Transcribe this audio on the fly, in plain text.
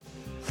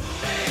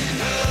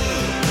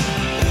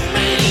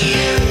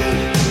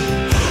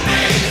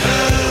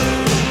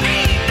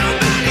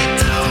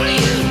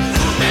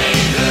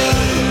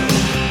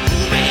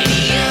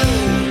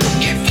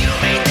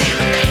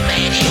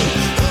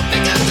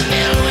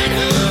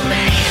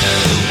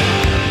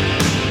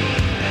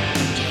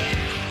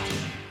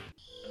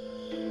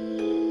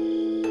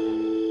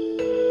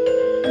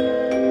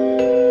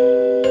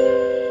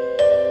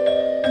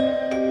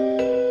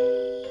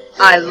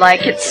I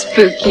like it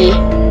spooky.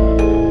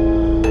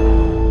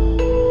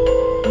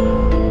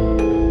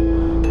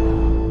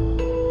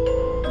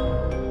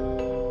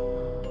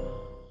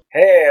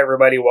 Hey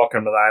everybody,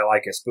 welcome to the I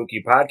Like It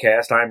Spooky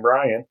podcast. I'm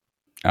Brian.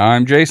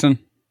 I'm Jason.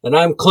 And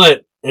I'm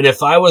Clint. And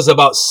if I was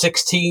about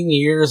 16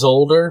 years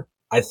older,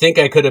 I think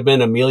I could have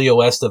been Emilio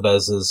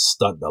Estevez's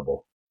stunt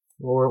double.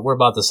 We're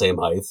about the same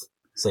height,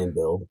 same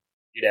build.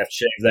 You'd have to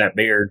shave that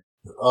beard.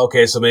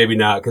 Okay, so maybe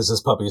not, because this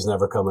puppy's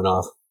never coming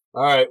off.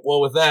 All right, well,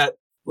 with that,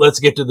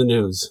 let's get to the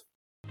news.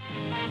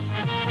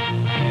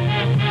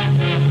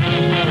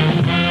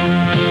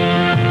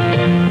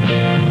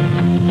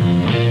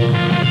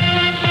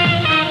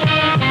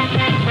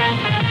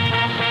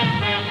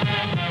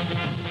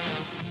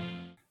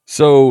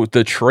 So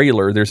the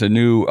trailer, there's a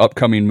new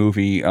upcoming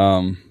movie,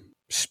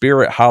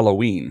 Spirit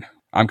Halloween.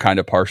 I'm kind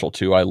of partial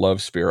to. I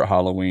love Spirit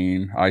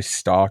Halloween. I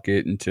stalk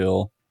it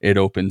until it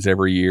opens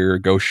every year,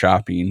 go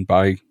shopping,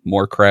 buy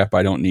more crap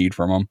I don't need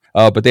from them.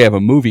 But they have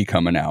a movie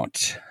coming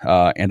out,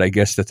 and I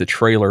guess that the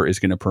trailer is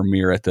going to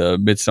premiere at the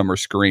Midsummer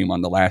Scream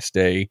on the last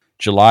day,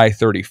 July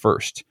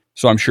 31st.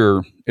 So I'm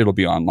sure it'll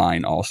be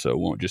online also. It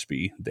won't just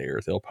be there.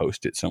 They'll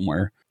post it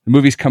somewhere. The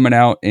movie's coming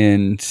out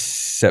in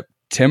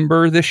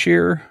September this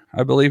year,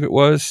 I believe it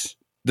was.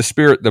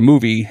 The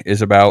movie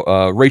is about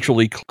Rachel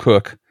Lee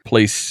Cook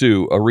plays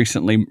Sue, a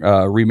recently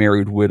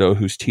remarried widow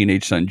whose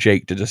teenage son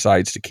Jake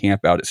decides to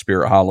camp out at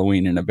Spirit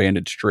Halloween in an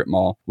abandoned strip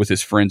mall with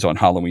his friends on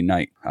Halloween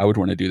night. I would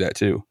want to do that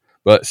too.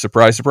 But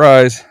surprise,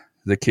 surprise,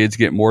 the kids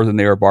get more than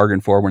they are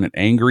bargained for when an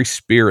angry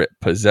spirit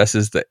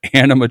possesses the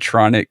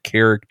animatronic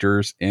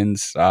characters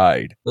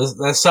inside.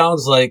 That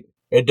sounds like,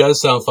 it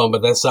does sound fun,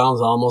 but that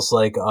sounds almost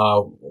like,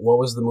 what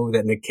was the movie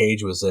that Nick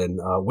Cage was in?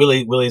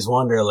 Willy's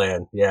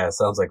Wonderland. Yeah, it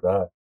sounds like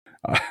that.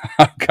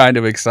 I'm kind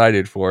of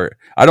excited for it.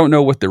 I don't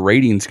know what the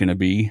rating's going to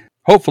be.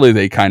 Hopefully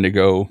they kind of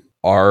go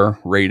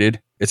R-rated.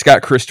 It's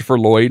got Christopher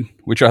Lloyd,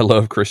 which I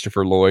love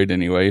Christopher Lloyd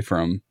anyway,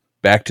 from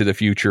Back to the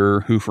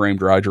Future, Who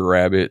Framed Roger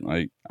Rabbit.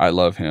 I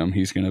love him.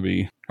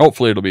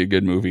 Hopefully it'll be a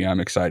good movie. I'm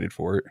excited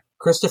for it.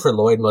 Christopher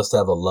Lloyd must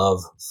have a love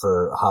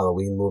for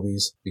Halloween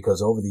movies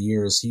because over the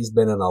years, he's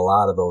been in a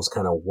lot of those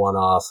kind of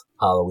one-off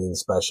Halloween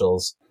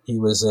specials. He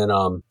was in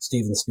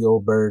Steven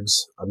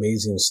Spielberg's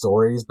Amazing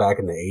Stories back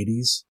in the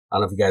 80s. I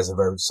don't know if you guys have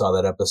ever saw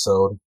that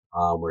episode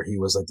where he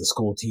was like the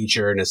school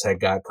teacher and his head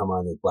got come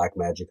on with black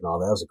magic and all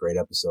that. That was a great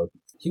episode.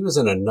 He was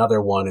in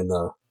another one in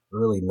the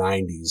early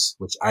 90s,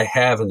 which I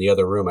have in the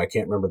other room. I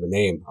can't remember the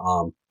name.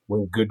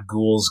 When Good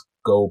Ghouls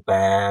Go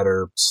Bad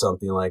or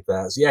something like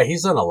that. So yeah,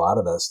 he's done a lot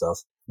of that stuff.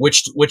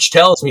 Which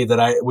tells me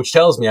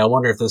I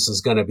wonder if this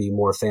is going to be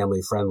more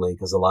family friendly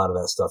because a lot of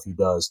that stuff he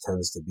does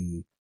tends to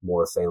be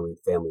more family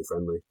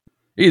friendly.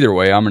 Either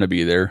way, I'm going to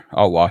be there.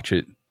 I'll watch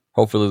it.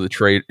 Hopefully the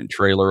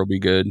trailer will be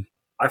good.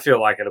 I feel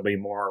like it'll be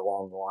more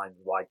along the lines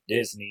of like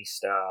Disney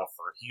stuff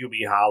or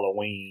Hubie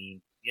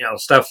Halloween,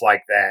 stuff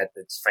like that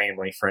that's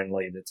family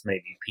friendly, that's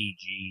maybe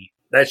PG.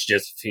 That's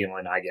just a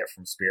feeling I get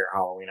from Spirit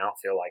Halloween. I don't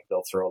feel like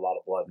they'll throw a lot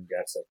of blood and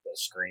guts at the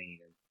screen.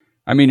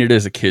 I mean, it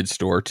is a kid's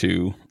store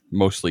too.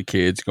 Mostly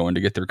kids going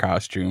to get their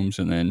costumes,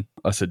 and then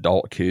us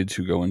adult kids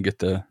who go and get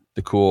the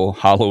cool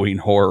Halloween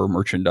horror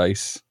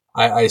merchandise.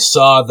 I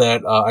saw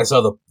that. I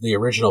saw the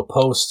original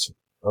post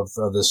of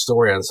this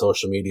story on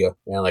social media,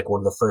 and like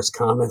one of the first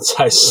comments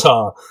I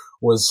saw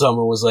was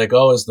someone was like,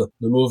 "Oh, is the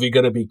movie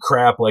going to be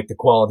crap like the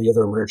quality of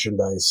their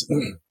merchandise?"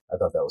 I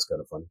thought that was kind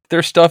of funny.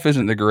 Their stuff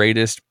isn't the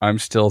greatest. I'm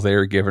still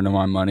there giving them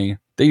my money.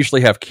 They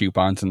usually have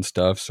coupons and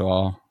stuff, so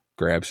I'll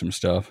grab some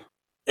stuff.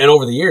 And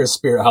over the years,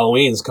 Spirit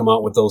Halloween's come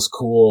out with those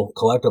cool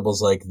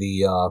collectibles like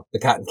the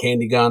cotton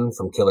candy gun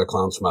from Killer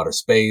Clowns from Outer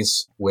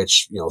Space,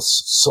 which,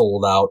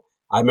 sold out.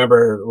 I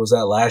remember, was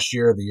that last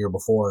year or the year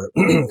before?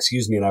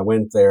 Excuse me. And I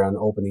went there on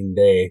opening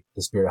day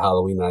to Spirit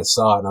Halloween and I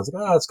saw it and I was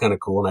like, oh, that's kind of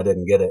cool. And I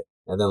didn't get it.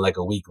 And then like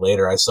a week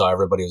later, I saw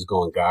everybody was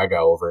going gaga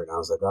over it. And I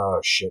was like, oh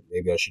shit,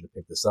 maybe I should have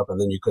picked this up. And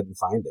then you couldn't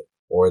find it.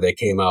 Or they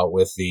came out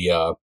with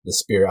the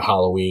Spirit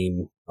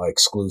Halloween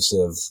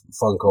exclusive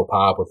Funko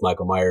Pop with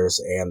Michael Myers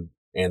and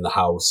the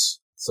house.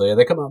 So yeah,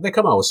 they come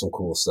out with some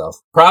cool stuff.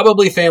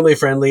 Probably family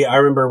friendly. I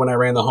remember when I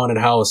ran the haunted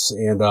house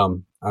and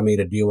I made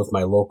a deal with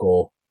my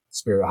local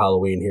Spirit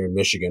Halloween here in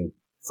Michigan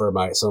for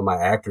some of my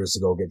actors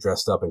to go get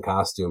dressed up in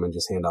costume and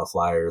just hand out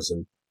flyers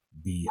and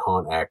be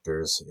haunt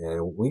actors.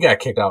 And we got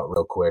kicked out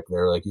real quick. They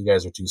were like, you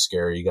guys are too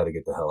scary. You got to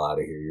get the hell out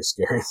of here. You're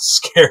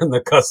scaring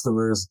the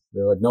customers.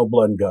 They're like, no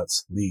blood and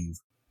guts. Leave.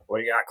 What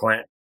do you got,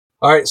 Clint?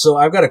 All right. So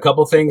I've got a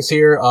couple things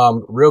here.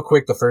 Real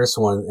quick, the first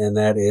one, and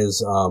that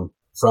is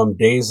from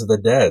Days of the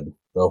Dead,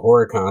 the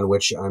HorrorCon,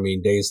 which,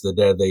 Days of the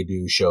Dead, they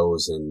do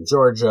shows in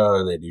Georgia,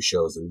 and they do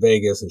shows in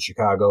Vegas and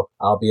Chicago.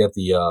 I'll be at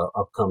the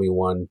upcoming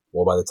one.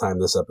 Well, by the time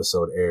this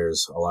episode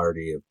airs, I'll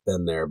already have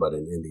been there, but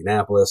in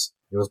Indianapolis.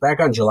 It was back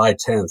on July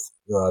 10th,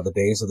 the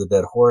Days of the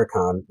Dead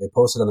HorrorCon. They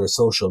posted on their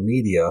social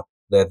media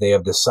that they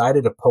have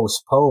decided to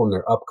postpone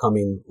their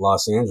upcoming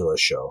Los Angeles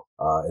show.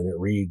 And it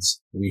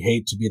reads, "We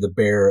hate to be the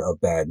bearer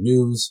of bad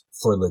news.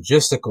 For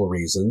logistical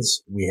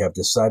reasons, we have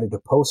decided to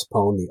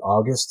postpone the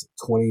August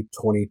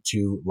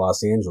 2022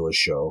 Los Angeles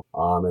show."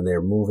 And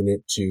they're moving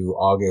it to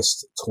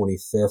August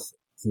 25th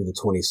through the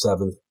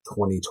 27th,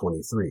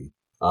 2023.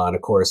 And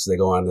of course, they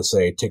go on to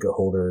say ticket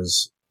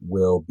holders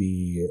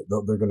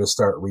they're going to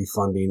start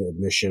refunding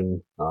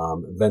admission.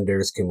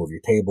 Vendors can move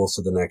your tables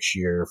to the next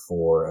year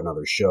for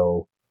another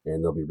show,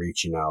 and they'll be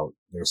reaching out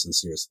their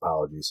sincerest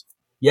apologies.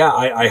 Yeah,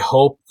 I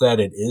hope that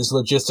it is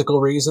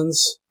logistical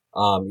reasons.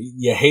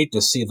 You hate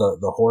to see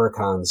the horror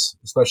cons,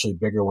 especially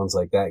bigger ones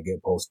like that,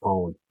 get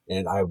postponed.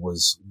 And I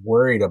was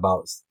worried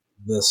about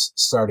this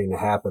starting to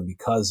happen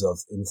because of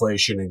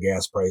inflation and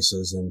gas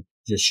prices and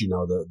just,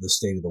 the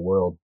state of the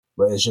world.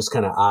 But it's just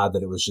kind of odd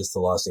that it was just the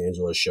Los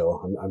Angeles show.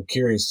 I'm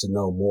curious to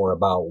know more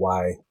about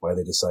why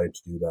they decided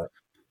to do that.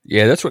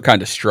 Yeah, that's what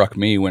kind of struck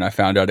me when I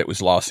found out it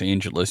was Los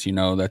Angeles.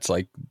 That's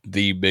like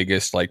the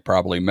biggest, like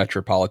probably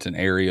metropolitan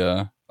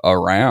area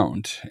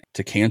around,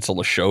 to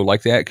cancel a show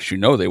like that,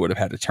 because they would have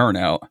had a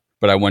turnout.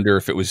 But I wonder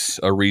if it was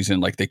a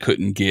reason like they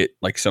couldn't get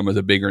like some of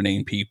the bigger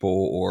name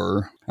people,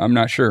 or I'm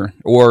not sure.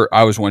 Or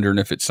I was wondering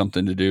if it's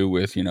something to do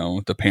with,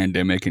 the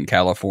pandemic in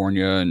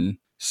California and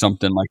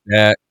something like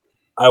that.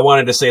 I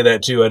wanted to say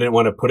that too. I didn't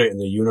want to put it in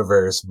the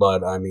universe,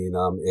 but I mean,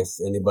 if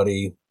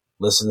anybody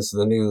listens to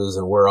the news,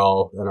 and we're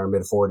all in our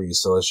mid 40s,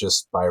 so it's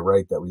just by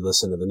right that we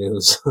listen to the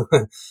news.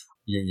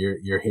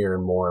 You're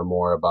hearing more and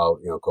more about,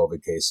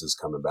 COVID cases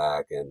coming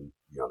back, and,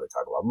 they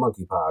talk about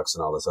monkeypox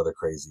and all this other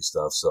crazy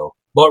stuff. So,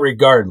 but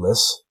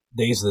regardless,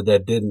 Days of the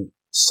Dead didn't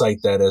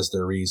cite that as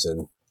their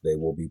reason. They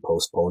will be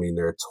postponing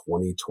their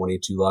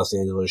 2022 Los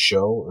Angeles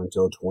show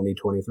until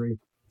 2023.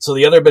 So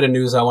the other bit of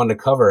news I wanted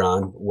to cover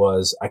on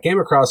was I came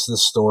across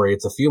this story.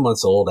 It's a few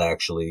months old,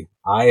 actually.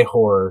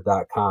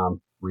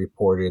 iHorror.com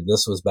reported,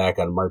 this was back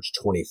on March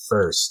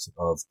 21st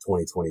of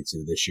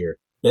 2022 this year.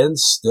 Ben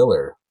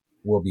Stiller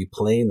will be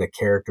playing the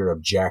character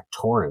of Jack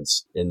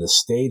Torrance in the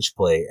stage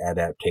play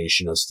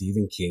adaptation of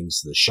Stephen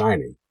King's The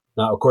Shining.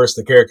 Now, of course,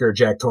 the character of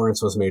Jack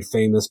Torrance was made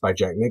famous by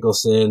Jack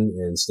Nicholson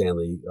and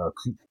Stanley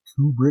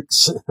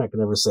Kubrick's, I can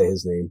never say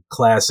his name,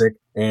 classic.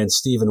 And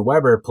Steven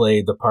Weber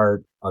played the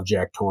part of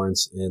Jack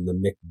Torrance in the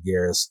Mick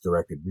Garris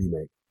directed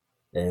remake.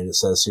 And it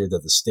says here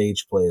that the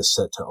stage play is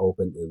set to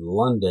open in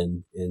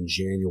London in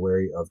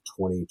January of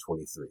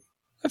 2023.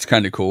 That's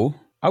kind of cool.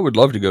 I would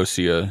love to go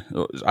see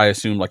I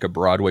assume like a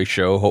Broadway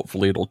show.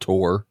 Hopefully it'll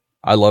tour.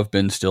 I love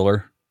Ben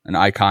Stiller, an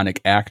iconic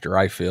actor,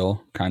 I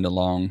feel, kind of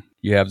long.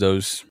 You have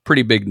those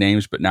pretty big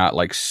names, but not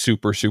like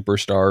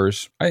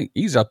superstars. I think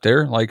he's up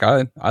there. Like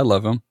I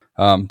love him.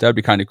 That'd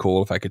be kind of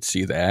cool if I could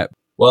see that.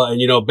 Well,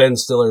 and Ben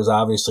Stiller is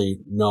obviously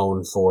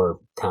known for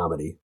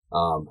comedy.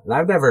 And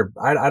I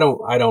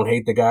don't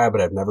hate the guy, but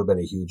I've never been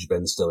a huge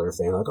Ben Stiller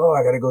fan. Like,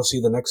 I got to go see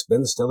the next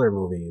Ben Stiller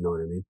movie. You know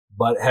what I mean?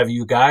 But have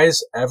you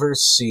guys ever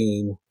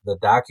seen the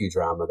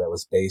docudrama that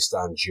was based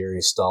on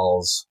Jerry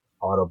Stahl's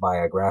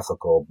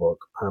autobiographical book,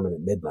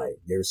 Permanent Midnight?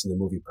 You ever seen the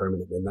movie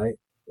Permanent Midnight?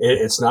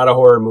 It's not a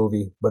horror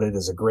movie, but it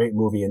is a great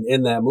movie. And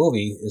in that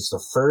movie, it's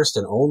the first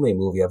and only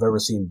movie I've ever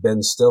seen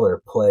Ben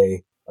Stiller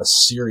play a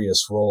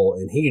serious role,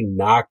 and he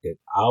knocked it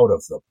out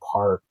of the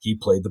park. He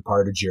played the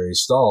part of Jerry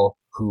Stahl,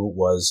 who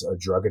was a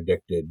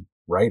drug-addicted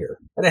writer.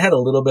 And it had a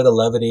little bit of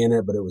levity in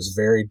it, but it was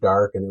very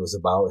dark, and it was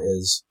about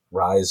his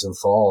rise and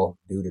fall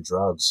due to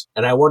drugs.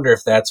 And I wonder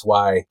if that's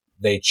why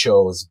they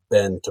chose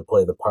Ben to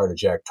play the part of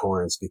Jack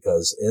Torrance,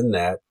 because in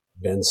that,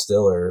 Ben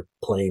Stiller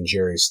playing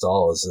Jerry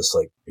Stahl is this,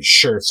 like, his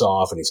shirt's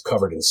off and he's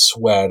covered in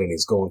sweat and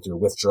he's going through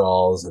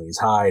withdrawals and he's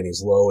high and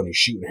he's low and he's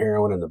shooting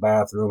heroin in the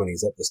bathroom and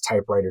he's at this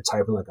typewriter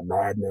typing like a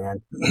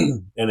madman.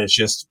 And it's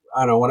just,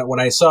 I don't know, when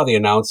I saw the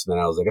announcement,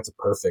 I was like, it's a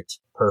perfect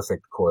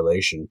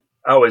correlation.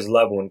 I always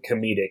love when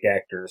comedic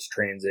actors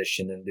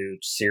transition and do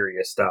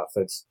serious stuff.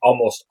 It's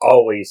almost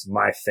always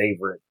my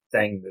favorite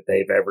thing that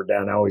they've ever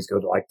done. I always go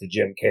to like the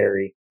Jim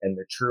Carrey and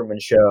the Truman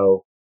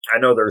Show. I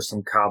know there's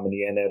some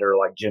comedy in it, or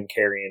like Jim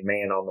Carrey and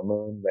Man on the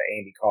Moon, the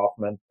Andy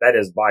Kaufman. That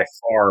is by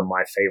far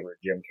my favorite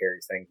Jim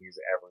Carrey thing he's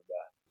ever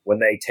done. When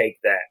they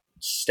take that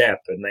step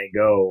and they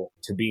go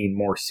to being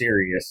more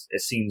serious,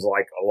 it seems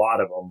like a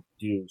lot of them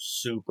do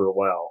super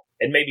well.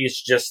 And maybe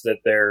it's just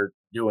that they're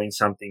doing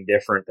something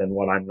different than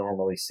what I'm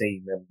normally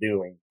seeing them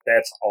doing.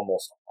 That's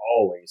almost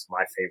always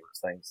my favorite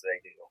things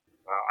they do.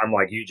 I'm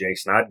like you,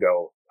 Jason. I'd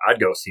go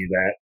see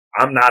that.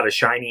 I'm not a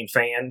Shining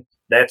fan.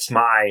 That's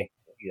my,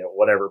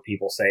 whatever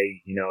people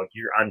say,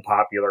 your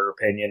unpopular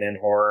opinion in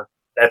horror.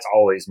 That's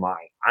always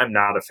mine. I'm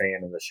not a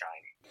fan of The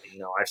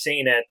Shining. I've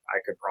seen it. I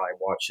could probably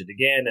watch it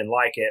again and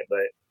like it,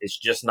 but it's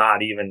just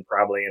not even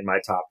probably in my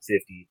top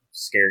 50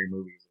 scary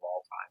movies of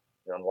all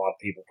time. A lot of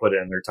people put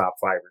it in their top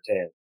 5 or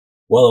 10.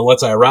 Well, and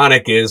what's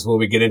ironic is when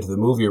we get into the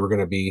movie we're going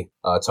to be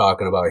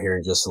talking about here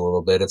in just a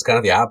little bit, it's kind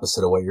of the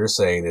opposite of what you're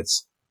saying.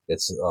 It's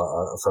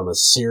from a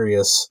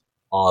serious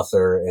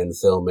author and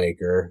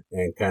filmmaker,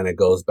 and kind of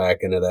goes back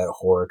into that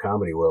horror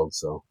comedy world.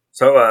 So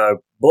So,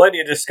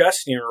 Bloody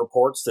Disgusting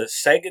reports that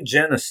Sega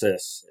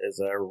Genesis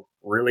is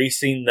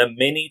releasing the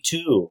Mini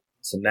 2.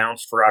 It's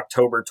announced for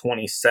October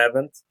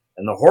 27th.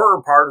 And the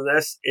horror part of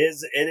this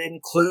is it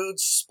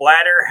includes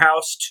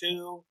Splatterhouse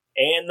 2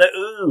 and The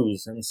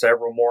Ooze and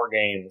several more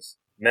games.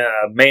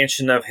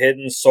 Mansion of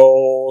Hidden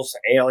Souls,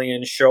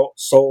 Alien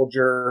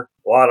Soldier,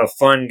 a lot of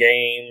fun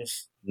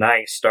games.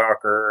 Night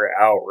Stalker,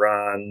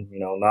 Outrun,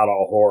 not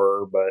all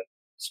horror, but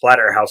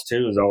Splatterhouse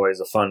 2 is always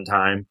a fun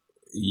time.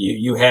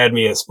 You had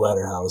me at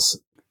Splatterhouse.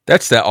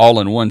 That's that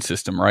all-in-one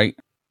system, right?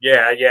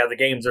 Yeah, the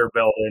games are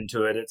built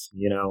into it. It's,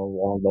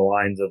 along the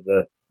lines of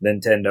the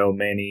Nintendo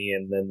Mini,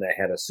 and then they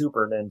had a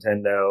Super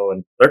Nintendo,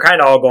 and they're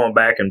kind of all going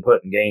back and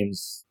putting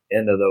games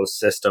into those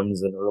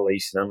systems and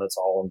releasing them. It's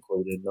all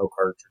included, no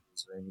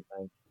cartridges or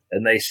anything.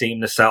 And they seem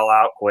to sell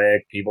out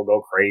quick. People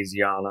go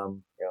crazy on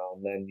them,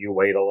 and then you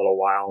wait a little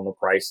while and the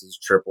price is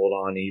tripled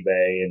on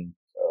eBay. And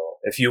so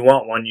if you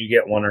want one, you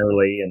get one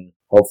early, and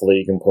hopefully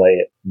you can play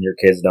it and your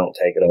kids don't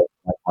take it over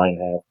like mine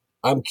have.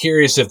 I'm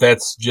curious if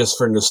that's just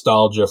for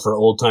nostalgia for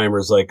old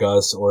timers like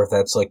us, or if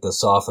that's like to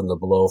soften the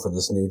blow for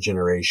this new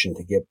generation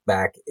to get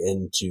back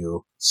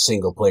into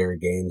single player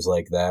games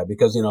like that.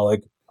 Because,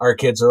 like our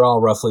kids are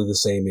all roughly the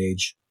same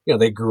age.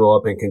 They grew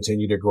up and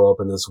continue to grow up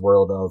in this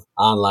world of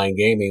online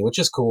gaming, which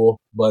is cool,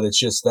 but it's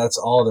just, that's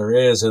all there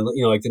is. And,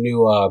 like the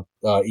new,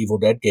 Evil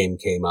Dead game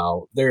came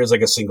out. There is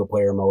like a single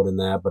player mode in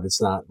that, but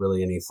it's not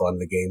really any fun.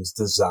 The game's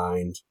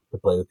designed to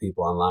play with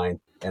people online.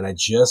 And I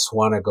just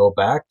want to go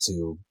back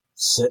to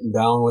sitting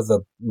down with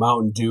a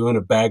Mountain Dew and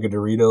a bag of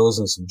Doritos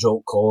and some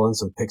Jolt Cola and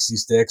some Pixie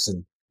Sticks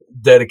and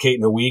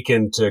dedicating a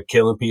weekend to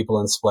killing people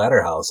in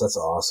Splatterhouse. That's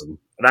awesome.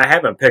 And I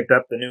haven't picked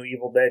up the new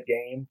Evil Dead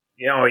game.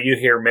 You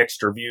hear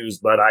mixed reviews,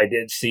 but I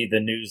did see the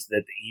news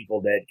that the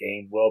Evil Dead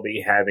game will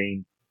be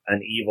having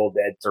an Evil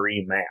Dead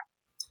 3 map.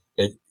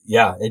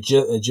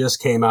 It just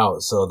came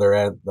out. So they're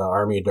at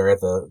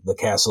the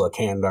castle of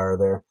Kandar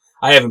there.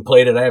 I haven't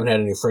played it. I haven't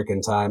had any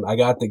freaking time. I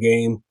got the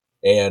game.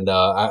 And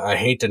I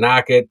hate to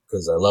knock it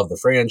because I love the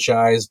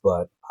franchise,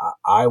 but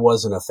I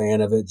wasn't a fan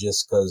of it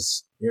just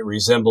because it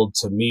resembled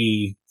to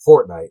me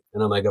Fortnite.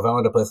 And I'm like, if I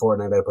wanted to play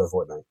Fortnite, I'd play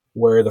Fortnite.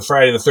 Where the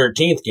Friday the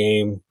 13th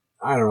game,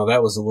 I don't know,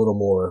 that was a little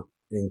more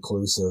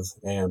inclusive.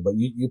 But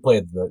you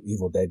played the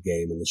Evil Dead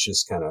game and it's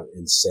just kind of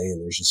insane.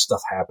 There's just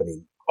stuff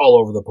happening all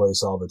over the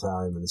place all the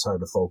time and it's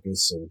hard to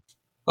focus. And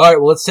all right,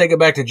 well, let's take it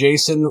back to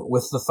Jason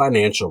with the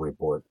financial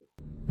report.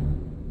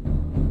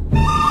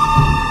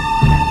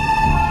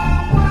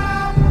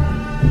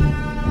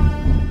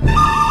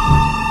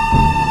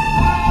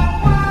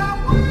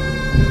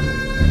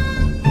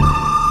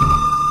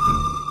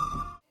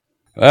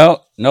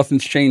 Well,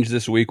 nothing's changed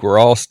this week. We're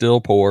all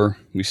still poor.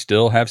 We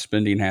still have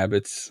spending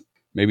habits.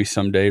 Maybe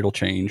someday it'll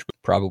change, but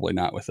probably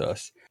not with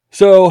us.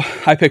 So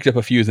I picked up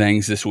a few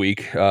things this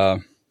week,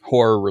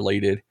 horror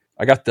related.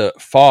 I got the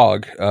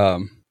Fog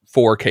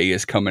 4K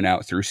is coming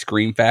out through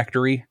Scream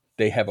Factory.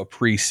 They have a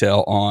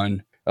pre-sale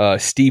on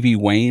Stevie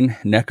Wayne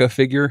NECA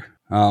figure.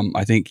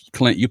 I think,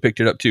 Clint, you picked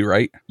it up too,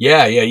 right?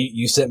 Yeah.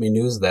 You sent me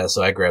news of that,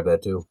 so I grabbed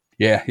that too.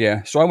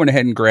 Yeah. So I went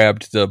ahead and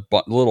grabbed the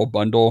little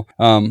bundle.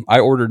 I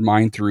ordered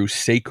mine through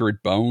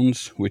Sacred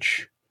Bones,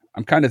 which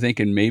I'm kind of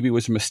thinking maybe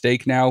was a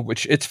mistake now,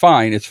 which it's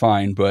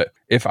fine. But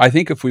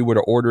if we would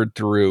have ordered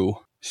through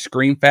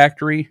Scream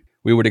Factory,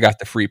 we would have got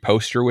the free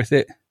poster with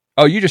it.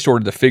 Oh, you just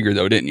ordered the figure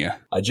though, didn't you?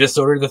 I just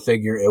ordered the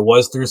figure. It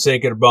was through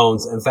Sacred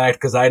Bones. In fact,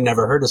 because I had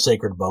never heard of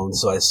Sacred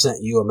Bones, so I sent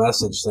you a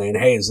message saying,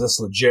 hey, is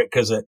this legit?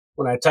 Because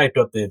when I typed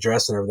up the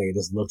address and everything, it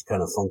just looked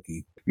kind of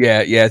funky.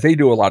 Yeah, they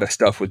do a lot of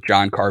stuff with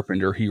John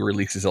Carpenter. He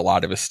releases a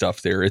lot of his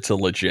stuff there. It's a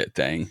legit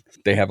thing.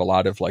 They have a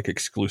lot of like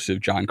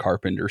exclusive John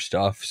Carpenter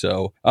stuff.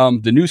 So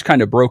the news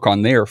kind of broke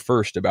on there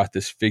first about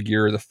this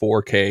figure, the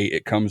 4K.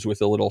 It comes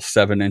with a little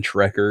 7-inch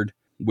record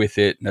with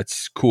it.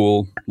 That's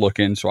cool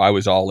looking. So I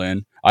was all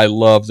in. I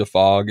love the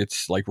Fog.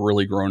 It's like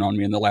really grown on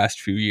me in the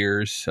last few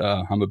years.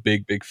 I'm a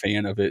big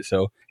fan of it.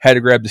 So had to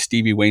grab the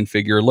Stevie Wayne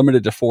figure,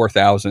 limited to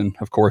 4,000.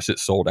 Of course, it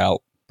sold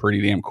out pretty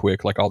damn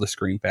quick, like all the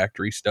Scream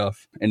Factory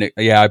stuff. And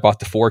I bought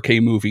the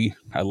 4K movie.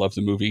 I love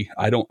the movie.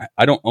 I don't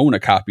own a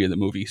copy of the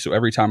movie, so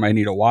every time I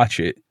need to watch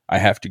it, I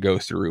have to go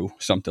through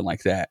something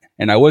like that.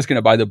 And I was going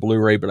to buy the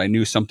Blu-ray, but I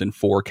knew something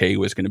 4K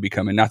was going to be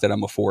coming. Not that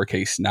I'm a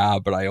 4K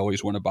snob, but I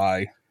always want to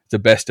buy the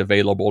best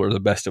available or the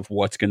best of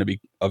what's going to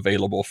be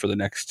available for the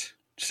next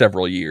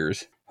several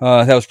years.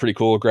 That was pretty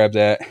cool. Grab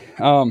that.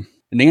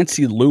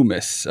 Nancy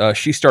Loomis,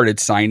 she started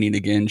signing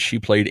again. She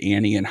played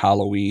Annie in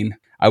Halloween.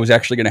 I was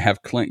actually going to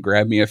have Clint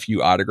grab me a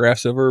few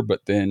autographs of her,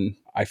 but then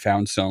I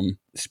found some,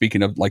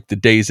 speaking of like the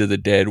Days of the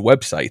Dead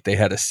website, they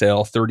had a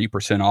sale,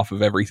 30% off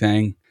of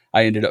everything.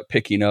 I ended up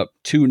picking up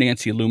 2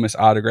 Nancy Loomis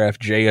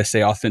autographed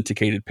JSA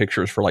authenticated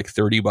pictures for like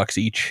 $30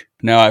 each.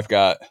 Now I've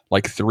got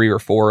like 3 or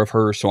 4 of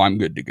her, so I'm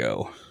good to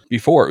go.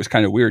 Before it was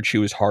kind of weird. She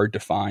was hard to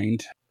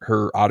find.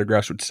 Her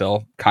autographs would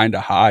sell kind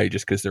of high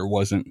just because there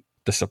wasn't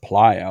the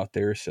supply out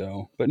there.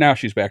 So, but now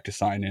she's back to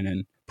signing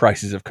and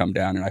prices have come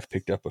down and I've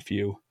picked up a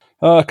few.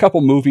 A couple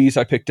movies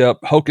I picked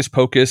up. Hocus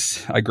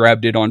Pocus. I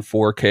grabbed it on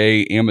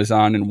 4K.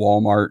 Amazon and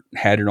Walmart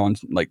had it on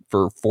like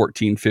for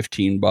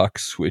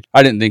 $14-15, which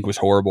I didn't think was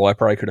horrible. I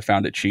probably could have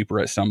found it cheaper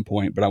at some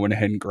point, but I went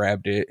ahead and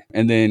grabbed it.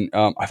 And then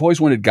I've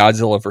always wanted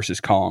Godzilla vs.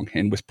 Kong,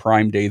 and with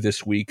Prime Day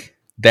this week,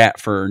 that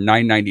for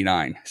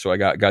 $9.99. So I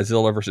got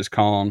Godzilla vs.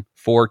 Kong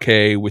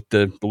 4K with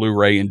the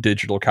Blu-ray and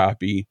digital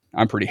copy.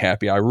 I'm pretty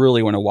happy. I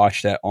really want to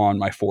watch that on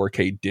my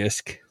 4K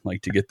disc,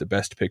 like to get the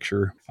best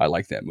picture. I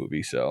like that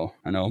movie, so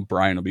I know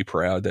Brian will be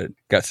proud that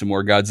got some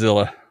more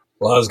Godzilla.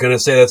 Well, I was going to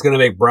say that's going to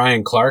make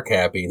Brian Clark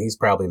happy, and he's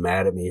probably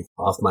mad at me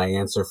off my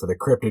answer for the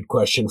cryptid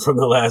question from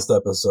the last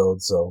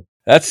episode. So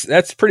that's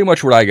pretty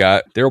much what I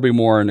got. There will be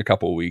more in a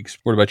couple of weeks.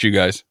 What about you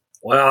guys?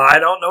 Well, I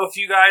don't know if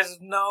you guys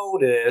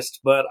noticed,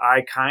 but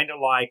I kind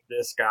of like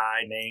this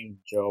guy named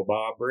Joe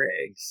Bob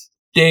Briggs.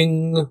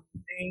 Ding.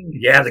 Ding.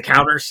 Yeah, the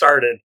counter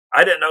started.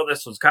 I didn't know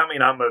this was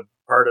coming. I'm a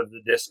part of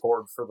the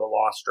Discord for the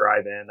Lost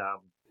Drive-In.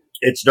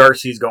 It's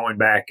Darcy's going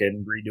back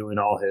and redoing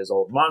all his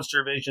old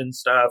Monster Vision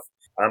stuff.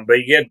 But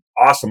you get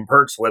awesome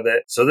perks with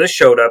it. So this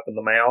showed up in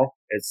the mail.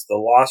 It's the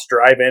Lost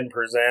Drive-In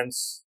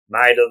presents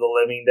Night of the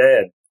Living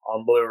Dead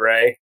on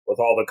Blu-ray with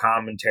all the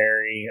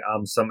commentary.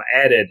 Some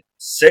added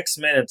 6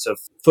 minutes of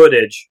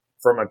footage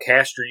from a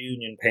cast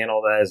reunion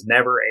panel that has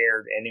never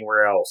aired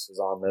anywhere else is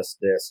on this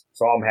disc.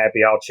 So I'm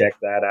happy. I'll check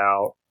that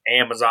out.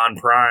 Amazon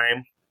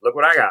Prime. Look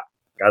what I got.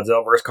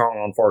 Godzilla vs. Kong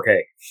on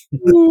 4K.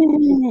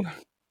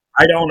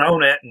 I don't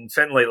own it, and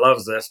Finley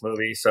loves this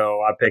movie, so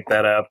I picked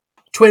that up.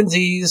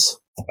 Twinsies.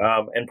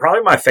 And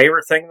probably my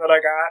favorite thing that I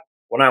got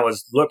when I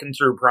was looking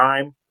through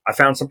Prime, I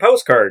found some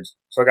postcards.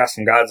 So I got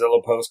some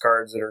Godzilla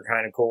postcards that are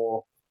kind of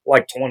cool.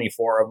 Like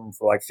 24 of them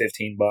for like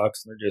 $15.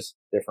 They're just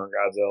different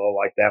Godzilla.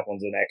 Like that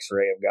one's an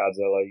X-ray of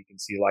Godzilla. You can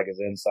see like his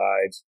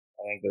insides.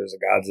 I think there's a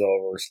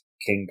Godzilla vs.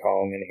 King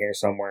Kong in here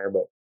somewhere,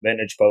 but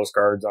vintage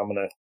postcards I'm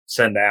going to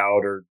send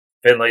out, or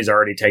Finley's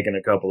already taken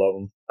a couple of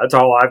them. That's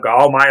all I've got.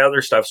 All my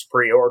other stuff's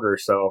pre-order,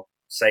 so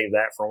save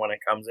that for when it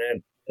comes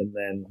in. And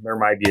then there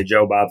might be a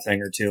Joe Bob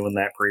thing or two in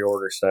that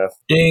pre-order stuff.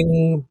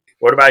 Ding.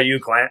 What about you,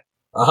 Clint?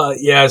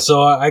 Yeah,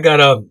 so I got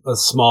a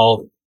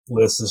small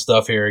list of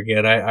stuff here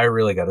again. I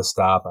really got to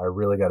stop. I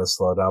really got to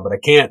slow down, but I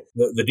can't.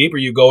 The deeper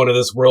you go into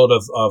this world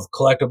of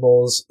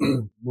collectibles,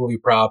 movie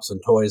props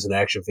and toys and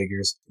action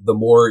figures, the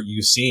more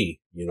you see,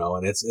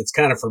 and it's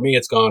kind of, for me,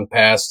 it's gone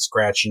past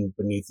scratching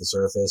beneath the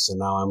surface. And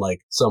now I'm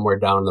like somewhere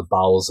down in the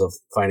bowels of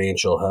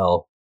financial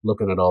hell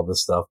looking at all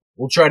this stuff.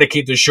 We'll try to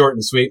keep this short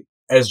and sweet.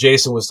 As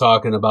Jason was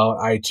talking about,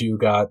 I too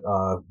got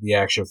the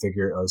action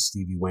figure of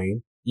Stevie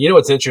Wayne. You know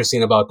what's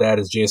interesting about that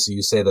is, Jason,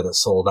 you say that it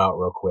sold out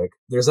real quick.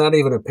 There's not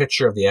even a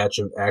picture of the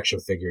action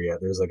figure yet.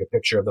 There's like a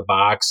picture of the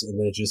box, and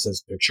then it just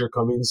says picture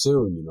coming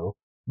soon,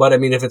 But I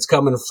mean, if it's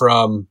coming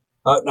from,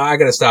 now I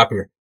gotta stop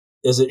here.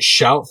 Is it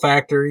Shout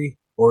Factory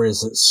or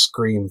is it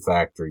Scream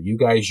Factory? You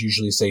guys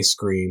usually say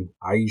Scream.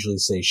 I usually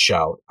say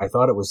Shout. I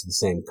thought it was the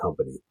same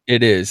company.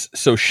 It is.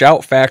 So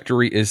Shout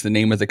Factory is the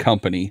name of the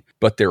company,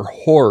 but their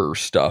horror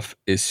stuff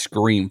is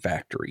Scream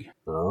Factory.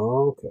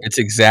 Oh, okay. It's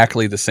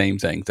exactly the same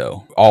thing,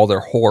 though. All their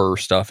horror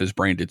stuff is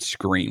branded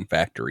Scream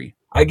Factory.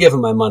 I give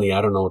them my money.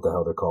 I don't know what the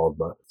hell they're called,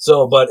 but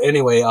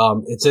anyway,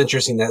 it's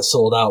interesting that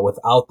sold out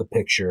without the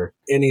picture.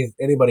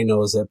 Anybody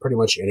knows that pretty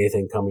much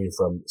anything coming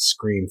from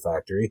Scream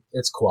Factory,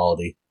 it's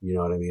quality. You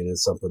know what I mean?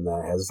 It's something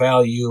that has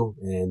value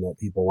and that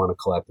people want to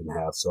collect and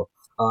have. So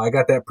I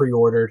got that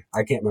pre-ordered.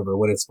 I can't remember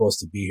when it's supposed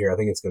to be here. I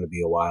think it's going to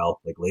be a while,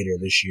 like later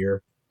this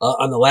year.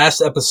 On the last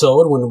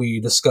episode, when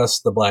we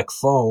discussed the Black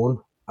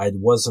Phone, I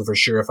wasn't for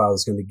sure if I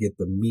was going to get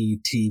the Me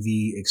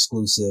TV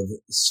exclusive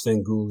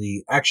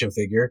Svengoolie action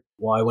figure.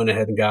 Well, I went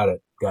ahead and got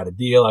it. Got a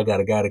deal. I got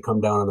a guy to come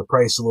down on the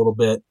price a little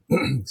bit.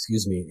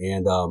 Excuse me.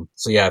 And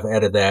so yeah, I've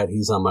added that.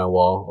 He's on my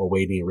wall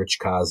awaiting Rich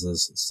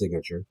Kaz's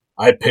signature.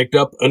 I picked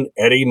up an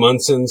Eddie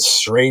Munson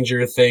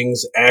Stranger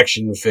Things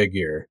action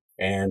figure.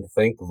 And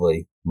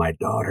thankfully, my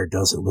daughter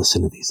doesn't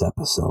listen to these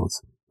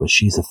episodes, but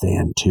she's a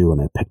fan too,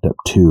 and I picked up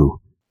 2.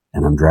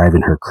 And I'm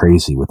driving her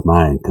crazy with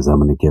mine because I'm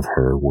going to give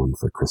her one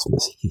for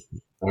Christmas. I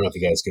don't know if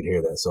you guys could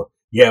hear that. So,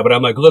 yeah, but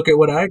I'm like, look at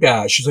what I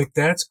got. She's like,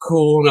 that's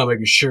cool. And I'm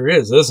like, it sure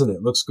is, isn't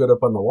it? Looks good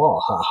up on the wall.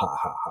 Ha, ha,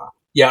 ha, ha.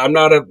 Yeah, I'm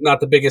not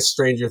the biggest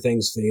Stranger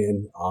Things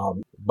fan,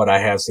 but I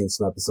have seen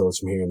some episodes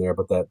from here and there.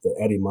 But the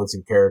Eddie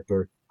Munson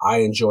character,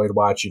 I enjoyed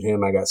watching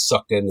him. I got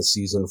sucked into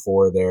season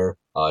 4 there.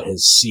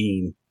 His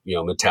scene,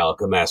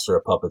 Metallica, Master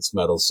of Puppets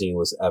metal scene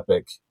was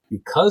epic.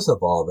 Because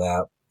of all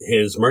that,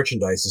 his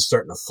merchandise is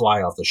starting to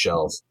fly off the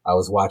shelves. I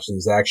was watching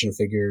these action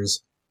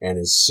figures, and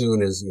as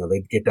soon as,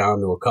 they'd get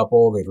down to a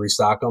couple, they'd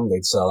restock them,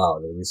 they'd sell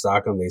out. They'd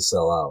restock them, they'd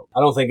sell out. I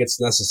don't think it's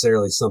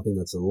necessarily something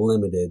that's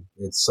limited.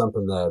 It's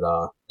something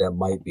that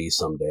might be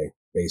someday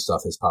based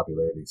off his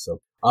popularity. So,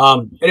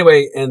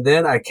 anyway, and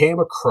then I came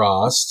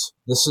across,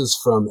 this is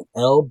from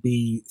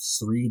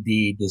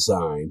LB3D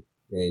Design,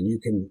 and you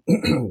can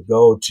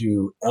go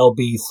to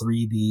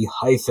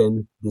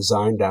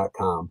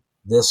lb3d-design.com.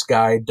 This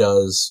guy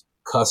does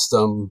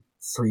custom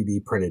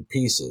 3D printed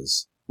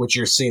pieces, which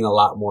you're seeing a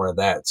lot more of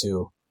that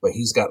too. but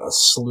he's got a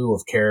slew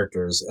of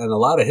characters, and a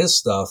lot of his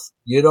stuff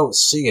you don't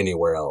see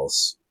anywhere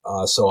else.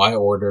 So I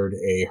ordered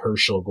a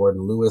Herschel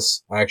Gordon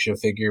Lewis action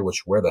figure,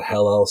 which where the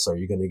hell else are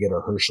you going to get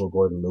a Herschel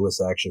Gordon Lewis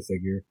action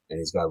figure? And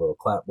he's got a little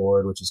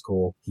clapboard, which is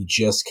cool. He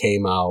just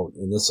came out,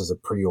 and this is a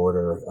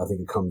pre-order. I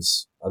think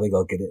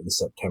I'll get it in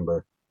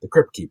September. The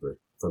Crypt Keeper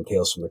from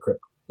Tales from the Crypt.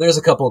 There's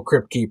a couple of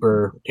Crypt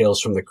Keeper, Tales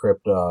from the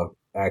Crypt,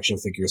 action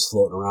figures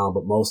floating around,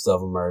 but most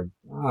of them are,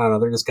 I don't know,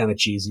 they're just kind of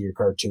cheesy or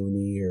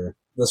cartoony, or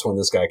this one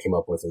this guy came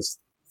up with is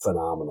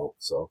phenomenal.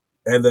 So,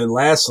 and then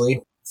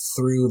lastly,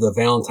 through the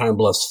Valentine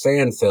Bluffs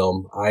fan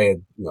film, I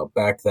had,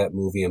 backed that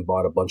movie and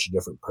bought a bunch of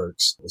different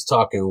perks. I was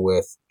talking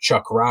with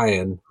Chuck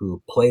Ryan,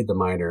 who played the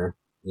miner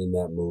in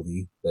that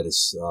movie that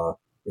is,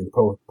 in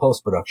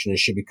post-production. It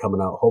should be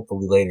coming out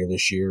hopefully later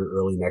this year,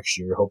 early next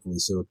year, hopefully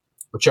soon.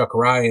 But Chuck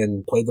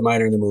Ryan played the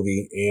miner in the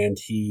movie, and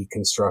he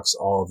constructs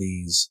all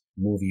these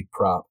movie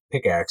prop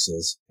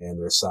pickaxes, and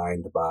they're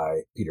signed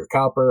by Peter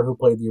Cowper, who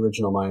played the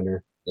original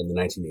miner in the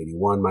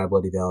 1981 My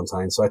Bloody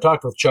Valentine. So I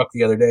talked with Chuck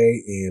the other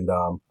day, and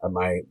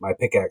my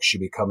pickaxe should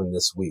be coming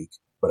this week.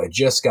 But I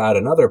just got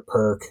another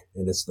perk,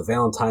 and it's the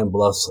Valentine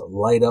Bluffs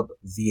Light Up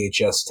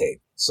VHS tape.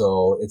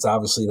 So it's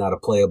obviously not a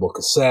playable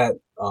cassette.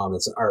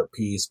 It's an art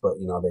piece, but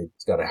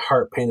it's got a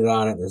heart painted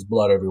on it. There's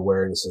blood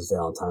everywhere, and it says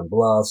Valentine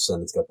Bluffs,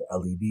 and it's got the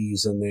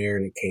LEDs in there,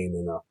 and it came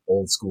in a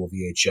old school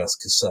VHS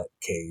cassette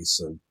case,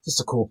 and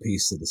just a cool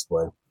piece to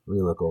display. Let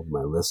me look over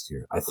my list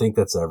here. I think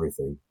that's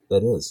everything.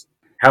 That is.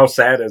 How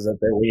sad is it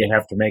that we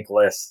have to make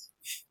lists?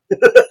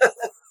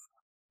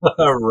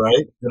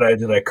 Right?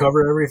 Did I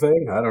cover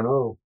everything? I don't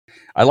know.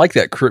 I like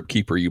that Crypt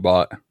Keeper you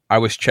bought. I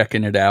was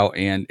checking it out,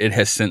 and it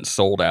has since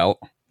sold out.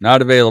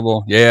 Not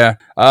available. Yeah.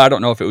 I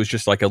don't know if it was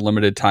just like a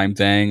limited time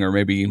thing, or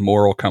maybe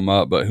more will come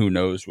up, but who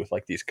knows with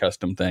like these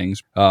custom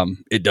things.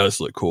 It does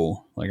look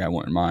cool. Like I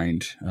wouldn't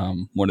mind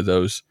one of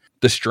those.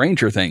 The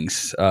Stranger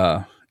Things,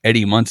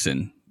 Eddie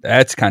Munson.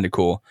 That's kind of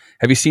cool.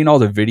 Have you seen all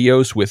the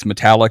videos with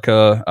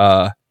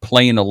Metallica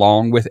playing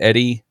along with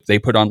Eddie? They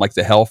put on like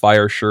the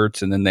Hellfire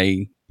shirts, and then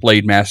they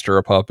played Master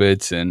of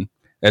Puppets, and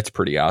that's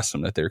pretty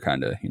awesome that they're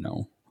kind of,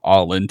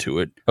 all into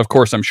it. Of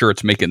course, I'm sure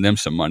it's making them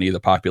some money,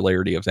 the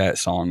popularity of that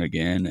song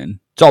again.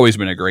 And it's always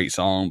been a great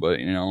song, but,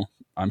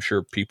 I'm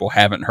sure people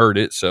haven't heard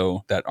it,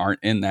 so that aren't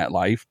in that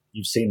life.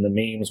 You've seen the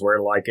memes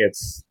where, like,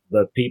 it's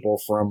the people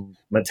from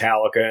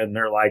Metallica, and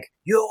they're like,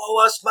 you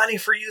owe us money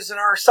for using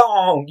our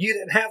song. You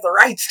didn't have the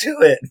rights to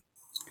it.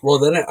 Well,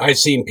 then I've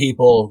seen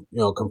people,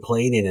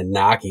 complaining and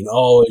knocking.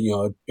 Oh,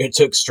 it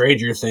took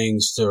Stranger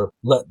Things to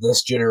let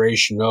this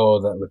generation know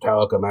that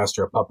Metallica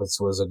Master of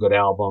Puppets was a good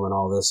album and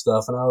all this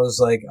stuff. And I was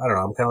like, I don't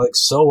know. I'm kind of like,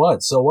 so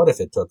what? So what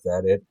if it took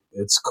that?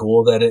 It's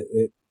cool that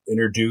it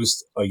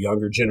introduced a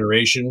younger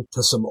generation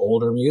to some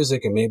older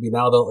music, and maybe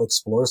now they'll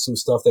explore some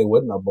stuff they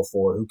wouldn't have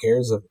before. Who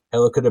cares?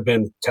 Hell, it could have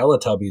been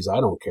Teletubbies. I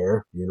don't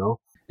care,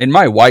 And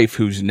my wife,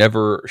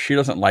 she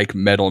doesn't like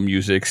metal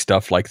music,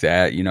 stuff like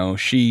that.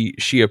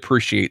 She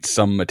appreciates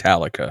some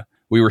Metallica.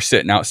 We were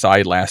sitting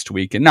outside last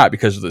week, and not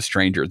because of the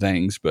Stranger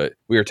Things, but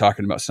we were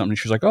talking about something.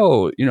 She was like,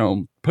 oh,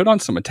 put on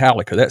some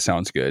Metallica. That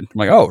sounds good. I'm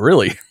like, oh,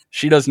 really?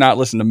 She does not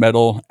listen to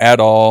metal at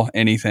all,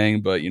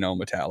 anything, but,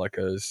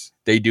 Metallica's,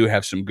 they do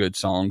have some good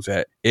songs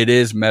that it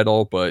is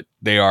metal, but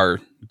they are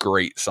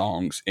great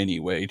songs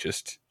anyway,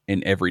 just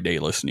in everyday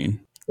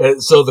listening.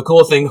 So the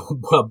cool thing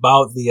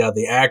about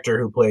the actor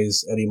who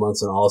plays Eddie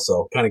Munson,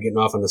 also kind of getting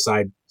off on the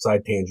side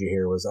tangent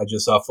here, was I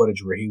just saw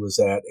footage where he was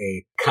at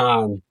a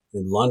con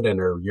in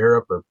London or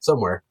Europe or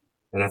somewhere,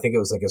 and I think it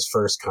was like his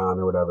first con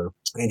or whatever,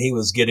 and he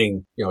was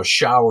getting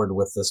showered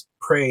with this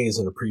praise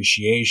and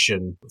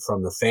appreciation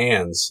from the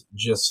fans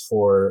just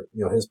for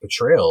his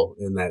portrayal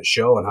in that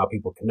show and how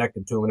people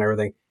connected to him and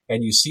everything.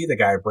 And you see the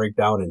guy break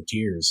down in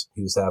tears.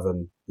 He was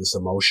having this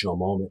emotional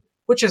moment,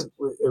 which is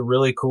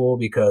really cool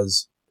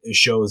because it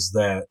shows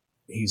that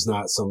he's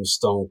not some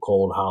stone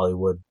cold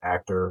Hollywood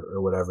actor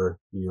or whatever.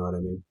 You know what I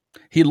mean?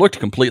 He looked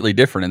completely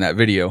different in that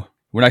video.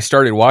 When I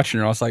started watching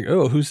it, I was like,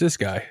 oh, who's this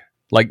guy?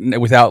 Like,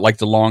 without like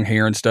the long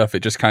hair and stuff,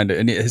 it just kind of,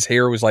 and his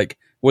hair was like,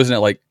 wasn't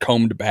it like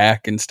combed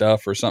back and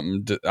stuff or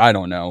something? I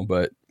don't know,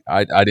 but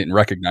I didn't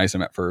recognize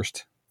him at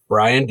first.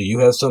 Brian, do you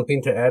have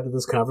something to add to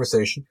this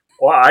conversation?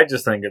 Well, I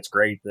just think it's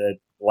great that,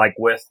 like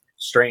with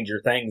Stranger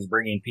Things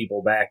bringing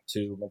people back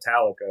to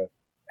Metallica,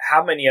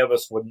 how many of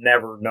us would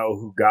never know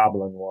who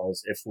Goblin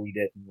was if we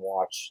didn't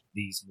watch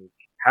these movies?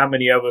 How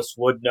many of us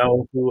would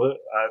know who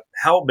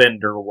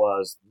Hellbender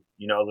was?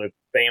 The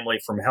family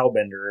from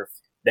Hellbender, if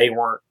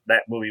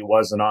that movie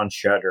wasn't on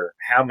Shudder.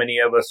 How many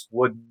of us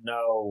would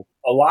know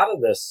a lot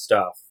of this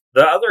stuff?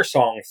 The other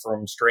song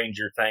from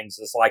Stranger Things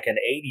is like an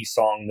 80s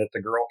song that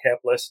the girl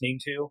kept listening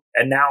to.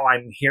 And now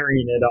I'm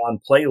hearing it on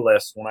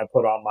playlists when I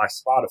put on my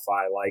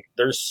Spotify. Like,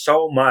 there's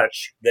so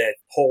much that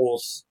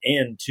pulls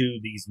into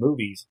these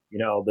movies.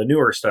 The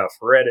newer stuff,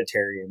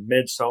 Hereditary and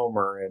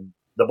Midsommar and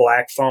The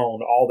Black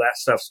Phone, all that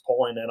stuff's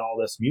pulling in all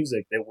this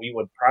music that we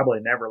would probably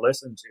never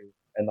listen to.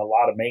 And a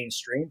lot of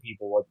mainstream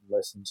people wouldn't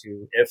listen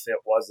to if it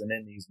wasn't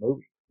in these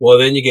movies. Well,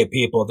 then you get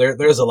people.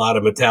 There's a lot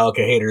of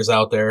Metallica haters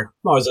out there.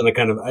 I'm always in a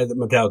kind of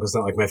Metallica's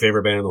not like my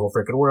favorite band in the whole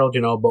freaking world,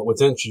 you know. But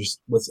what's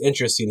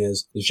interesting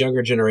is this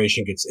younger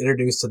generation gets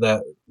introduced to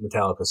that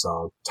Metallica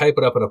song, type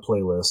it up in a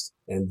playlist,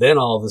 and then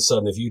all of a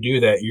sudden, if you do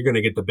that, you're going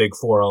to get the big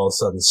four. All of a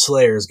sudden,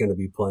 Slayer is going to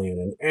be playing,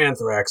 and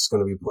Anthrax is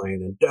going to be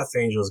playing, and Death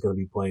Angel is going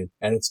to be playing,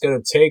 and it's going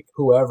to take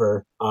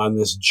whoever on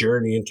this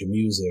journey into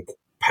music,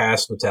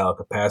 past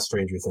Metallica, past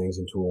Stranger Things,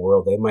 into a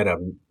world they might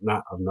have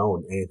not have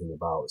known anything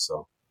about.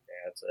 So.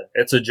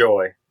 It's a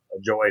joy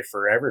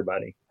for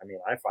everybody. I mean,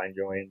 I find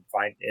joy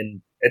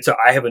in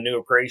I have a new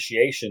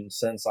appreciation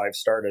since I've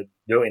started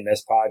doing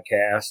this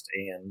podcast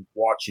and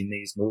watching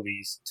these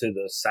movies to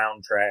the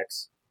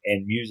soundtracks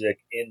and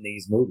music in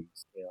these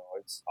movies. You know,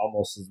 it's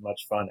almost as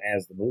much fun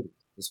as the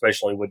movies,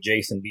 especially with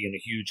Jason being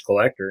a huge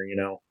collector. You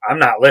know, I'm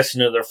not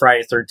listening to the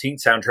Friday 13th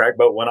soundtrack,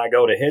 but when I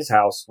go to his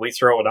house, we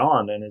throw it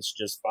on and it's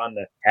just fun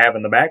to have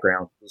in the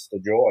background. Just the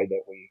joy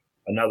that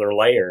another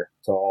layer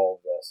to all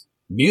of this.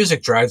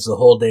 Music drives the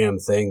whole damn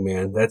thing,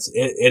 man. That's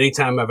it.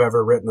 Anytime I've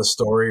ever written a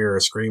story or a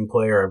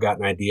screenplay or I've got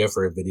an idea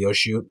for a video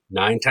shoot,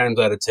 9 times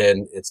out of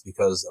 10, it's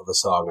because of a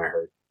song I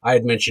heard. I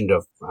had mentioned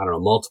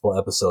multiple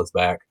episodes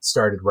back,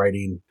 started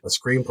writing a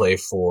screenplay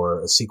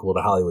for a sequel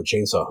to Hollywood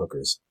Chainsaw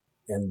Hookers.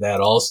 And that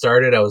all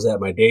started, I was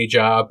at my day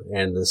job,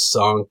 and this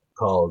song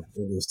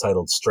it was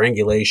titled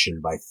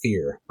Strangulation by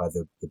Fear, by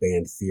the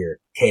band Fear,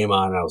 came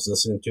on, and I was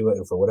listening to it,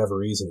 and for whatever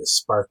reason, it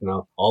sparked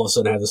out. All of a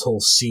sudden, I had this whole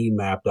scene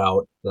mapped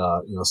out,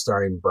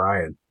 starring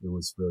Brian. It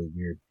was really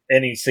weird.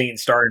 Any scene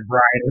starring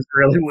Brian was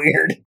really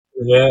weird.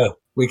 Yeah.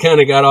 We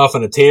kind of got off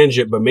on a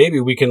tangent, but maybe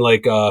we can,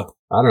 have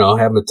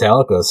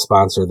Metallica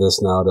sponsor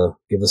this now to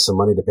give us some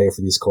money to pay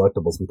for these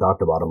collectibles. We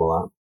talked about them a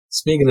lot.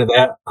 Speaking of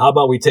that, how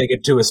about we take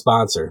it to a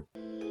sponsor?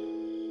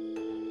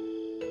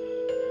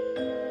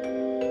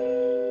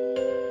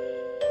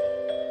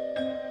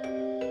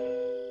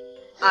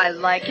 I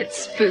like it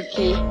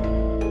spooky.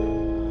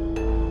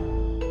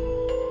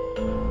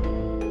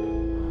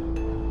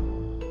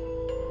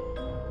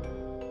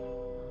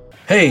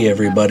 Hey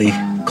everybody,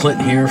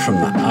 Clint here from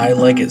the I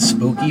Like It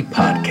Spooky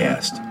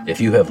podcast.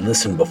 If you have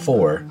listened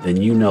before, then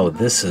you know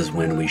this is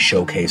when we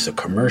showcase a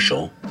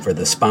commercial for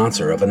the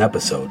sponsor of an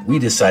episode. We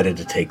decided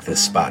to take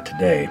this spot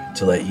today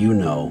to let you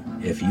know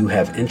if you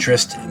have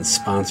interest in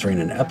sponsoring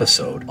an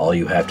episode, all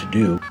you have to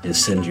do is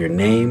send your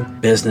name,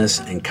 business,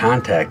 and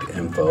contact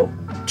info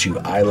to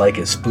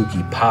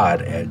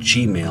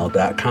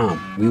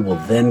ilikeitspookypod@gmail.com. We will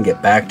then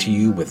get back to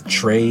you with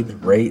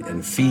trade, rate,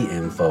 and fee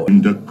info.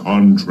 And a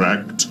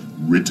contract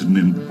written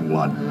in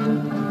blood.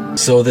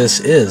 So this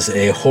is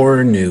a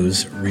horror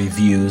news,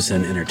 reviews,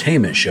 and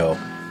entertainment show,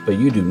 but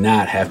you do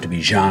not have to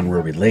be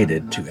genre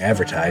related to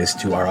advertise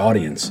to our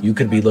audience. You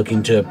could be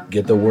looking to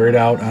get the word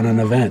out on an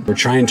event. We're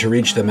trying to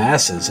reach the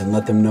masses and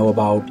let them know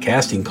about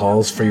casting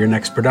calls for your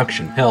next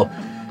production. Hell,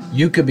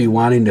 you could be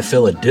wanting to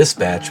fill a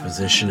dispatch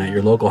position at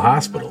your local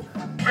hospital.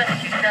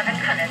 Rescue 7,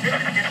 come in. This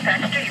is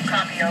dispatch. Do you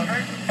copy over?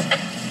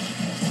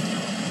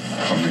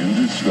 Come in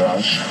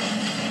dispatch.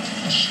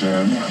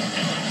 Send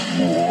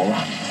more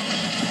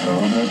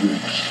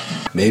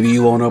paramedics. Maybe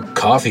you own a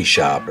coffee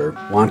shop or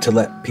want to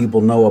let people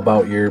know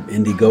about your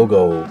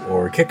Indiegogo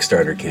or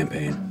Kickstarter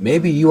campaign.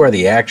 Maybe you are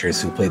the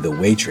actress who played the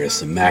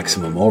waitress in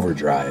Maximum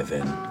Overdrive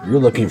and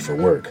you're looking for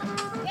work.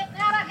 Getting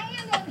out of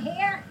hand in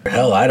here.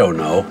 Hell, I don't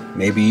know.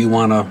 Maybe you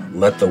want to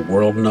let the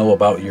world know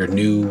about your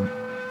new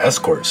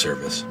escort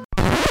service.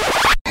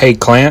 Hey,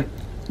 Clint.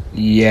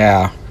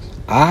 Yeah,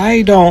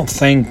 I don't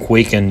think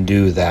we can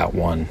do that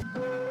one.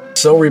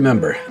 So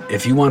remember,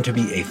 if you want to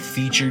be a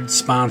featured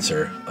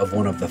sponsor of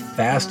one of the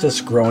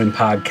fastest growing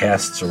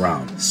podcasts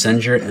around,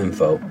 send your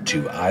info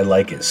to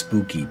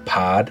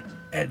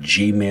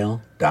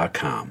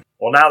ilikeitspookypod@gmail.com.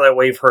 Well, now that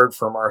we've heard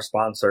from our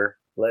sponsor,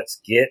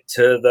 let's get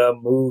to the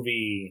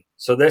movie.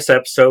 So this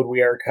episode,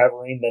 we are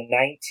covering the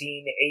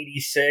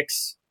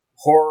 1986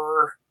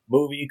 horror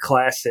movie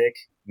classic,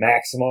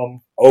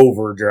 Maximum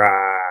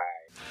Overdrive.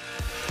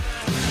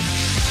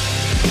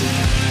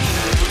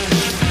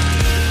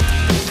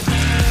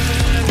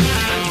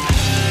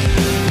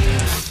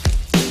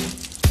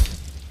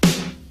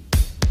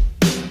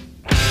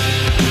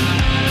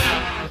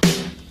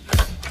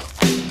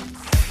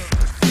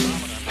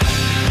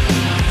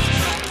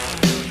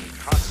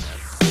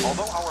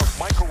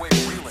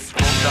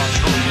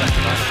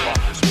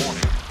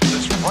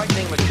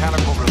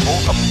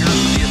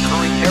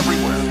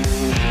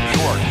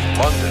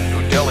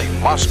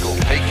 Moscow,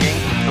 Peking,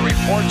 the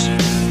reports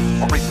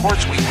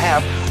we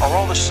have are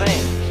all the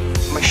same.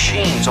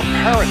 Machines,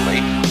 apparently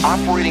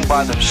operating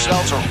by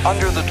themselves or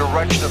under the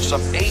direction of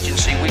some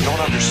agency we don't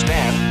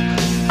understand,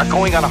 are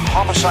going on a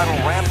homicidal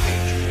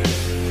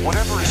rampage.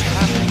 Whatever is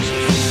happening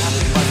seems to be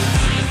happening by the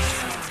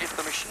machines. If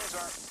the machines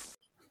are...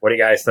 What do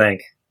you guys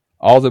think?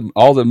 All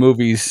the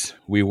movies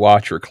we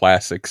watch are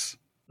classics.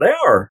 They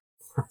are.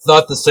 I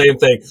thought the same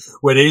thing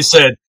when he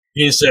said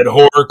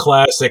horror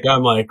classic.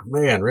 I'm like,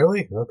 man,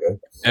 really? Okay.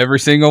 Every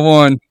single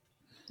one.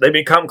 They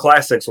become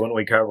classics when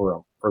we cover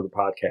them for the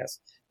podcast.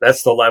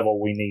 That's the level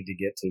we need to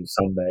get to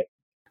someday.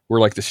 We're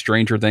like the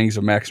Stranger Things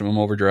of Maximum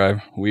Overdrive.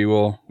 We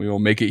will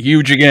make it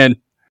huge again.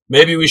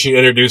 Maybe we should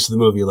introduce the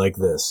movie like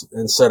this.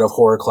 Instead of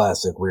horror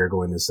classic, we are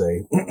going to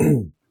say,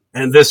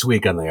 and this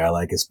week on the I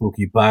Like It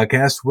Spooky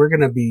podcast, we're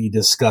going to be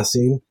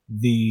discussing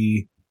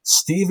the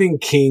Stephen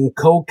King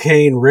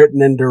cocaine fueled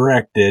written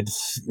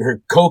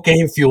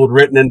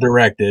and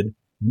directed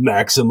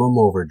Maximum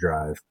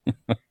Overdrive.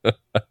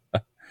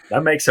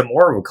 That makes it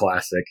more of a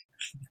classic.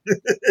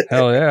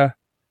 Hell yeah.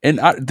 And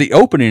the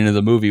opening of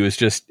the movie was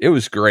it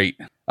was great.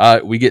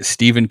 We get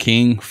Stephen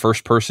King,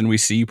 first person we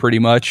see pretty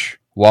much,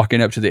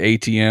 walking up to the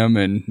ATM,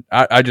 and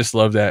I just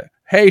love that.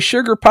 Hey,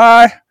 Sugar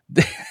Pie,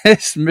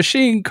 this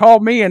machine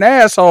called me an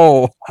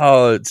asshole.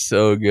 Oh, it's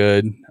so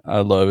good. I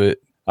love it.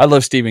 I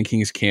love Stephen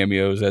King's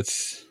cameos.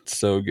 That's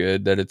so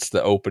good that it's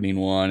the opening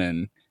one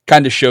and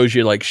kind of shows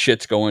you like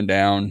shit's going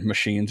down.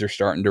 Machines are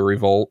starting to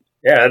revolt.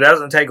 Yeah, it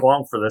doesn't take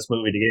long for this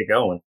movie to get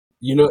going.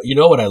 You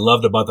know what I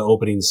loved about the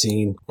opening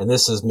scene, and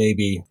this is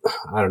maybe,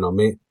 I don't know,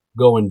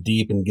 going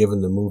deep and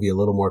giving the movie a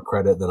little more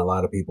credit than a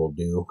lot of people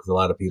do, because a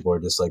lot of people are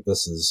just like,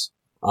 this is,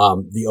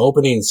 the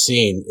opening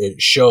scene,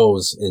 it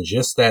shows in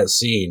just that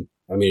scene,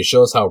 I mean, it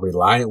shows how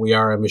reliant we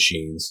are on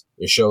machines.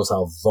 It shows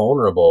how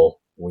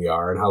vulnerable we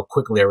are and how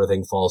quickly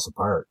everything falls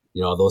apart.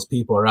 You know, those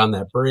people are on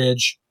that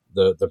bridge.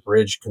 The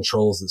bridge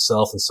controls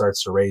itself and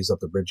starts to raise up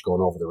the bridge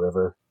going over the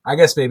river. I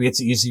guess maybe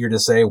it's easier to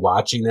say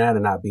watching that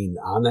and not being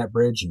on that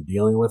bridge and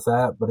dealing with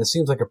that, but it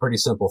seems like a pretty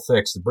simple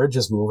fix. The bridge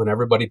is moving,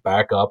 everybody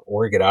back up,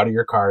 or get out of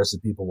your cars so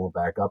people won't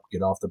back up,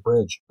 get off the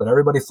bridge. But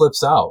everybody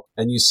flips out.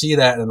 And you see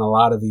that in a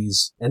lot of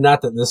these, and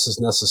not that this is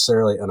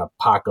necessarily an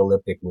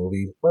apocalyptic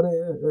movie, but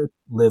it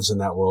lives in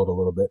that world a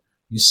little bit.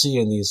 You see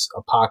in these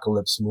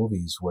apocalypse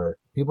movies where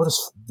people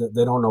just,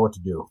 they don't know what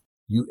to do.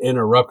 You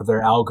interrupt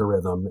their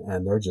algorithm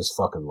and they're just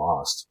fucking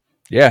lost.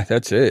 Yeah,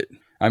 that's it.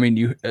 I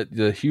mean,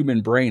 the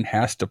human brain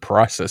has to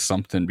process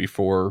something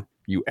before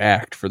you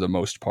act for the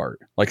most part.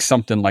 Like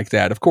something like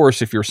that. Of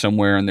course, if you're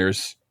somewhere and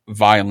there's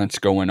violence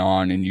going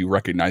on and you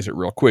recognize it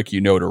real quick,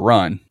 you know to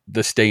run.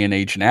 This day and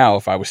age now,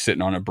 if I was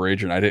sitting on a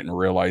bridge and I didn't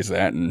realize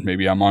that, and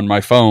maybe I'm on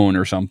my phone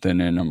or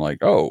something and I'm like,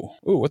 oh,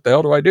 what the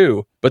hell do I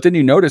do? But then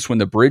you notice when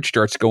the bridge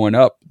starts going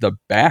up, the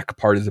back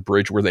part of the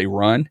bridge where they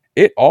run,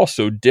 it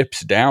also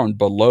dips down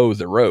below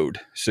the road.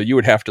 So you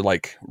would have to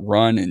like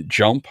run and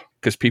jump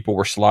because people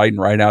were sliding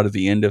right out of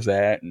the end of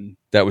that. And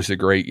that was the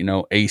great,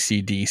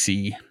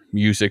 AC/DC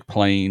music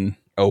playing,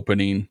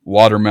 opening,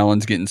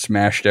 watermelons getting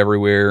smashed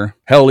everywhere.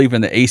 Hell,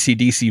 even the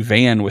AC/DC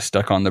van was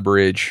stuck on the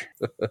bridge.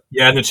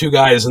 Yeah, and the two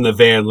guys in the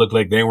van looked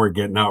like they weren't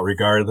getting out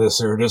regardless.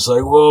 They were just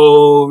like,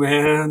 whoa,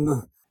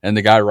 man. And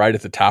the guy right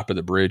at the top of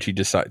the bridge, he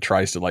just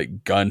tries to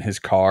like gun his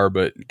car,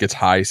 but gets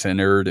high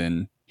centered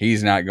and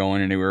he's not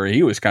going anywhere.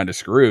 He was kind of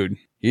screwed.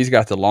 He's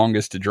got the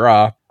longest to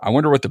drop. I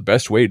wonder what the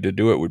best way to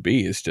do it would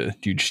be. Do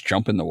you just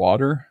jump in the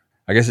water?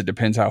 I guess it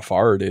depends how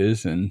far it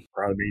is. And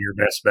probably your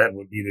best bet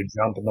would be to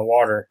jump in the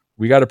water.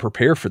 We got to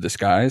prepare for this,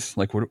 guys.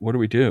 Like, what do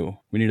we do?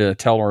 We need to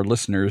tell our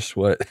listeners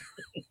what,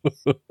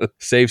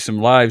 save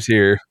some lives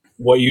here.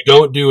 What you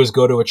don't do is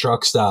go to a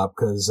truck stop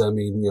because, I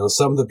mean,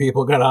 some of the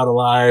people got out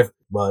alive,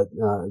 but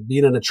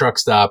being in a truck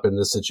stop in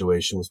this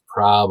situation was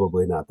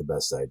probably not the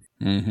best idea.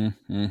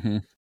 Mm-hmm, mm-hmm.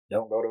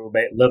 Don't go to a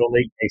Little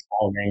League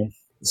baseball game.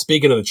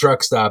 Speaking of the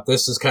truck stop,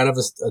 this is kind of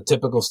a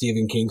typical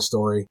Stephen King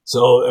story.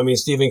 So, I mean,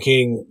 Stephen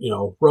King,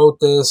 wrote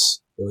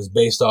this. It was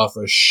based off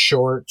a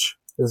short.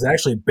 It was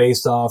actually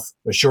based off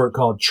a short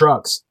called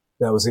Trucks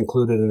that was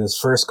included in his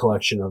first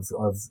collection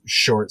of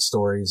short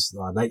stories,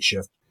 Night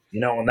Shift.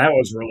 When that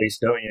was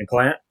released, don't you,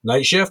 Clint?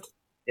 Night Shift?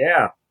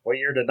 Yeah. What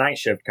year did Night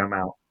Shift come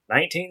out?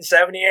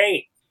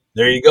 1978.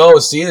 There you go.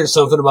 See, there's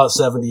something about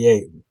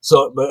 78.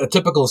 So, but a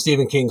typical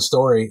Stephen King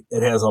story,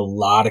 it has a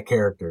lot of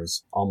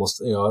characters.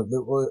 Almost,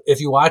 if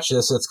you watch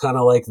this, it's kind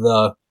of like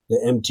the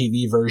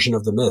MTV version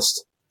of The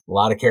Mist. A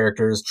lot of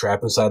characters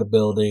trapped inside a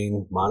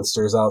building,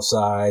 monsters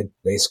outside.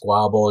 They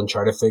squabble and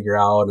try to figure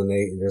out, and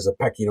there's a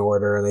pecking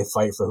order, and they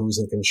fight for who's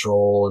in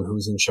control and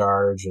who's in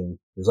charge. And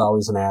there's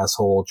always an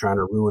asshole trying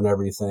to ruin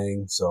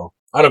everything. So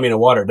I don't mean to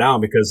water it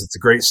down because it's a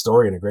great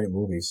story and a great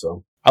movie.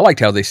 So I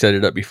liked how they set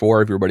it up before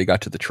everybody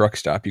got to the truck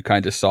stop. You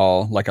kind of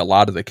saw like a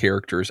lot of the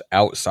characters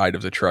outside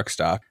of the truck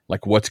stop,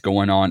 like what's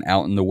going on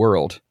out in the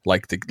world.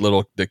 Like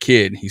the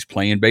kid, he's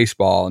playing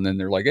baseball and then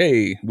they're like,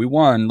 hey, we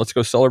won. Let's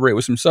go celebrate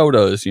with some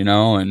sodas,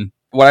 And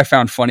what I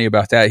found funny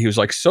about that, he was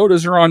like,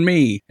 sodas are on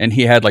me. And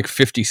he had like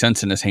 50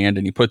 cents in his hand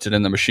and he puts it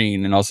in the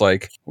machine. And I was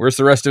like, where's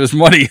the rest of his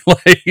money?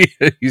 Like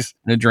he's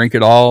going to drink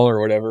it all or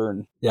whatever.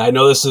 And yeah, I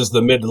know this is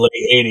the mid to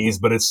late 80s,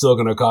 but it's still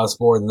going to cost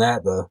more than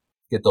that to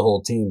get the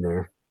whole team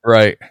there.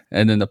 Right.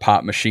 And then the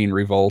pop machine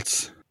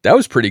revolts. That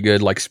was pretty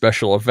good, like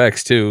special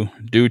effects too.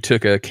 Dude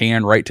took a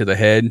can right to the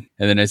head,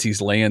 and then as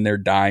he's laying there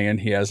dying,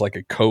 he has like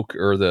a Coke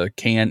or the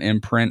can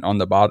imprint on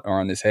the bottom or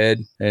on his head.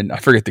 And I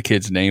forget the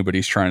kid's name, but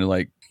he's trying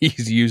to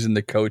he's using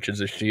the coach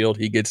as a shield.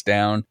 He gets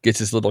down, gets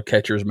his little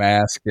catcher's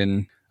mask,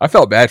 and I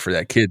felt bad for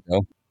that kid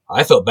though.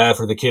 I felt bad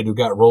for the kid who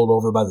got rolled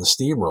over by the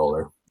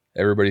steamroller.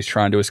 everybody's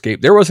trying to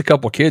escape. There was a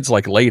couple kids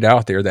like laid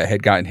out there that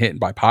had gotten hit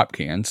by pop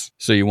cans.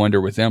 So you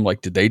wonder with them,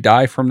 like, did they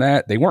die from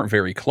that? They weren't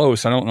very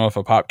close. I don't know if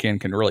a pop can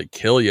can really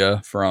kill you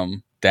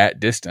from that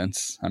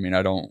distance. I mean,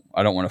 I don't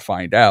want to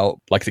find out.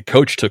 Like the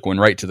coach took one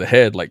right to the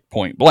head, like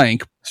point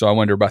blank. So I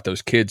wonder about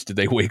those kids. Did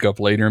they wake up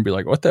later and be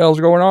like, what the hell's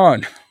going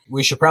on?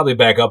 We should probably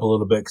back up a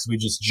little bit because we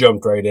just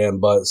jumped right in.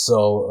 But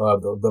so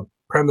the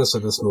premise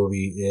of this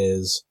movie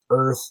is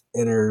Earth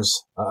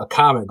enters, a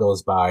comet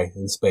goes by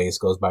in space,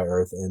 goes by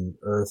Earth, and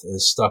Earth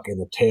is stuck in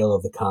the tail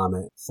of the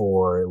comet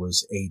for, it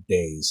was 8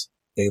 days.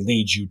 They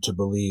lead you to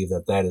believe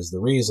that that is the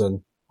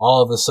reason.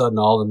 All of a sudden,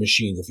 all the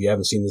machines, if you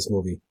haven't seen this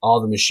movie,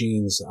 all the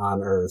machines on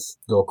Earth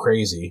go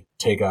crazy,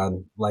 take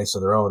on lives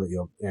of their own,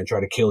 and try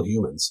to kill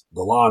humans.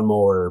 The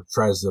lawnmower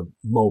tries to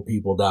mow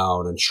people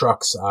down, and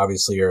trucks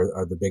obviously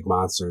are the big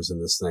monsters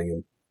in this thing,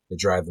 and they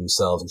drive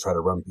themselves and try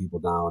to run people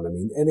down. I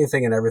mean,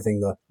 anything and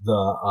everything.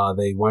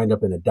 They wind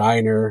up in a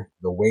diner.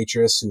 The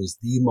waitress, who is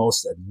the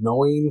most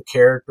annoying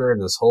character in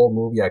this whole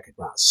movie. I could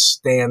not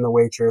stand the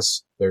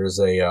waitress. There's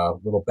a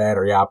little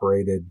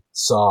battery-operated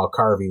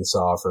carving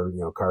saw for,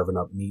 carving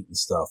up meat and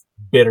stuff.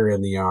 Bitter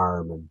in the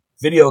arm. And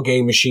video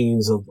game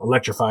machines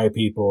electrify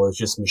people. It's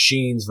just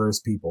machines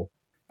versus people.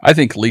 I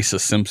think Lisa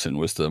Simpson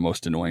was the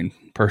most annoying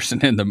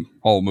person in the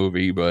whole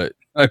movie, but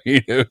I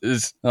mean, it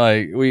was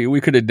like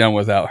we could have done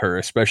without her,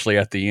 especially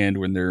at the end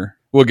when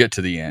we'll get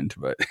to the end,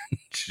 but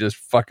she's just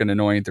fucking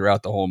annoying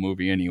throughout the whole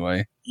movie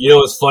anyway. You know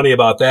what's funny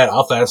about that?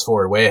 I'll fast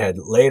forward way ahead.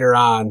 Later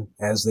on,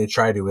 as they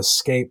try to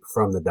escape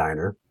from the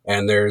diner,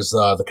 and there's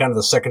the kind of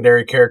the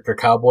secondary character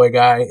cowboy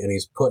guy, and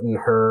he's putting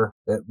her,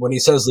 when he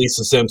says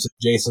Lisa Simpson,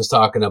 Jason's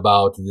talking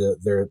about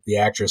the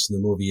actress in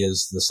the movie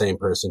is the same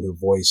person who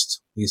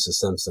voiced Lisa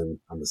Simpson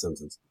on The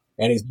Simpsons.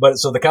 And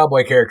so the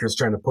cowboy character is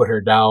trying to put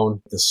her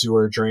down the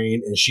sewer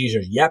drain, and she's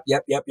just, yep.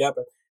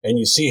 And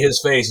you see his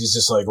face, he's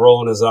just like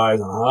rolling his eyes,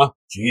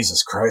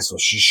 Jesus Christ, will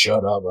she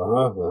shut up,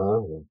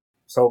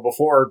 So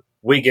before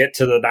we get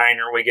to the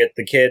diner, we get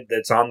the kid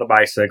that's on the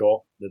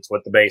bicycle, that's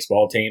with the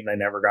baseball team, they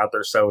never got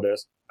their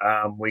sodas.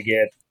 We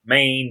get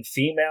the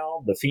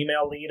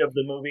female lead of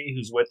the movie,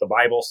 who's with the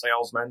Bible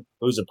salesman,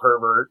 who's a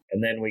pervert.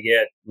 And then we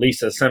get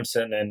Lisa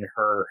Simpson and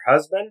her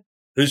husband,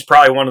 who's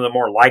probably one of the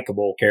more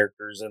likable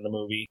characters in the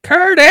movie.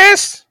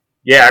 Curtis!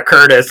 Yeah,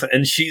 Curtis.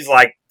 And she's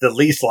like the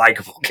least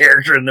likable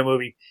character in the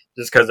movie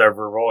just because of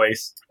her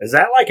voice. Is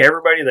that like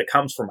everybody that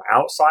comes from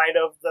outside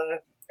of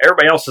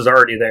everybody else is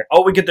already there?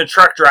 Oh, we get the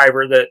truck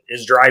driver that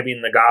is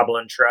driving the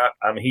Goblin truck.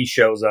 He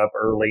shows up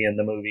early in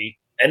the movie.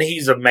 And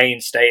he's a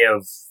mainstay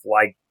of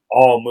like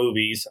all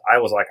movies. I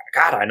was like,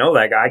 God, I know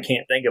that guy. I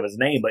can't think of his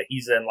name, but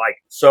he's in like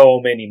so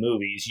many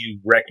movies. You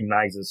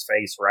recognize his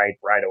face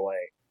right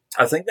away.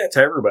 I think that's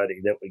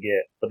everybody that we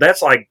get. But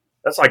that's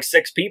like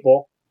 6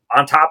 people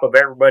on top of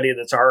everybody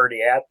that's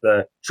already at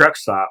the truck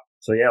stop.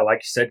 So yeah, like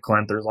you said,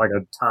 Clint, there's like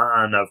a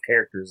ton of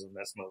characters in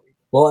this movie.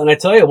 Well, and I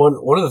tell you,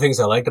 one of the things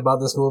I liked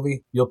about this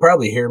movie, you'll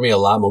probably hear me a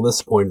lot.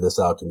 Melissa pointed this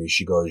out to me.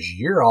 She goes,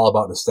 "You're all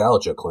about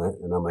nostalgia, Clint."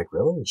 And I'm like,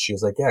 really? And she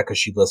was like, yeah, because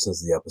she listens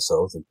to the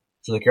episodes. And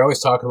she's like, you're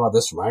always talking about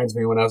this reminds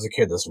me when I was a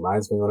kid. This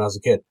reminds me when I was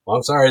a kid. Well,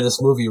 I'm sorry,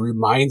 this movie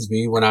reminds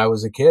me when I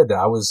was a kid.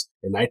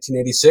 In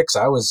 1986,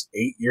 I was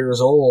 8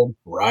 years old,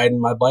 riding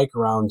my bike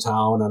around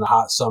town on a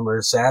hot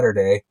summer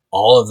Saturday.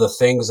 All of the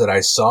things that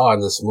I saw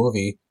in this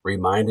movie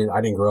I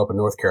didn't grow up in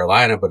North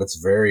Carolina, but it's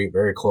very,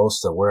 very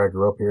close to where I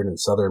grew up here in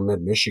southern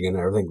mid-Michigan.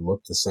 Everything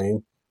looked the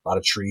same. A lot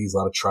of trees, a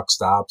lot of truck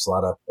stops, a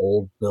lot of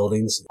old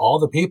buildings. All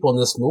the people in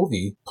this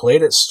movie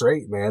played it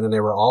straight, man, and they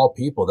were all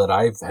people that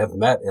I have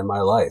met in my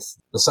life.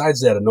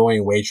 Besides that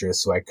annoying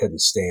waitress who I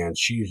couldn't stand,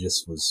 she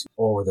just was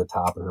over the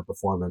top in her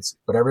performance.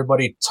 But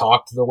everybody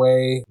talked the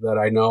way that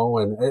I know,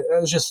 and it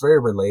was just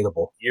very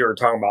relatable. You were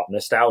talking about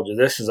nostalgia.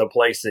 This is a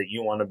place that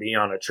you want to be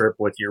on a trip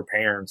with your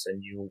parents,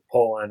 and you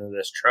pull into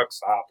this truck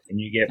stop, and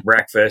you get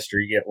breakfast or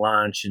you get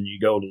lunch, and you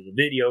go to the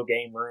video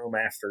game room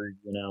after,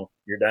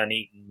 you're done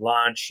eating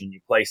lunch, and you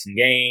play some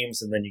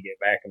games, and then you get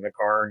back in the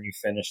car and you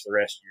finish the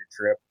rest of your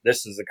trip.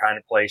 This is the kind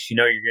of place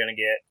you're going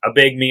to get a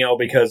big meal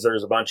because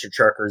there's a bunch of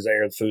truckers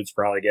there. The food's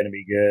probably going to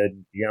be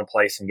good. You're going to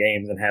play some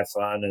games and have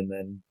fun and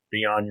then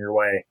be on your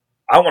way.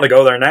 I want to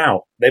go there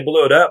now. They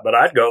blew it up, but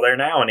I'd go there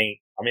now and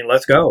eat.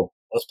 Let's go.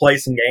 Let's play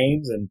some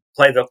games and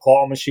play the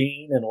claw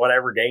machine and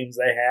whatever games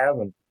they have,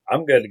 and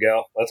I'm good to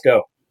go. Let's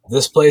go.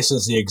 This place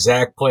is the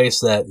exact place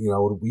that,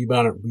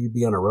 we'd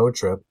be on a road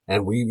trip,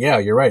 and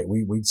you're right.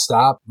 We'd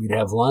stop, we'd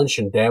have lunch,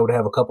 and Dad would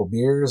have a couple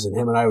beers, and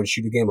him and I would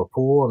shoot a game of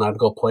pool, and I'd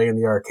go play in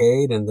the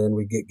arcade, and then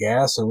we'd get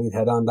gas, and we'd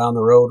head on down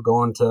the road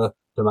going to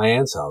my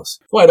aunt's house.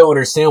 Well, I don't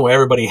understand why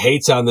everybody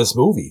hates on this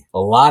movie. A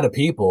lot of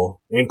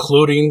people,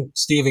 including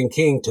Stephen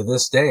King to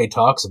this day,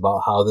 talks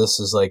about how this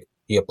is like,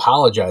 he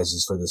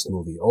apologizes for this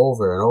movie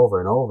over and over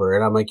and over.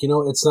 And I'm like,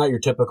 it's not your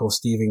typical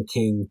Stephen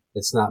King.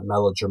 It's not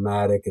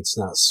melodramatic. It's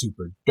not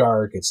super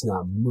dark. It's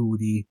not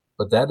moody.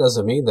 But that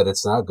doesn't mean that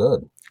it's not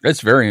good.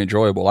 It's very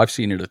enjoyable. I've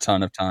seen it a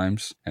ton of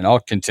times, and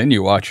I'll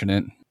continue watching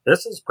it.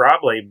 This is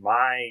probably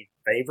my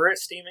favorite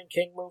Stephen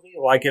King movie.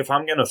 Like, if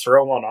I'm going to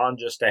throw one on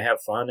just to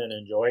have fun and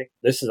enjoy,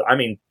 this is,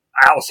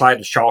 outside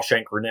of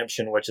Shawshank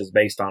Redemption, which is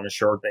based on a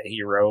short that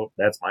he wrote,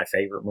 that's my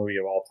favorite movie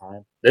of all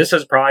time. This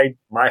is probably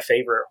my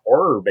favorite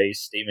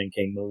horror-based Stephen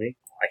King movie.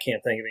 I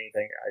can't think of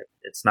anything.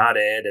 It's not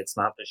it. It's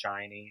not The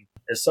Shining.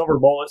 Is Silver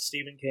Bullet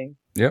Stephen King?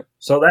 Yep.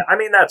 So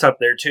that's up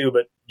there too,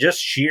 but just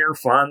sheer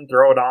fun,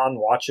 throw it on,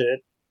 watch it,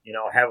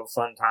 have a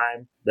fun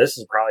time. This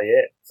is probably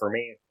it for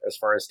me as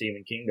far as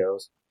Stephen King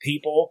goes.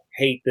 People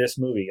hate this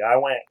movie.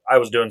 I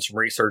was doing some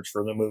research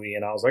for the movie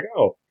and I was like,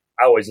 oh,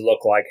 I always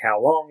look like how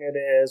long it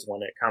is,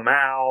 when it come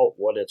out,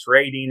 what its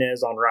rating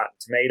is on Rotten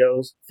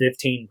Tomatoes.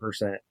 15%.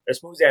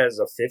 This movie has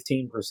a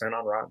 15%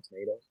 on Rotten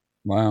Tomatoes.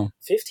 Wow.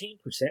 15%?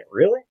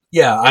 Really?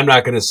 Yeah, I'm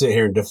not going to sit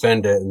here and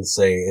defend it and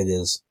say it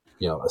is,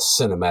 a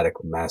cinematic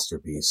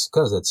masterpiece,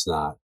 because it's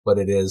not. But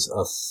it is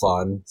a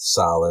fun,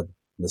 solid,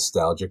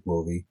 nostalgic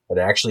movie. It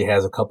actually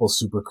has a couple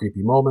super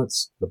creepy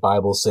moments. The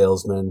Bible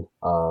salesman,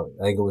 I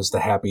think it was the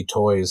Happy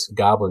Toys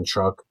goblin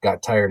truck,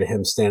 got tired of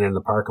him standing in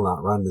the parking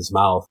lot running his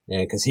mouth,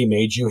 and because he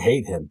made you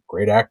hate him.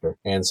 Great actor.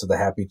 And so the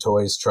Happy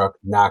Toys truck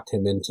knocked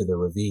him into the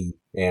ravine.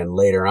 And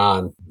later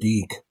on,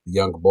 Deke, the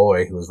young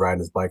boy who was riding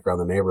his bike around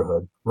the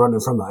neighborhood, running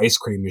from the ice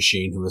cream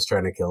machine who was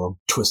trying to kill him,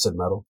 Twisted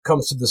Metal,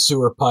 comes to the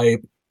sewer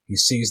pipe. He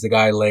sees the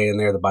guy laying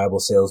there. The Bible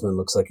salesman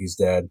looks like he's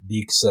dead.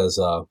 Deke says,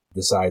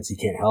 decides he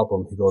can't help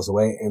him. He goes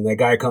away, and that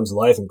guy comes to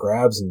life and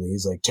grabs him.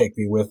 He's like, take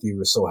me with you,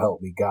 or so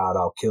help me God,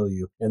 I'll kill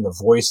you. And the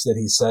voice that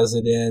he says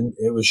it in,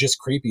 it was just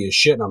creepy as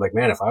shit. And I'm like,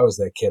 man, if I was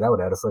that kid, I would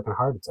have had a freaking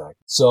heart attack.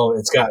 So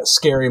it's got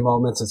scary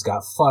moments. It's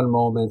got fun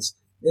moments.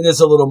 It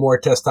is a little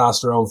more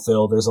testosterone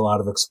filled. There's a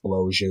lot of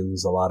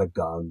explosions, a lot of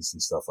guns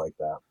and stuff like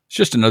that. It's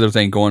just another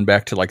thing going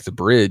back to like the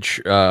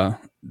bridge.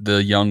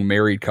 The young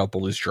married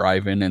couple is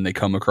driving and they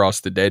come across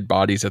the dead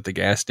bodies at the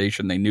gas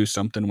station. They knew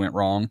something went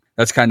wrong.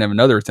 That's kind of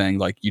another thing.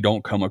 Like, you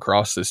don't come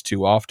across this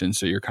too often.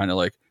 So you're kind of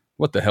like,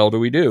 what the hell do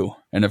we do?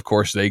 And of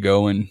course they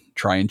go and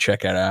try and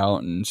check it out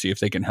and see if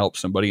they can help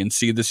somebody, and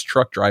see this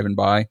truck driving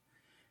by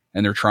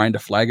and they're trying to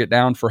flag it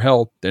down for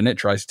help. Then it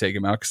tries to take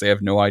them out because they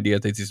have no idea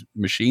that these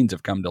machines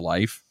have come to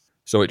life.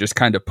 So it just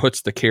kind of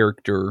puts the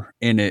character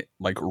in it,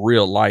 like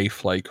real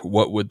life, like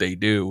what would they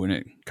do? And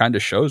it kind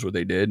of shows what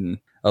they did. And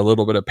a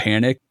little bit of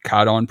panic,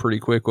 caught on pretty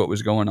quick what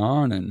was going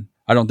on. And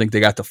I don't think they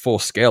got the full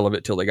scale of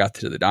it till they got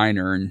to the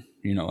diner, and,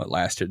 it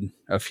lasted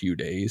a few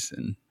days.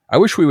 And I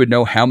wish we would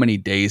know how many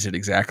days it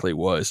exactly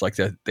was, like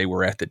that they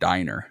were at the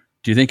diner.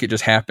 Do you think it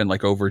just happened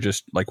like over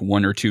just like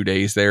 1 or 2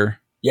 days there?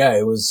 Yeah,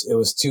 it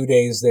was 2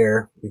 days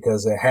there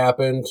because it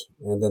happened,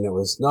 and then they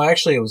were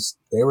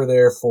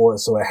there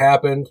so it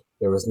happened.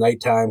 There was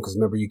nighttime because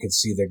remember you could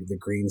see the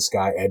green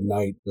sky at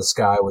night. The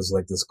sky was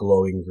like this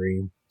glowing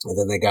green. And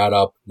then they got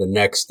up the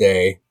next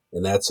day,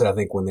 and that's, I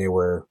think, when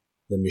the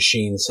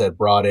machines had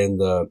brought in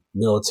the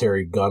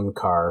military gun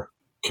car,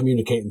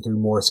 communicating through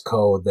Morse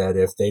code that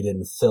if they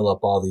didn't fill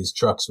up all these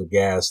trucks with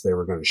gas, they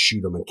were going to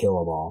shoot them and kill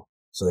them all.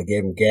 So they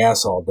gave them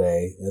gas all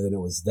day, and then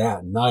it was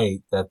that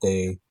night that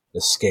they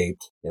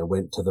escaped and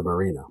went to the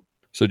marina.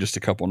 So just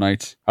a couple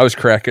nights. I was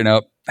cracking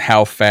up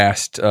how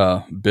fast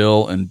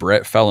Bill and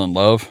Brett fell in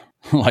love.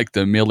 Like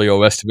the Emilio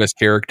Estevez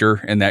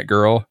character and that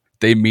girl.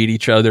 They meet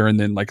each other, and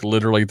then like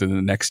literally the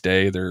next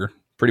day they're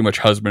pretty much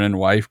husband and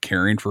wife,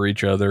 caring for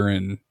each other,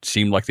 and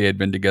seemed like they had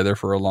been together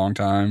for a long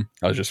time.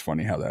 That was just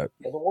funny how that...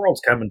 Well, the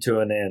world's coming to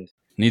an end.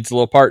 Needs a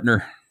little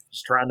partner.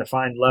 Just trying to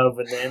find love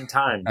in the end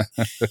times.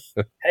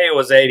 Hey, it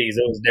was 80s.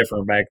 It was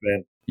different back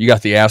then. You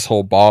got the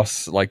asshole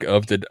boss, like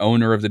of the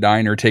owner of the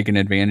diner, taking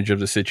advantage of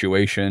the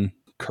situation.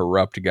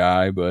 Corrupt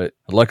guy, but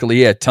luckily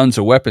he had tons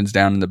of weapons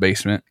down in the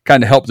basement.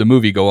 Kind of helped the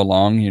movie go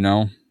along,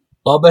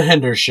 Bubba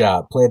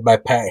Hendershot, played by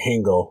Pat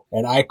Hingle.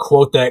 And I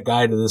quote that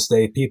guy to this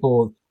day.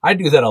 I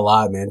do that a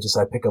lot, man.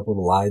 I pick up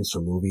little lines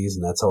from movies,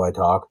 and that's how I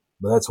talk.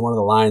 But that's one of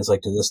the lines,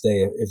 like, to this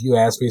day. If you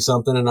ask me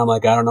something and I'm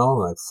like, I don't know, I'm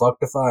like,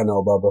 fucked if I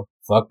know, Bubba.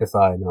 Fucked if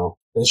I know.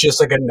 It's just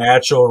like a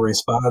natural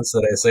response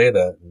that I say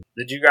that.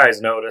 Did you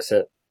guys notice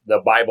that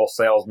the Bible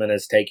salesman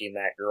is taking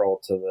that girl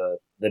to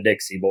the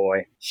Dixie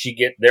Boy?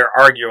 They're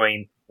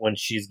arguing when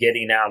she's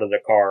getting out of the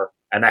car.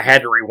 And I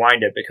had to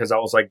rewind it because I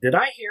was like, did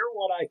I hear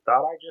what I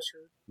thought I just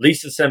heard?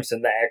 Lisa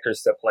Simpson, the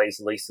actress that plays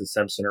Lisa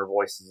Simpson, her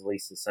voice is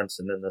Lisa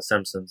Simpson in The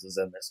Simpsons, is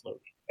in this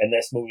movie. And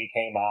this movie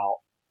came out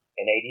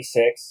in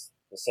 86.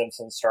 The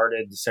Simpsons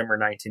started December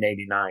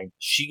 1989.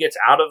 She gets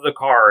out of the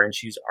car and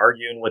she's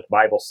arguing with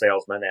Bible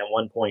salesman. At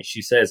one point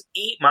she says,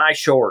 eat my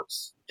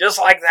shorts. Just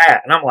like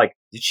that. And I'm like,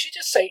 did she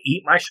just say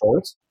eat my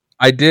shorts?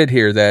 I did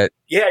hear that.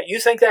 Yeah, you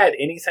think that had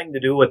anything to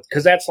do with...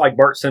 Because that's like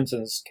Bart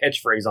Simpson's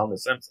catchphrase on The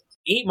Simpsons.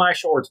 Eat my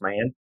shorts,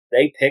 man.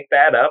 They picked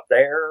that up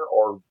there,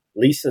 or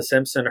Lisa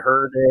Simpson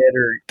heard it,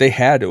 or... They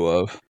had to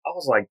have. I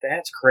was like,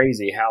 that's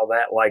crazy how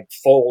that, like,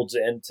 folds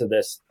into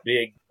this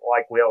big...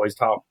 Like we always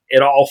talk,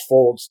 it all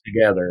folds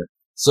together.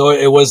 So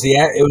it was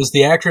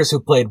the actress who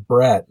played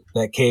Brett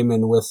that came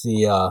in with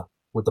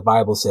the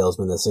Bible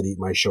salesman that said, eat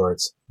my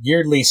shorts.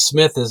 Yeardley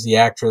Smith is the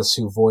actress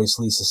who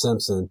voiced Lisa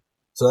Simpson.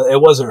 So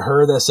it wasn't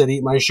her that said,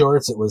 eat my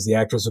shorts. It was the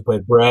actress who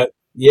played Brett.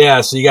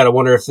 Yeah. So you got to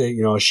wonder if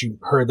she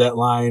heard that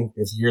line,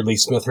 if Yeardley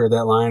Smith heard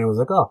that line and was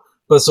like, oh,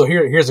 But so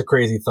here's a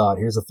crazy thought.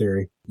 Here's a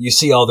theory. You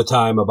see all the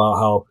time about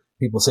how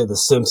people say The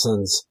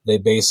Simpsons, they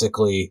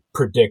basically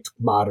predict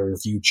modern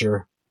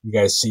future. You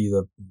guys see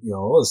The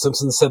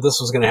Simpsons said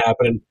this was going to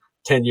happen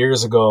 10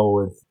 years ago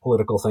with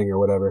political thing or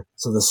whatever.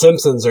 So The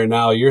Simpsons are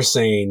now, you're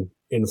saying,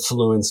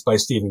 influenced by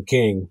Stephen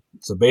King.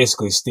 So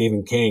basically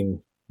Stephen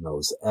King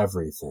knows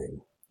everything.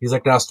 He's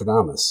like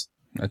Nostradamus.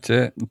 That's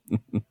it.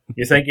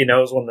 You think he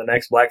knows when the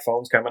next Black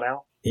Phone's coming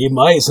out? He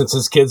might, since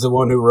his kid's the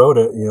one who wrote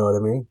it. You know what I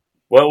mean?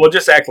 Well, we'll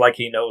just act like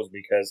he knows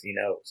because he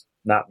knows,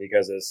 not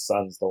because his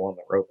son's the one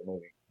that wrote the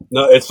movie.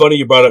 No, it's funny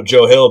you brought up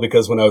Joe Hill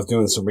because when I was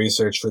doing some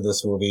research for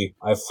this movie,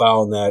 I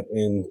found that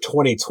in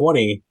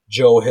 2020,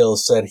 Joe Hill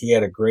said he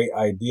had a great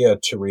idea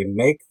to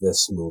remake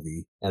this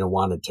movie and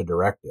wanted to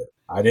direct it.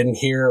 I didn't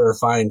hear or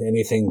find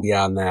anything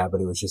beyond that,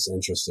 but it was just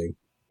interesting.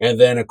 And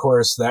then, of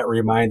course, that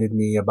reminded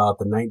me about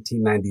the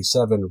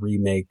 1997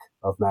 remake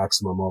of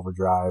Maximum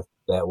Overdrive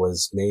that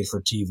was made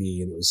for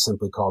TV, and it was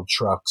simply called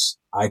Trucks.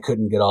 I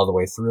couldn't get all the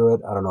way through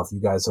it. I don't know if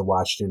you guys have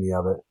watched any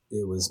of it.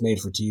 It was made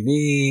for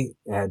TV.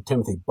 It had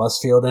Timothy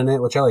Busfield in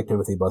it, which I like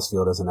Timothy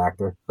Busfield as an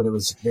actor, but it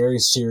was very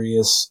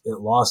serious.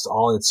 It lost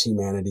all its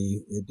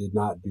humanity. It did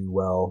not do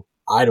well.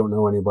 I don't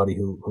know anybody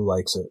who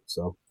likes it,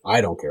 so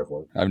I don't care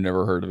for it. I've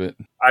never heard of it.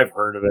 I've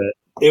heard of it.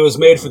 It was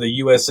made for the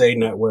USA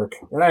Network.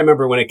 And I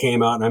remember when it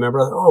came out, and I remember,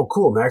 oh,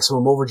 cool,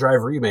 Maximum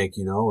Overdrive remake,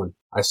 and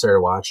I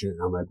started watching it,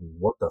 and I'm like,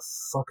 what the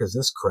fuck is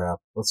this crap?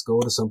 Let's go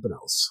to something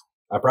else.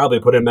 I probably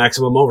put in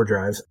Maximum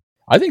Overdrive.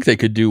 I think they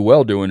could do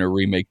well doing a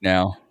remake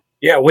now.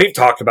 Yeah, we've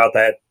talked about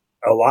that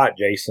a lot,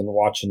 Jason,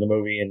 watching the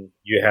movie, and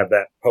you have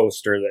that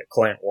poster that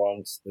Clint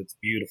wants that's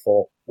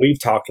beautiful. We've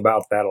talked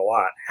about that a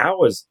lot.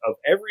 How is, of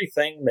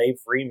everything they've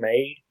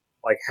remade,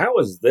 how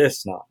has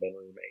this not been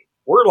remade?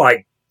 We're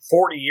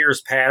 40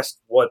 years past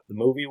what the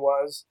movie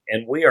was,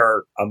 and we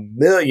are a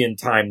million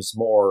times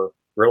more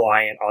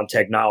reliant on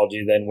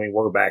technology than we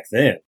were back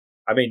then.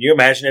 I mean, you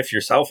imagine if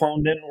your cell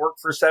phone didn't work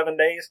for 7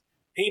 days?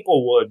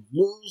 People would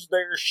lose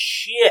their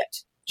shit.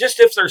 Just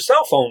if their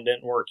cell phone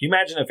didn't work. You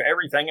imagine if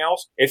everything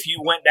else, if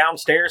you went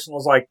downstairs and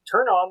was like,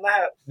 turn on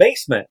that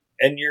basement,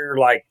 and you're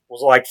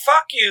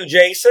fuck you,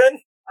 Jason.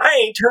 I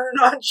ain't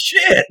turning on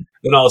shit.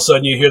 Then all of a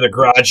sudden you hear the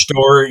garage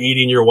door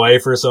eating your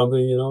wife or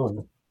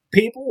something,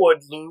 People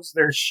would lose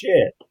their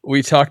shit.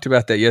 We talked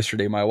about that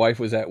yesterday. My wife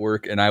was at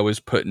work and I was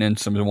putting in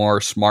some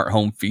more smart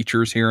home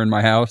features here in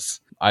my house.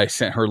 I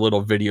sent her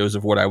little videos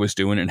of what I was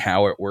doing and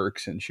how it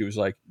works. And she was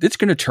like, it's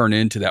going to turn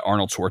into that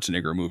Arnold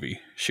Schwarzenegger movie.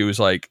 She was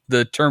like,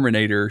 the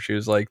Terminator. She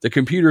was like, the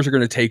computers are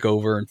going to take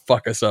over and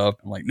fuck us up.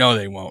 I'm like, no,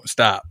 they won't.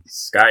 Stop.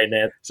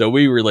 Skynet. So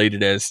we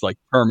related as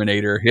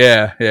Terminator.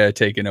 Yeah,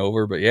 taking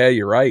over. But yeah,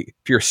 you're right.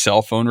 If your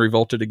cell phone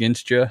revolted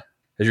against you,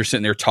 as you're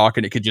sitting there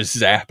talking, it could just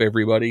zap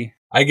everybody.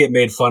 I get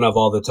made fun of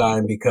all the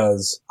time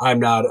because I'm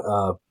not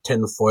a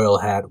tinfoil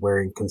hat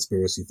wearing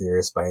conspiracy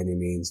theorist by any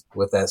means.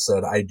 With that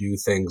said, I do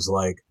things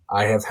like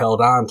I have held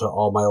on to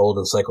all my old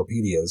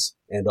encyclopedias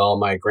and all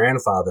my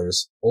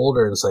grandfather's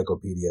older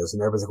encyclopedias.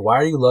 And everybody's like, why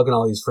are you lugging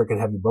all these freaking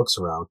heavy books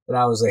around? And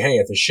I was like, hey,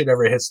 if the shit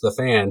ever hits the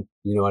fan,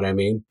 you know what I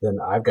mean? Then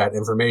I've got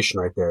information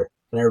right there.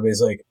 And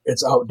everybody's like,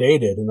 it's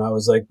outdated. And I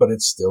was like, but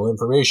it's still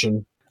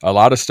information. A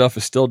lot of stuff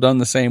is still done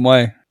the same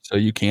way. So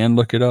you can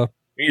look it up.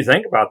 You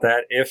think about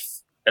that.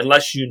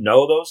 Unless you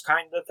know those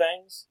kinds of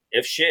things,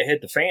 if shit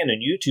hit the fan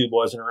and YouTube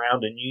wasn't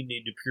around and you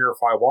need to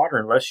purify water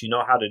unless you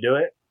know how to do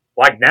it,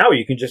 now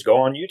you can just go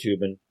on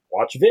YouTube and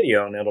watch a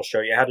video and it'll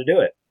show you how to do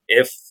it.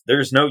 If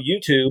there's no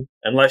YouTube,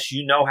 unless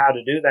you know how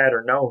to do that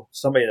or know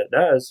somebody that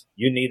does,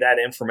 you need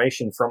that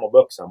information from a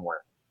book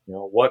somewhere.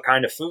 What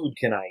kind of food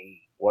can I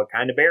eat? What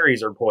kind of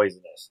berries are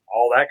poisonous?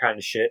 All that kind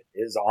of shit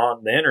is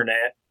on the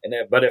internet.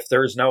 But if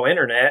there's no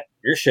internet,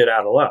 you're shit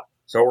out of luck.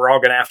 So we're all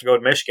going to have to go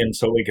to Michigan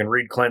so we can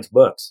read Clint's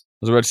books.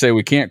 I was about to say,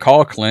 we can't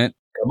call Clint.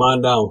 Come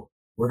on down.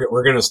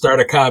 We're going to start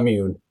a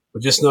commune.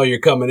 But just know you're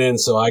coming in,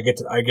 so I get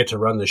to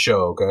run the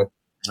show, okay?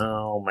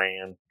 Oh,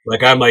 man.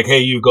 I'm like, hey,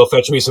 you go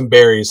fetch me some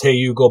berries. Hey,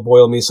 you go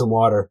boil me some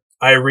water.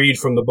 I read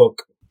from the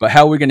book. But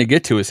how are we going to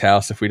get to his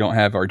house if we don't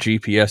have our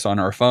GPS on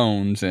our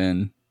phones?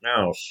 And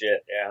oh,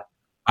 shit, yeah.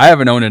 I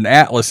haven't owned an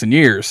atlas in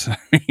years.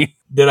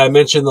 Did I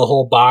mention the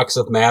whole box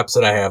of maps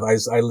that I have?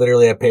 I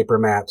literally have paper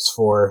maps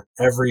for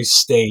every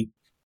state.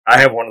 I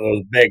have one of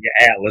those big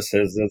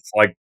atlases. It's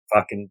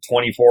fucking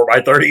 24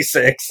 by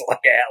 36,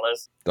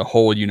 atlas. The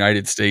whole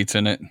United States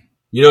in it.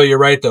 You're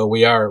right, though.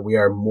 We are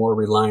more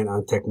reliant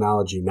on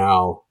technology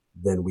now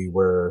than we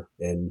were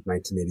in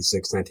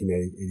 1986,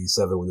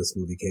 1987 when this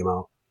movie came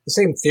out. The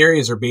same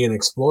theories are being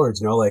explored,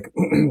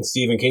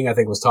 Stephen King, I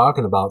think, was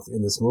talking about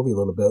in this movie a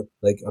little bit.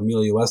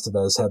 Emilio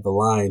Estevez had the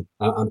line,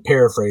 I'm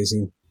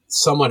paraphrasing,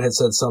 someone had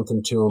said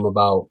something to him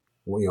about,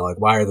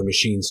 why are the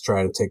machines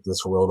trying to take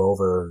this world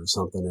over or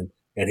something?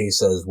 And he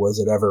says, was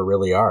it ever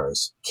really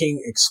ours?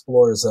 King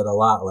explores that a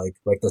lot,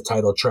 like the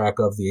title track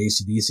of the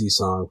AC/DC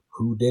song,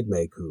 Who Did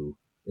Make Who?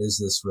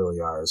 is this really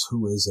ours?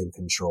 Who is in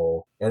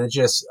control? And it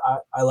just,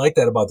 I like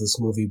that about this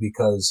movie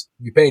because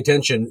if you pay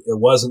attention, it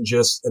wasn't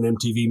just an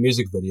MTV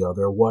music video.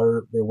 There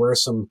were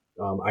some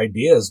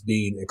ideas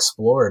being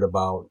explored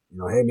about,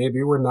 hey,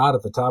 maybe we're not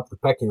at the top of the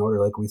pecking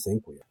order like we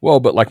think we are. Well,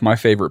 but like my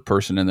favorite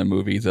person in the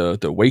movie,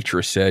 the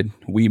waitress said,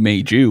 "We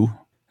made you."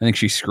 I think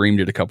she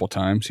screamed it a couple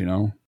times,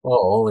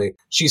 only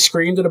she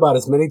screamed it about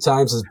as many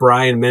times as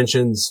Brian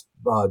mentions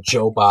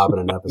Joe Bob in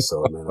an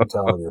episode, man. I'm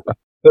telling you.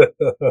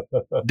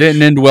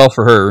 Didn't end well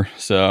for her,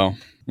 so.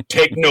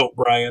 Take note,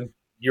 Brian.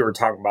 You were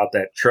talking about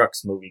that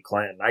Trucks movie,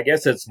 Clinton. I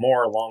guess it's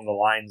more along the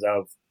lines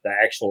of the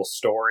actual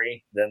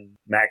story than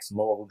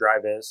Maximum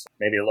Overdrive is.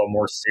 Maybe a little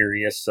more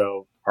serious,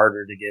 so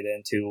harder to get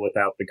into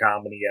without the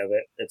comedy of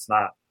it. It's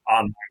not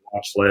on my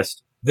watch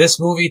list. This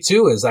movie,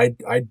 too, is I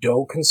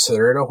don't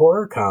consider it a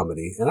horror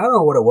comedy. And I don't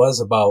know what it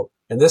was about.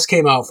 And this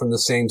came out from the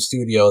same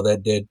studio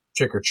that did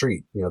Trick or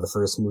Treat, the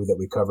first movie that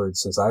we covered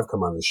since I've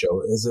come on the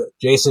show. Is it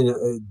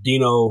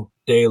Dino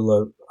De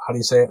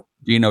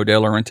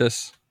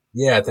Laurentiis?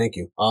 Yeah, thank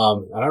you.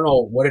 I don't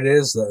know what it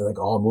is that like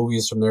all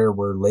movies from there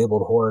were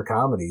labeled horror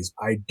comedies.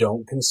 I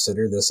don't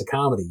consider this a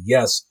comedy.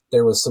 Yes,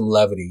 there was some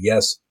levity.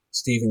 Yes,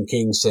 Stephen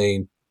King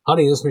saying,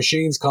 "Honey, this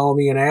machine's calling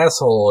me an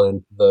asshole,"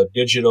 and the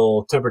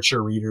digital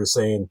temperature reader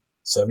saying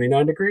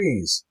 79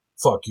 degrees.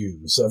 Fuck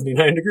you.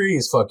 79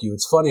 degrees. Fuck you.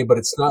 It's funny, but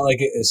it's not like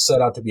it is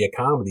set out to be a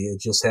comedy. It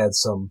just had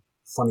some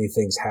funny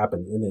things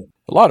happen in it.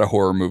 A lot of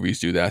horror movies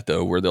do that,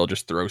 though, where they'll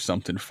just throw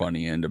something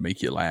funny in to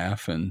make you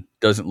laugh and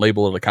doesn't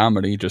label it a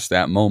comedy, just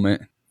that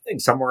moment. I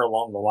think somewhere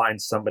along the line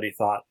somebody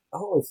thought,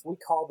 if we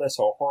call this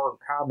a horror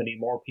comedy,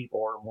 more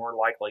people are more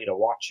likely to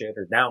watch it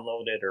or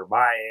download it or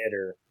buy it,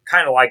 or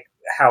kind of like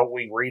how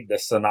we read the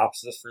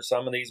synopsis for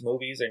some of these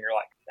movies and you're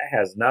like, that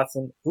has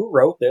nothing. Who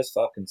wrote this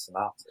fucking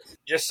synopsis?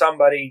 Just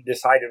somebody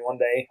decided one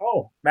day,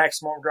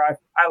 Maximum Overdrive,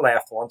 I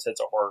laughed once,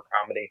 it's a horror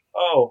comedy.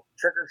 Oh,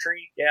 Trick or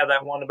Treat, yeah,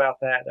 that one about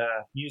that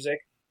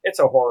music. It's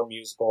a horror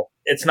musical.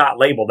 It's not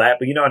labeled that,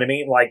 but you know what I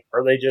mean? Like,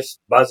 are they just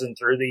buzzing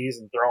through these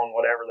and throwing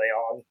whatever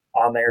they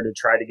on there to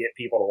try to get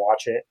people to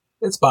watch it?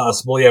 It's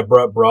possible, yeah,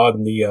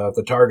 broaden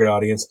the target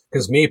audience.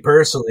 Because me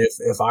personally,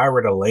 if I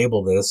were to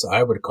label this,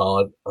 I would call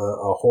it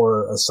a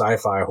horror, a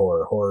sci-fi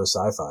horror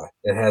sci-fi.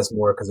 It has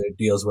more because it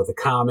deals with a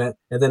comet,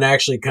 and then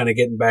actually kind of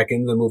getting back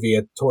into the movie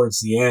towards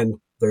the end,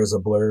 there's a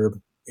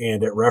blurb,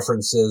 and it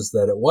references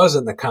that it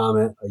wasn't the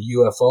comet, a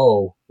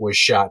UFO was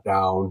shot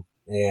down.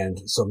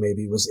 And so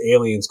maybe it was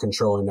aliens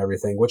controlling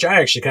everything, which I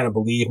actually kind of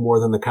believe more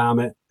than the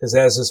comet. Because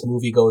as this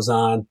movie goes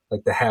on,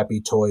 like the Happy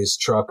Toys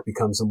truck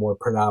becomes a more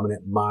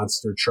predominant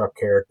monster truck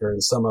character,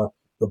 and some of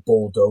the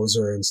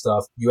bulldozer and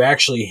stuff, you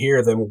actually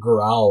hear them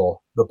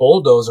growl. The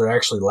bulldozer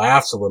actually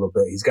laughs a little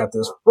bit. He's got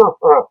this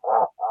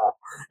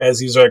as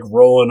he's like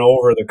rolling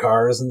over the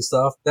cars and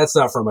stuff. That's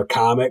not from a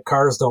comet.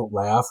 Cars don't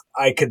laugh.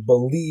 I could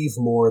believe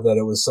more that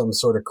it was some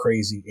sort of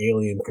crazy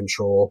alien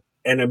control.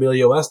 And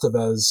Emilio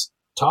Estevez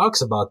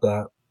talks about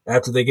that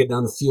after they get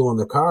done fueling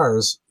the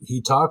cars. He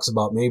talks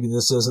about maybe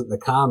this isn't the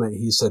comet.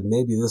 He said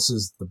maybe this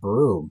is the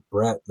broom.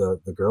 Brett, the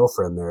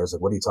girlfriend there, is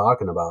like, what are you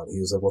talking about?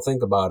 He was like, well,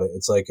 think about it.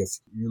 It's like if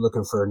you're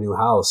looking for a new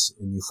house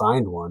and you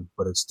find one,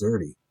 but it's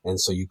dirty. And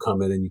so you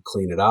come in and you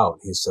clean it out.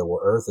 He said, well,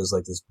 Earth is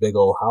like this big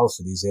old house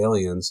for these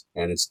aliens,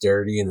 and it's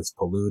dirty and it's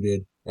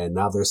polluted. And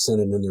now they're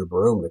sending in their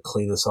broom to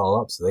clean us all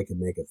up so they can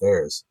make it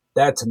theirs.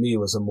 That to me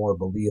was a more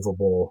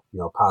believable,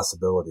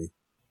 possibility.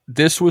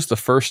 This was the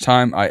first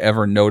time I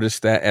ever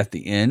noticed that at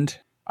the end.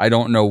 I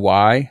don't know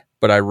why,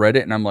 but I read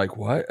it and I'm like,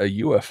 what?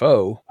 A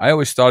UFO? I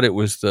always thought it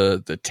was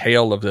the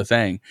tail of the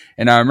thing.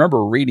 And I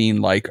remember reading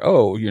like,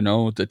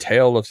 the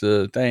tail of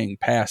the thing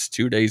passed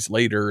 2 days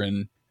later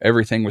and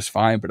everything was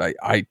fine. But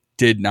I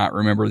did not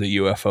remember the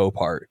UFO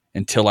part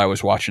until I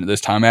was watching it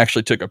this time. I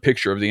actually took a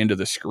picture of the end of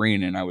the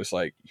screen and I was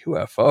like,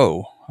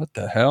 UFO? What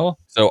the hell?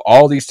 So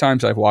all these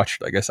times I've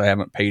watched it, I guess I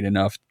haven't paid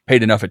enough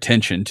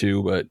attention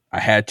to, but I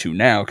had to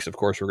now because of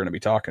course we're going to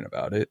be talking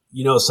about it.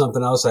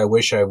 Something else I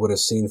wish I would have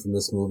seen from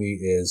this movie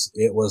is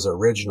it was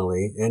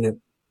originally, and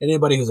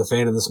anybody who's a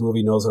fan of this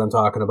movie knows what I'm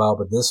talking about,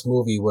 but this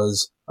movie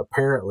was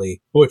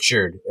apparently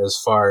butchered as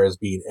far as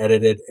being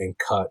edited and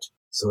cut.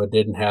 So it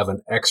didn't have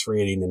an X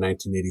rating in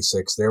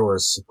 1986. There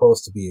was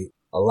supposed to be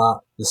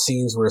the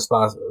scenes were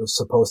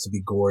supposed to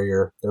be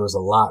gorier. There was a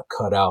lot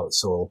cut out.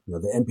 So,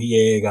 the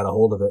MPAA got a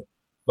hold of it.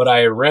 But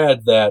I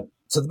read that,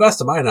 to the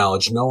best of my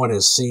knowledge, no one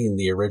has seen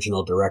the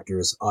original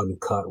director's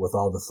uncut with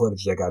all the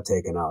footage that got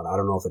taken out. I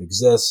don't know if it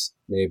exists.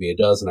 Maybe it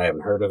does, and I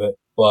haven't heard of it.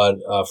 But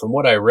from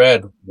what I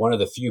read, one of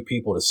the few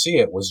people to see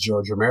it was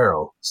George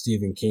Romero.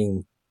 Stephen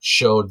King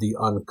showed the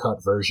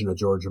uncut version of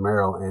George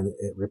Romero, and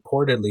it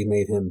reportedly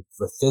made him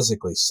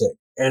physically sick.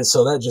 And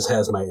so that just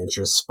has my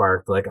interest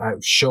sparked. Like,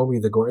 show me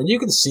the gore. And you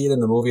can see it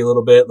in the movie a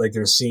little bit. Like,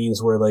 there's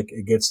scenes where, like,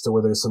 it gets to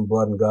where there's some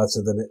blood and guts,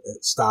 and then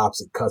it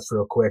stops, it cuts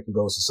real quick and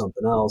goes to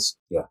something else.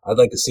 Yeah, I'd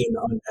like to see an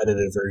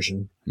unedited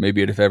version.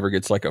 Maybe if ever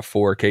gets like a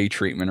 4K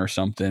treatment or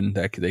something,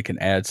 that they can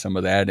add some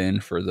of that in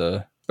for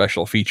the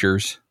special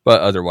features.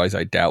 But otherwise,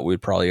 I doubt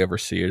we'd probably ever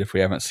see it if we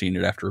haven't seen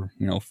it after,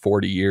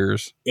 40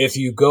 years. If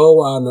you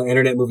go on the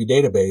Internet Movie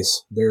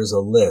Database, there's a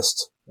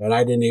list. And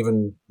I didn't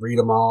even read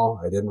them all.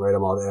 I didn't write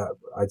them all.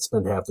 I'd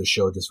spend half the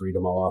show just read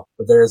them all off.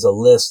 But there's a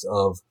list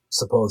of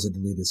supposed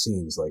deleted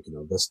scenes, like,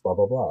 this blah,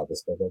 blah, blah,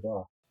 this blah, blah,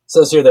 blah. It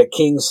says here that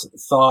King's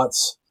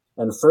thoughts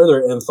and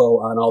further info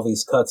on all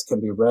these cuts can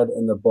be read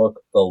in the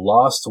book, The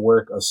Lost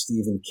Work of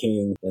Stephen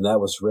King, and that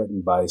was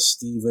written by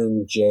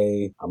Stephen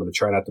J. I'm going to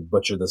try not to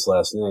butcher this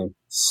last name,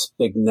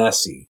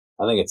 Spignesi.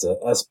 I think it's a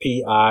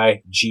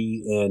Spignesi.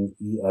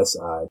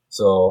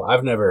 So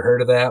I've never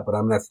heard of that, but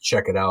I'm going to have to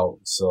check it out.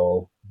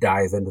 So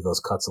dive into those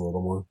cuts a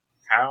little more.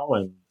 How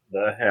in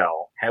the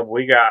hell have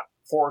we got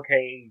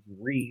 4K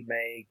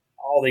remake,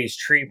 all these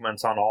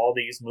treatments on all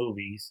these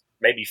movies?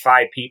 Maybe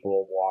 5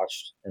 people have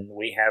watched, and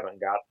we haven't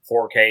got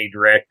 4K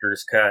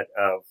director's cut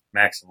of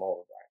Maximum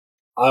Overdrive.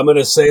 I'm going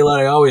to say,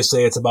 like I always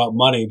say, it's about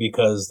money,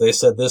 because they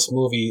said this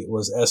movie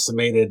was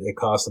estimated, it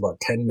cost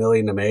about $10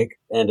 million to make,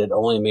 and it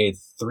only made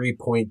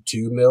 $3.2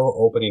 million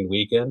opening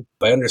weekend.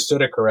 If I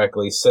understood it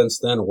correctly, since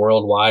then,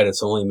 worldwide,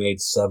 it's only made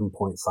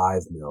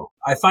 $7.5 million.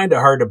 I find it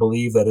hard to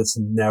believe that it's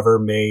never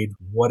made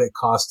what it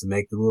cost to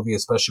make the movie,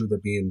 especially with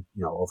it being,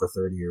 over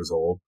 30 years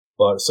old.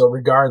 But so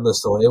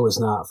regardless, though, it was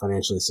not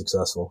financially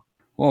successful.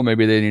 Well,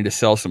 maybe they need to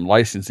sell some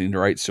licensing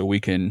rights so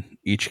we can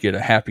each get a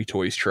Happy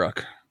Toys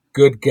truck.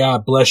 Good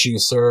God bless you,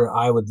 sir.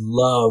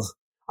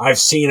 I've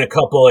seen a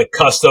couple of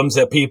customs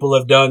that people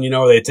have done,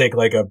 where they take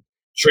like a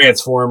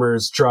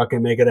Transformers truck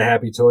and make it a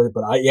Happy Toy.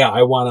 But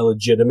I want a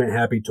legitimate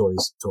Happy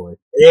Toys toy.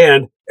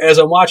 And as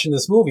I'm watching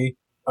this movie,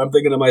 I'm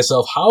thinking to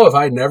myself, how have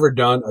I never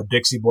done a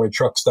Dixie Boy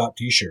truck stop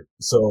t-shirt?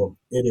 So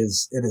it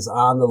is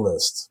on the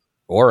list.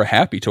 Or a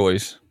Happy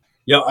Toys.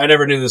 Yeah, I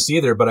never knew this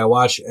either, but I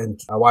watched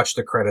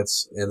the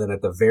credits, and then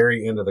at the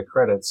very end of the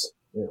credits,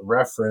 it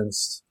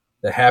referenced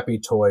the Happy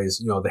Toys.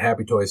 The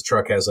Happy Toys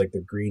truck has like the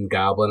Green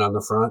Goblin on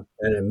the front,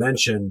 and it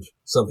mentioned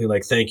something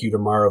like "Thank you to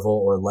Marvel"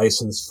 or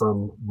 "Licensed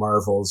from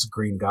Marvel's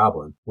Green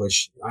Goblin,"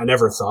 which I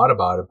never thought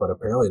about it, but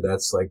apparently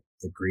that's like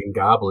the Green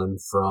Goblin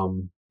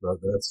from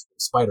that's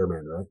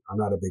Spider-Man, right? I'm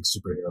not a big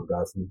superhero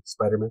guy from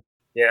Spider-Man.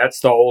 Yeah, that's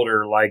the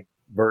older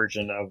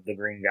version of the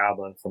Green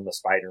Goblin from the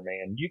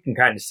Spider-Man. You can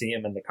kind of see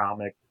him in the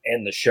comic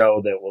and the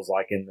show that was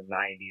in the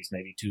 90s,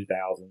 maybe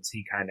 2000s.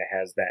 He kind of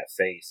has that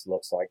face,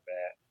 looks like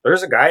that.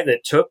 There's a guy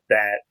that took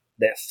that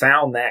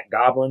found that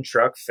Goblin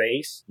truck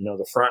face,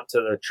 the front to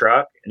the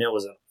truck, and it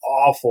was in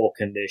awful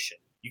condition.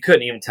 You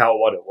couldn't even tell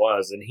what it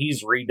was, and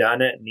he's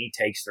redone it, and he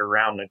takes it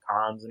around the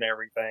cons and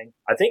everything.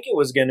 I think it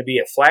was going to be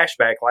a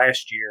flashback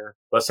last year,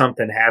 but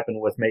something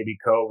happened with maybe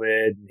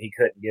COVID, and he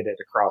couldn't get it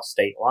across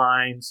state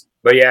lines.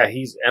 But yeah,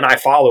 and I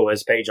follow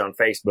his page on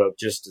Facebook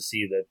just to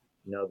see the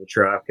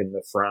truck and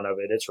the front of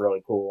it. It's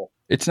really cool.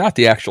 It's not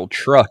the actual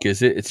truck,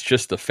 is it? It's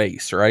just the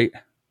face, right?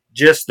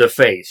 Just the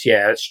face,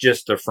 yeah. It's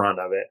just the front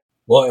of it.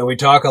 Well, and we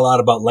talk a lot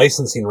about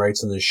licensing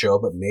rights in this show,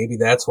 but maybe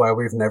that's why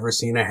we've never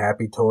seen a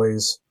Happy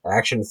Toys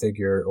action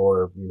figure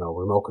or,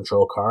 remote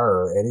control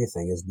car or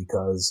anything, is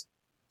because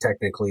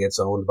technically it's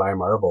owned by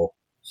Marvel.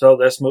 So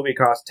this movie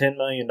cost $10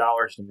 million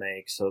to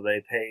make, so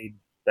they paid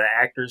the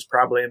actors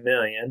probably $1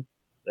 million.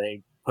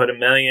 They put $1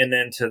 million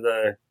into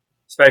the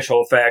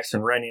special effects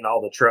and renting all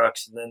the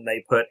trucks, and then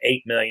they put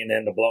 $8 million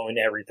into blowing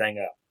everything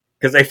up.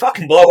 Because they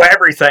fucking blow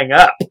everything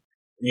up!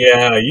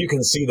 Yeah, you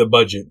can see the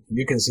budget.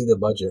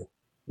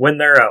 When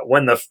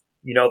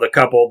the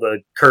couple,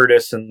 the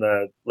Curtis and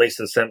the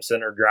Lisa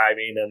Simpson are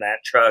driving, and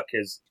that truck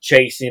is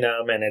chasing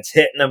them, and it's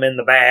hitting them in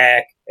the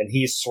back, and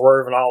he's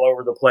swerving all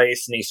over the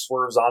place, and he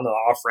swerves on the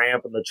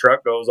off-ramp, and the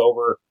truck goes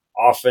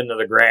off into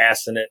the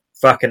grass, and it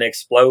fucking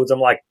explodes. I'm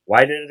like,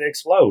 why did it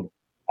explode?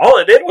 All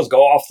it did was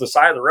go off the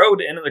side of the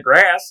road into the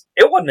grass.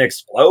 It wouldn't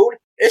explode.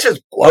 It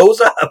just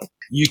blows up.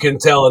 You can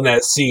tell in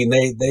that scene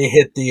they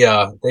hit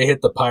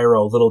the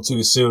pyro a little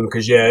too soon,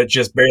 because it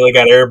just barely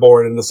got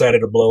airborne and decided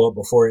to blow up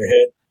before it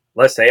hit.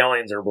 Unless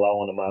aliens are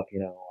blowing them up,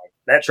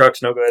 that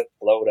truck's no good.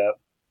 Blow it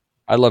up.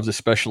 I love the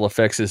special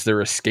effects as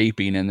they're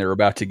escaping and they're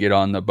about to get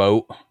on the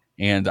boat,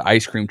 and the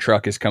ice cream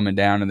truck is coming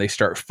down and they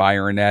start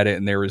firing at it,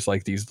 and there was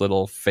these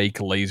little fake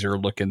laser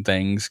looking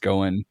things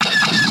going.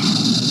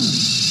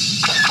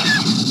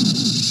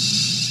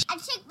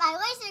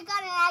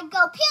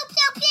 Go pew,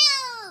 pew,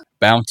 pew!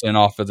 Bouncing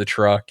off of the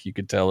truck. You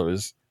could tell it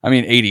was,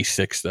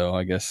 86 though,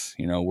 I guess,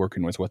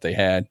 working with what they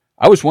had.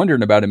 I was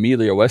wondering about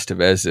Emilio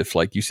Estevez, if,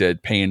 like you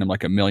said, paying him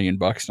 $1 million,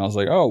 and I was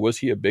like, oh, was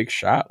he a big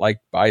shot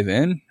by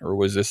then? Or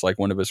was this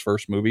one of his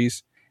first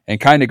movies? And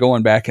kind of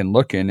going back and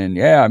looking, and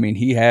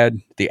he had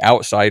The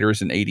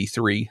Outsiders in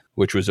 83,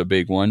 which was a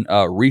big one.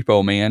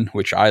 Repo Man,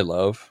 which I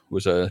love,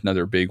 was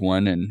another big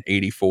one in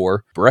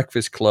 84.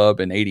 Breakfast Club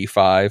in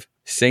 85.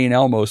 St.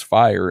 Elmo's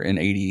Fire in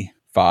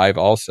 85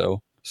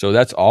 also. So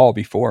that's all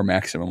before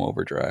Maximum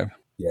Overdrive.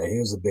 Yeah, he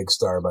was a big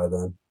star by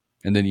then.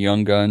 And then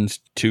Young Guns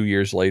 2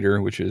 years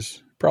later, which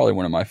is probably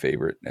one of my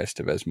favorite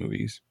Estevez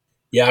movies.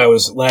 Yeah, I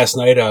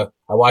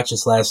watched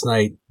this last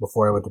night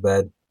before I went to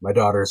bed. my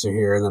daughters are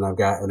here, and then I've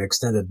got an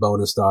extended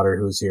bonus daughter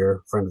who's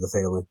here, friend of the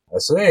family. I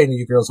said, hey,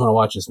 you girls want to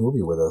watch this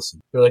movie with us?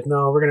 They're like,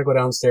 no, we're going to go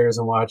downstairs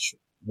and watch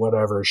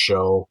whatever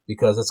show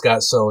because it's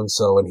got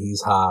so-and-so and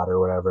he's hot or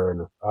whatever.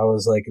 And I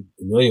was like,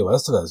 Emilio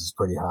Estevez is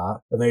pretty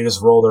hot. And they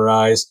just roll their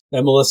eyes.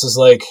 And Melissa's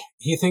like,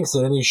 he thinks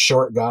that any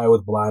short guy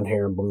with blonde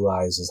hair and blue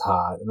eyes is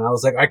hot. And I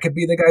was like, I could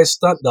be the guy's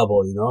stunt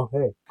double, you know?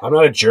 Hey, I'm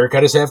not a jerk. I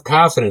just have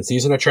confidence.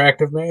 He's an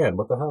attractive man.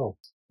 What the hell?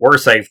 We're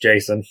safe,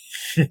 Jason.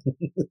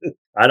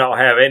 I don't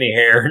have any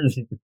hair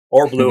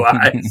or blue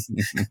eyes.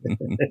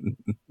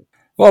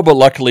 Well, but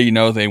luckily,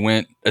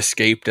 they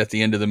escaped at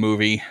the end of the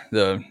movie.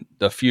 The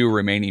few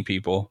remaining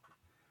people,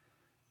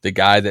 the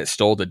guy that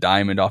stole the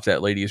diamond off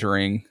that lady's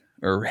ring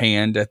or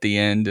hand at the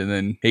end, and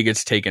then he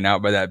gets taken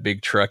out by that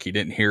big truck. He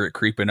didn't hear it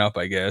creeping up,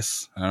 I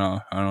guess.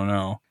 I don't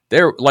know.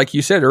 There, like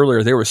you said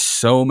earlier, there were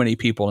so many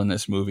people in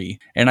this movie,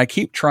 and I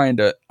keep trying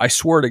to. I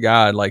swear to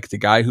God, like the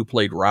guy who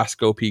played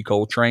Roscoe P.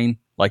 Coltrane,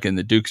 like in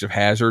the Dukes of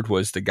Hazzard,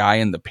 was the guy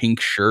in the pink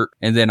shirt.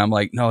 And then I'm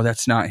like, no,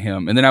 that's not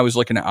him. And then I was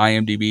looking at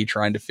IMDb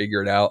trying to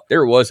figure it out.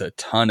 There was a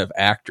ton of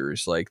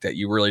actors like that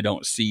you really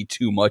don't see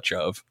too much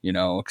of,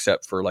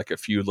 except for like a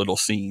few little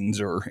scenes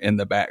or in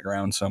the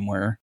background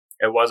somewhere.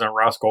 It wasn't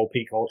Roscoe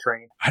P.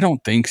 Coltrane? I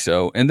don't think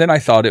so. And then I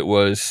thought it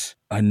was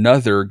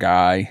another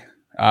guy.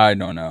 I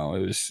don't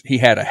know. He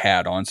had a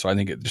hat on, so I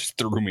think it just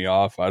threw me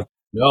off.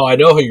 No, I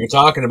know who you're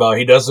talking about.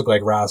 He does look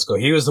like Roscoe.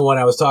 He was the one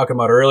I was talking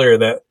about earlier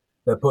that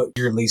put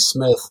Lee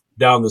Smith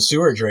down the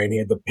sewer drain. He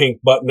had the pink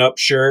button-up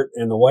shirt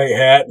and the white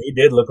hat. He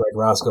did look like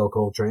Roscoe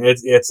Coltrane.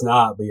 It's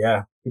not, but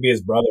yeah, he'd be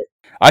his brother.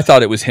 I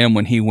thought it was him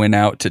when he went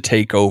out to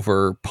take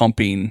over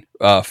pumping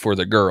for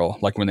the girl.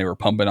 Like when they were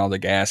pumping all the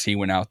gas, he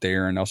went out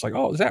there, and I was like,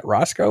 oh, is that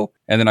Roscoe?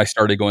 And then I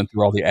started going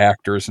through all the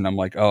actors, and I'm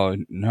like, oh,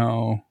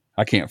 no,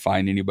 I can't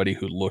find anybody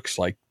who looks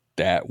like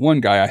that. One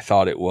guy I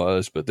thought it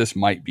was, but this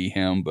might be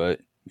him, but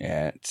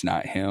yeah, it's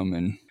not him.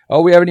 And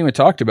we haven't even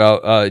talked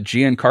about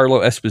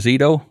Giancarlo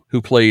Esposito,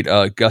 who played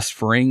Gus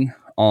Fring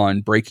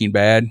on Breaking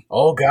Bad.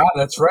 Oh, God,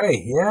 that's right.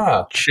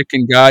 Yeah.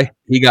 Chicken guy.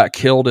 He got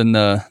killed in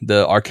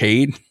the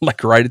arcade,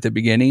 like right at the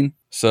beginning.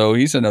 So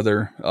he's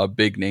another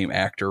big name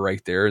actor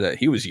right there. That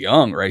he was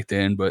young right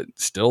then, but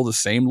still the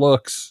same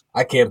looks.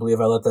 I can't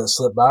believe I let that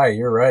slip by.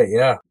 You're right.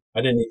 Yeah.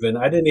 I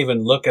didn't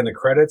even look in the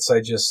credits.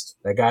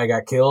 That guy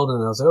got killed,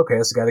 and I was like, okay,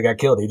 that's the guy that got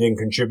killed. He didn't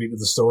contribute to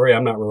the story.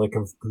 I'm not really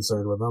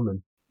concerned with him.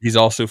 And he's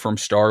also from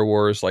Star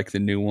Wars, like the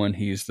new one.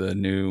 He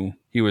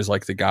was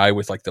like the guy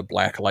with like the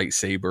black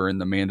lightsaber in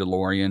The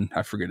Mandalorian.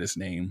 I forget his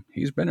name.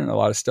 He's been in a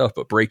lot of stuff,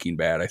 but Breaking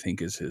Bad, I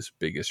think, is his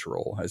biggest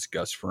role as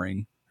Gus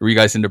Fring. Were you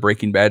guys into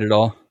Breaking Bad at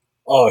all?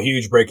 Oh,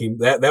 huge Breaking.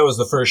 That was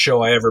the first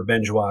show I ever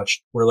binge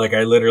watched where like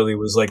I literally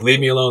was like, leave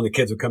me alone. The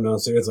kids would come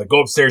downstairs, like,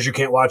 go upstairs. You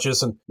can't watch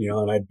this. And,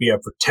 and I'd be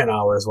up for 10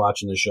 hours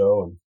watching the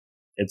show. And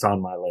it's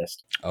on my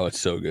list. Oh,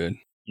 it's so good.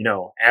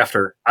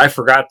 After I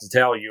forgot to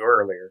tell you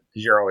earlier,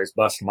 because you're always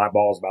busting my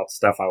balls about the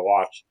stuff I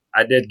watch,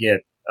 I did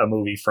get a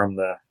movie from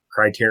the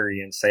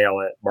Criterion sale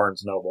at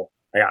Barnes Noble.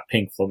 I got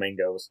Pink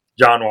Flamingos.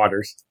 John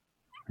Waters.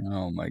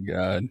 Oh, my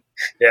God.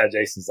 Yeah,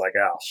 Jason's like,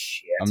 oh,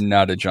 shit. I'm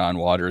not a John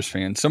Waters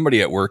fan.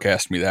 Somebody at work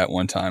asked me that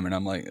one time, and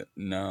I'm like,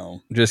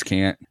 no, just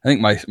can't. I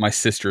think my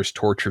sisters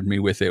tortured me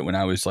with it when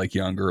I was like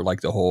younger,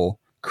 like the whole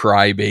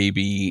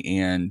Crybaby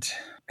and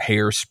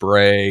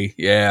Hairspray.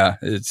 Yeah,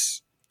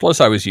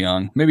 plus I was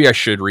young. Maybe I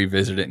should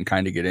revisit it and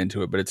kind of get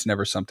into it, but it's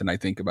never something I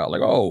think about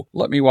like, oh,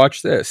 let me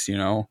watch this,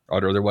 I'd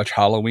rather watch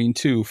Halloween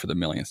 2 for the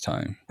millionth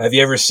time. Have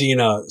you ever seen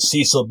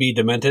Cecil B.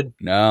 Demented?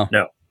 No.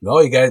 No,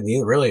 you guys,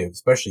 really,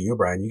 especially you,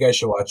 Brian. You guys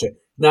should watch it.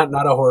 Not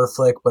a horror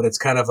flick, but it's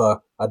kind of a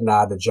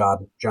nod to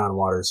John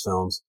Waters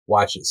films.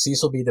 Watch it.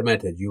 Cecil B.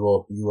 Demented. You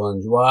will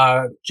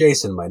enjoy.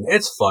 Jason might.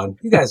 It's fun.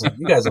 You guys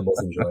will both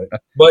enjoy it.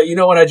 But you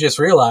know what I just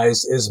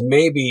realized is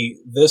maybe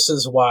this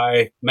is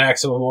why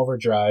Maximum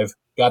Overdrive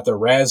got the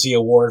Razzie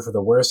Award for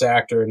the Worst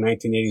Actor in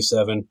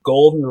 1987,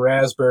 Golden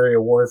Raspberry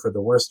Award for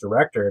the Worst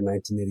Director in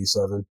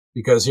 1987,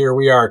 because here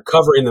we are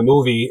covering the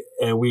movie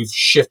and we've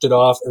shifted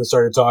off and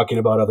started talking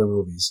about other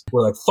movies.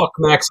 We're like, fuck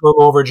Maximum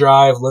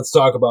Overdrive, let's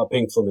talk about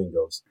Pink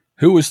Flamingos.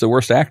 Who was the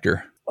worst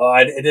actor?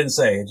 It didn't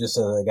say. It just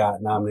said they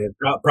got nominated.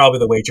 Probably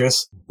The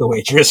Waitress. The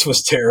Waitress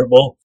was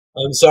terrible.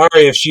 I'm sorry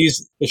if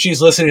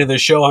she's listening to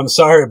this show, I'm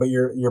sorry, but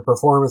your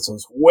performance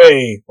was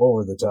way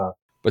over the top.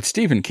 But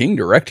Stephen King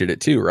directed it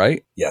too,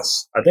 right?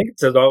 Yes. I think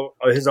it's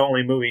his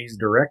only movie he's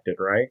directed,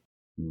 right?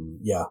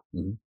 Yeah.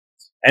 Mm-hmm.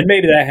 And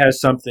maybe that has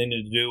something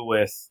to do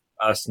with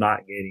us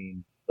not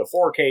getting the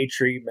 4K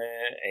treatment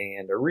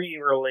and a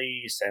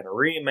re-release and a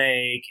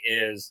remake.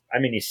 He's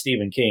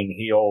Stephen King.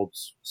 He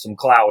holds some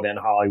clout in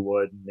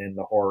Hollywood and in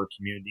the horror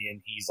community.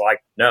 And he's like,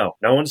 no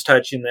one's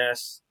touching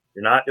this.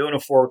 You're not doing a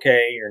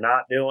 4K. You're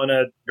not doing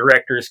a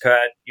director's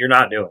cut. You're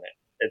not doing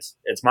it.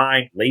 It's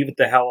mine. Leave it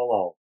the hell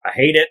alone. I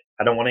hate it.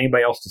 I don't want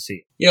anybody else to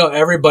see it.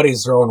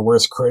 Everybody's their own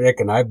worst critic,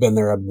 and I've been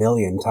there a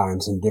million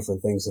times in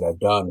different things that I've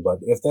done. But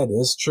if that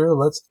is true,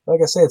 like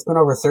I say, it's been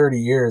over 30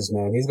 years,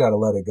 man. He's got to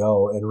let it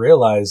go and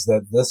realize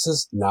that this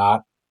is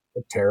not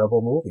a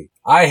terrible movie.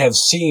 I have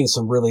seen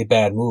some really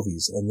bad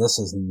movies, and this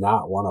is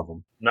not one of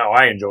them. No,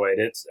 I enjoy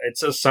it.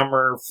 It's a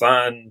summer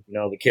fun. You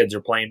know, the kids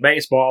are playing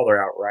baseball.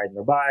 They're out riding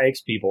their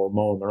bikes. People are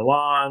mowing their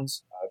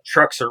lawns.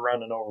 Trucks are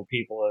running over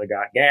people that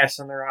got gas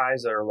in their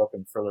eyes that are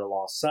looking for their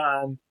lost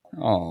son.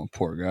 Oh,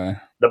 poor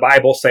guy. The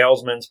Bible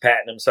salesman's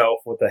patting himself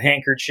with a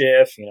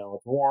handkerchief. You know,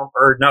 it's warm.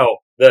 Or no,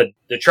 the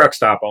truck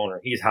stop owner,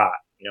 he's hot.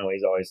 You know,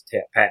 he's always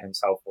patting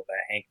himself with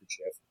that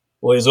handkerchief.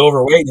 Well, he's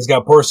overweight. He's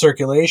got poor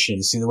circulation.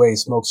 You see the way he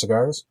smokes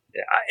cigars?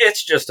 Yeah,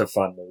 it's just a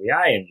fun movie.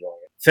 I enjoy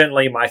it.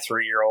 Finley, my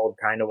 3-year-old,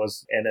 kind of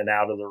was in and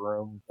out of the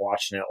room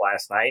watching it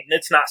last night. And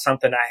it's not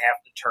something I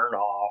have to turn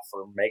off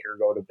or make her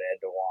go to bed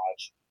to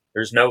watch.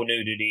 There's no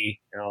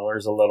nudity. You know,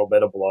 there's a little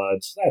bit of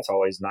blood. So that's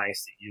always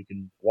nice that you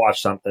can watch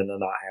something and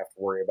not have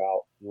to worry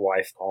about your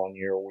wife calling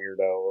you a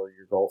weirdo or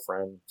your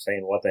girlfriend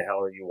saying, what the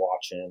hell are you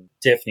watching?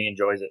 Tiffany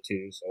enjoys it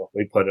too. So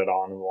we put it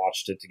on and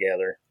watched it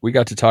together. We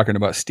got to talking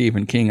about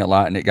Stephen King a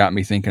lot, and it got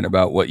me thinking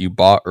about what you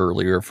bought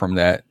earlier from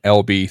that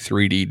LB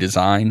 3D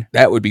design.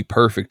 That would be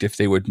perfect if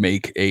they would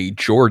make a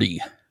Geordie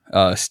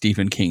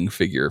Stephen King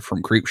figure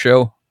from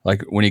Creepshow.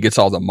 Like when he gets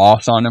all the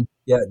moss on him.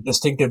 Yeah,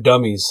 Distinctive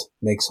Dummies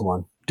makes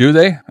one. Do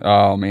they?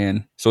 Oh,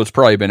 man. So it's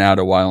probably been out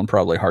a while and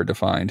probably hard to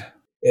find.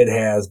 It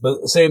has.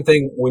 But same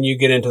thing when you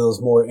get into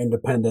those more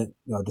independent,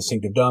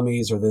 Distinctive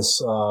Dummies or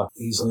this,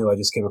 he's new. I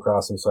just came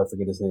across him, so I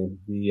forget his name.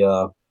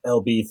 The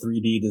LB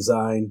 3D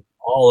design.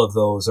 All of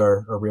those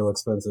are real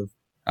expensive.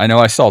 I know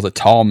I saw the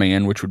Tall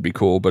Man, which would be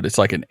cool, but it's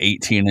like an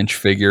 18-inch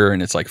figure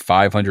and it's like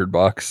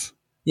 $500.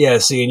 Yeah,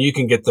 see, and you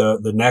can get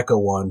the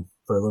NECA one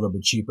for a little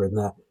bit cheaper than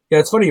that. Yeah,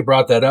 it's funny you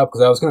brought that up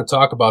because I was going to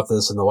talk about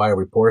this in the Wire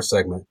Report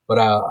segment. But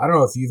I don't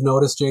know if you've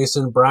noticed,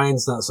 Jason,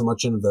 Brian's not so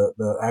much into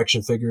the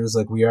action figures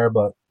like we are,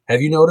 but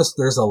have you noticed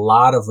there's a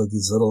lot of like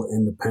these little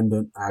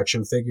independent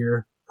action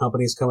figure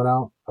companies coming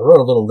out? I wrote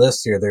a little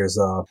list here. There's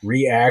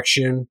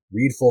Reaction,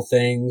 Readful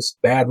Things,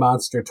 Bad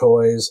Monster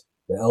Toys,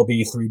 the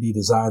LB 3D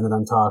design that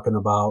I'm talking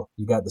about.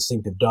 You got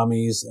Distinctive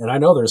Dummies, and I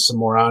know there's some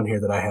more on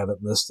here that I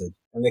haven't listed.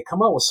 And they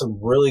come out with some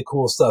really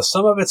cool stuff.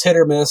 Some of it's hit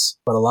or miss,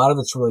 but a lot of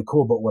it's really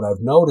cool. But what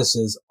I've noticed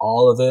is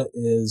all of it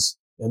is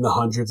in the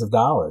hundreds of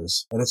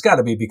dollars. And it's got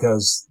to be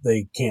because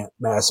they can't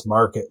mass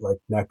market like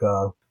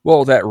NECA.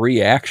 Well, that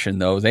Reaction,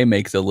 though, they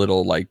make the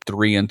little like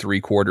 3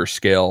 3/4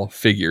 scale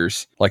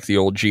figures, like the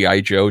old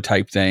G.I. Joe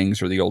type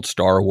things or the old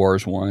Star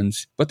Wars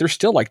ones. But they're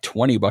still like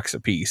 $20 a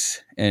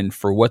piece. And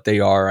for what they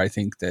are, I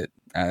think that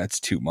that's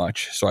too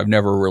much. So I've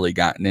never really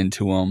gotten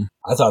into them.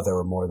 I thought there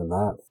were more than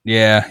that.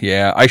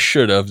 Yeah. I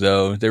should have,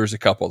 though. There was a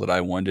couple that I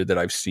wanted that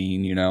I've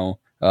seen,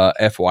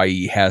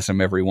 FYE has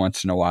them every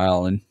once in a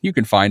while, and you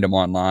can find them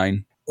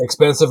online.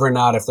 Expensive or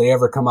not, if they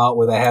ever come out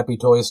with a Happy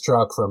Toys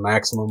truck from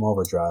Maximum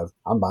Overdrive,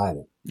 I'm buying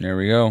it. There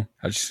we go.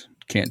 I just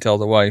can't tell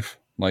the wife,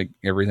 like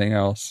everything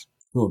else.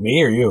 Who,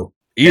 me or you?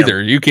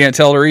 Either. You can't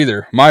tell her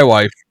either. My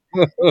wife.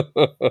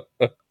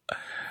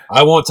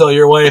 I won't tell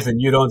your wife,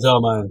 and you don't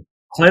tell mine.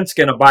 Clint's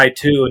going to buy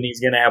 2, and he's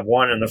going to have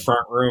one in the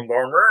front room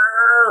going,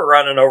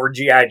 running over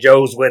G.I.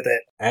 Joes with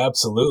it.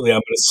 Absolutely. I'm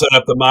going to set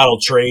up the model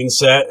train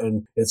set,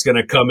 and it's going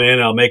to come in.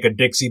 I'll make a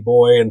Dixie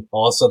boy, and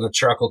all of a sudden the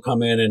truck will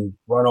come in and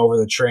run over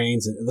the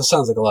trains. And this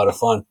sounds like a lot of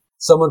fun.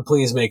 Someone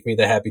please make me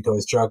the Happy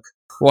Toys truck.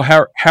 Well,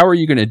 how are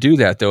you going to do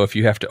that, though, if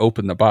you have to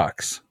open the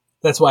box?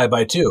 That's why I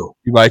buy 2.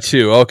 You buy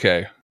 2,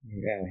 okay.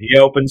 Yeah, he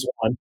opens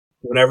one.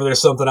 Whenever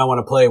there's something I want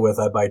to play with,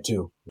 I buy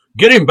 2.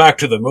 Getting back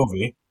to the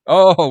movie.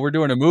 Oh, we're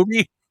doing a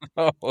movie?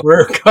 Oh.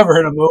 We're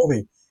covering a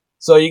movie.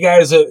 So you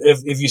guys,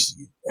 if you,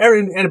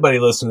 anybody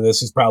listening to this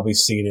who's probably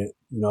seen it,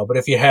 but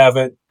if you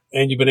haven't,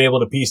 and you've been able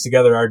to piece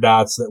together our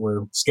dots that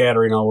we're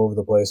scattering all over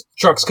the place.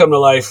 Trucks come to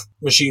life.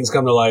 Machines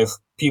come to life.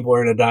 People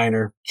are in a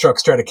diner.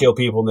 Trucks try to kill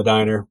people in the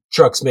diner.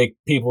 Trucks make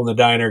people in the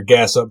diner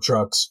gas up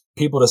trucks.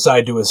 People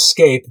decide to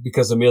escape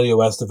because Emilio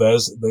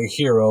Estevez, the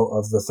hero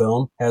of the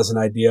film, has an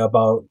idea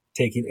about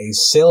taking a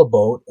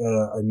sailboat at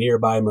a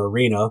nearby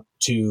marina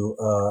to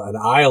an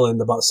island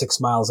about 6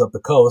 miles up the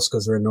coast,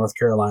 because they're in North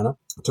Carolina,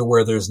 to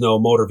where there's no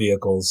motor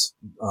vehicles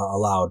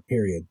allowed,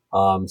 period.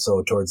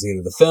 So towards the end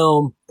of the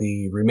film,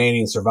 the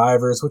remaining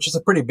survivors, which is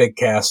a pretty big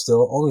cast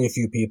still, only a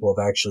few people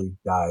have actually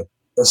died,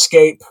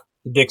 escape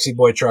the Dixie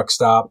Boy truck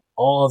stop.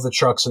 All of the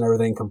trucks and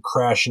everything come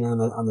crashing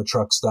in on the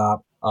truck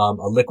stop. A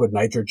liquid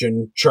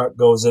nitrogen truck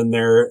goes in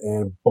there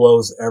and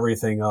blows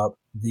everything up.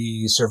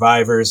 The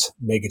survivors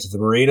make it to the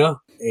marina,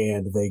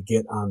 and they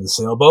get on the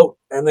sailboat,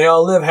 and they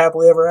all live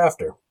happily ever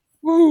after.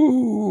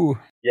 Woo!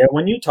 Yeah,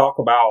 when you talk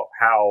about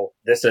how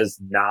this is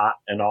not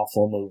an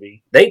awful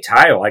movie, they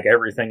tie like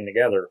everything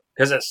together.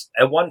 Because it's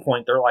at one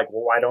point they're like,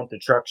 well, why don't the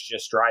trucks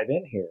just drive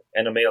in here?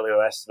 And Emilio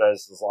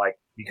Estevez is like,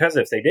 because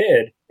if they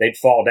did, they'd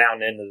fall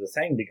down into the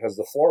thing because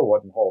the floor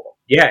wouldn't hold them.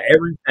 Yeah,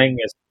 everything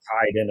is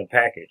tied in a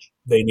package.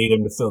 They need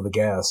him to fill the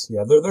gas.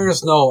 Yeah,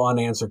 there's no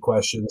unanswered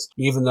questions.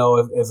 Even though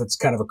if it's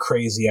kind of a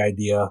crazy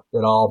idea,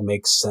 it all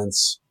makes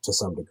sense to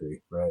some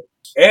degree, right?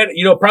 And,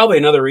 probably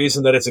another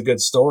reason that it's a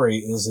good story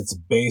is it's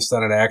based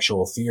on an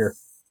actual fear.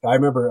 I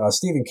remember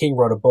Stephen King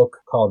wrote a book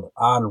called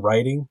On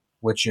Writing,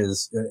 which it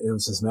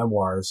was his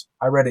memoirs.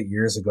 I read it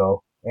years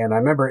ago. And I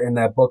remember in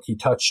that book, he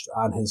touched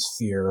on his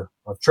fear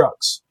of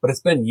trucks. But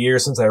it's been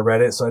years since I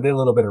read it, so I did a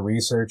little bit of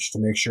research to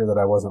make sure that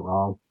I wasn't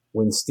wrong.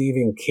 When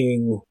Stephen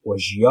King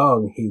was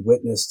young, he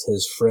witnessed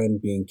his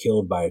friend being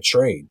killed by a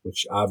train,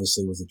 which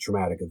obviously was a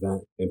traumatic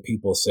event. And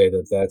people say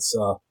that that's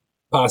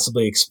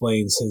possibly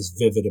explains his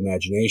vivid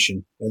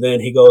imagination. And then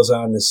he goes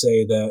on to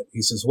say that,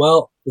 he says,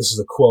 well, this is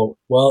a quote,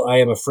 well, I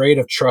am afraid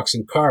of trucks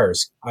and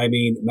cars. I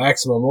mean,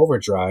 Maximum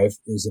Overdrive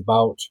is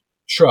about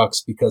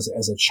trucks because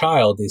as a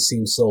child, they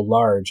seemed so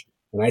large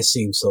and I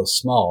seemed so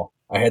small.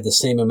 I had the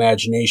same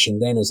imagination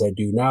then as I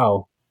do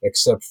now,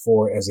 except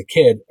for as a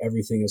kid,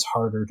 everything is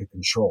harder to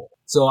control.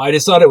 So I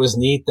just thought it was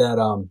neat that,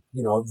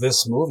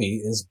 this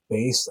movie is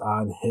based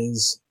on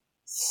his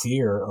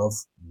fear of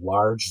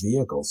large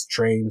vehicles,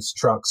 trains,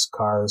 trucks,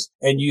 cars.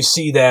 And you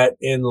see that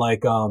in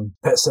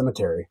Pet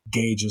Sematary.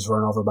 Gage is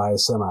run over by a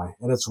semi,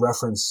 and it's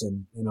referenced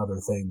in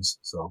other things.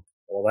 So,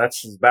 well,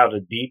 that's about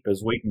as deep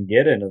as we can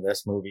get into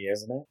this movie,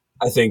 isn't it?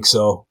 I think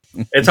so.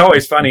 It's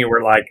always funny.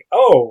 We're like,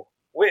 oh,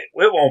 it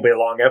won't be a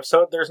long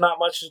episode. There's not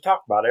much to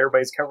talk about.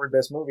 Everybody's covered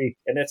this movie,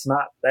 and it's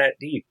not that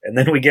deep. And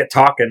then we get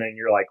talking, and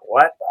you're like,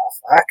 what the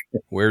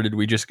fuck? Where did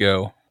we just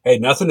go? Hey,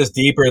 nothing is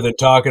deeper than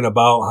talking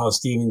about how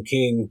Stephen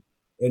King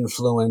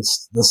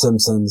influenced The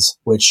Simpsons,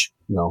 which,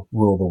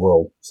 rule the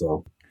world.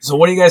 So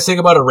what do you guys think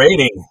about a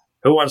rating?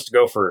 Who wants to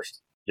go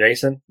first?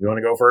 Jason, you want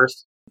to go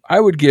first? I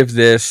would give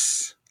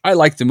this, I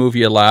like the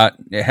movie a lot.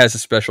 It has a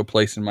special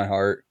place in my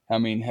heart. I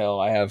mean, hell,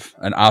 I have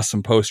an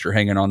awesome poster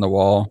hanging on the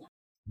wall.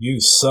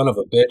 You son of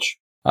a bitch.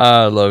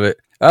 I love it.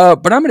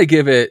 But I'm going to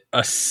give it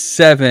a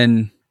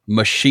 7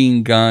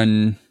 machine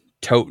gun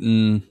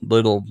toting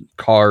little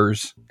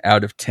cars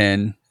out of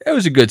 10. It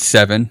was a good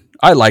 7.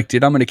 I liked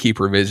it. I'm going to keep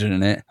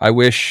revisiting it. I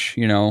wish,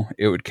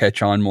 it would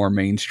catch on more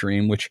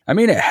mainstream, which, I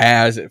mean, it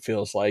has. It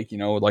feels like,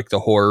 like the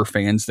horror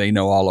fans, they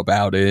know all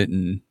about it,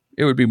 and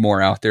it would be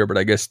more out there, but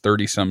I guess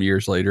 30-some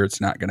years later,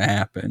 it's not going to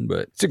happen.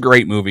 But it's a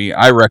great movie.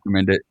 I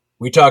recommend it.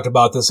 We talked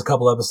about this a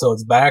couple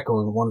episodes back,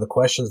 and one of the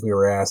questions we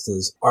were asked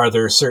is, are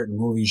there certain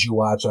movies you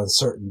watch on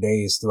certain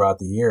days throughout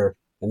the year?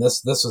 And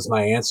this was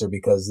my answer,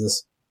 because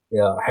this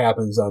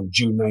happens on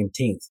June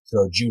 19th.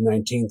 So June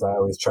 19th, I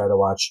always try to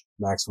watch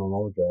Maximum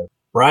Overdrive.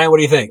 Brian, what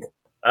do you think?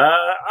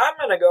 I'm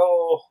going to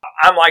go,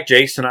 I'm like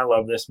Jason. I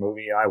love this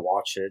movie. I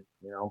watch it,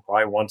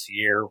 probably once a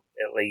year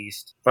at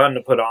least. Fun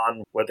to put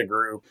on with a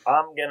group.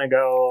 I'm going to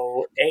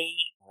go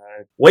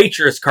 8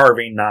 waitress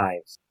carving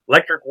knives.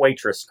 Electric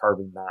waitress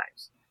carving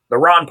knives. The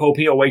Ron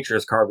Popeil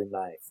waitress carving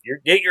knife.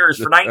 Get yours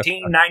for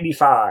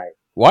 $19.95.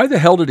 Why the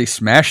hell did he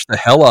smash the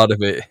hell out of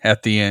it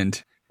at the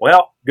end?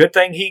 Well, good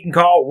thing he can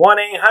call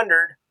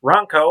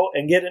 1-800-RONCO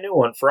and get a new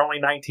one for only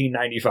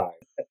 $19.95.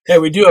 Hey,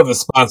 we do have a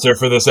sponsor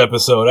for this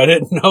episode. I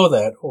didn't know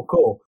that. Oh,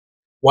 cool.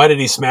 Why did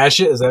he smash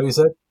it? Is that what you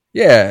said?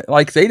 Yeah,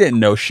 like they didn't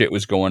know shit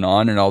was going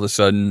on, and all of a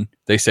sudden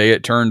they say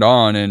it turned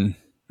on, and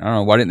I don't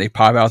know, why didn't they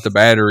pop out the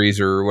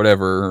batteries or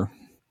whatever?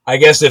 I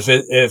guess if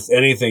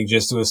anything,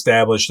 just to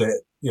establish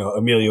that,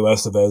 Emilio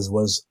Estevez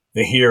was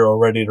the hero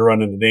ready to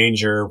run into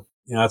danger.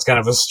 It's kind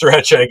of a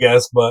stretch, I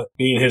guess, but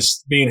being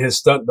his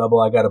stunt double,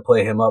 I got to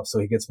play him up so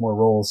he gets more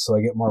roles, so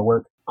I get more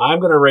work. I'm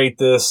going to rate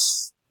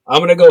this. I'm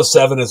going to go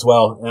 7 as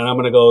well, and I'm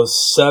going to go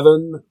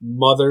 7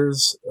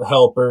 Mother's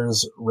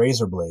Helpers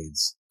razor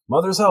blades.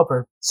 Mother's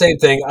Helper. Same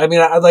thing. I mean,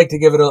 I'd like to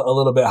give it a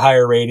little bit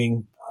higher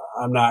rating.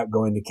 I'm not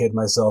going to kid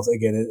myself.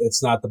 Again,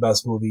 it's not the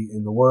best movie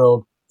in the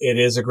world. It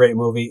is a great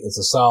movie. It's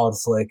a solid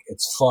flick.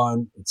 It's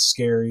fun. It's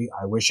scary.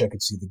 I wish I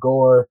could see the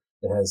gore.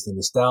 It has the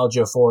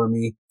nostalgia for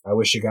me. I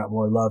wish it got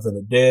more love than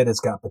it did.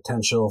 It's got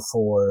potential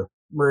for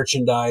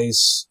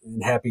merchandise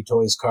and Happy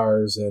Toys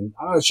cars. And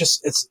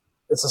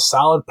it's a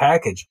solid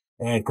package.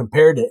 And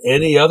compared to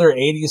any other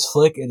 80s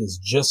flick, it is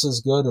just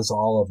as good as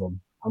all of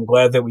them. I'm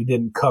glad that we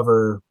didn't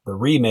cover the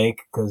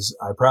remake, because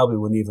I probably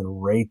wouldn't even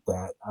rate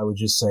that. I would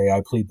just say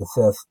I plead the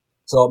fifth.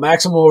 So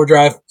Maximum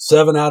Overdrive,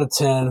 7 out of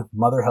 10,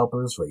 Mother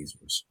Helpers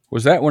razors.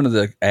 Was that one of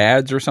the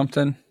ads or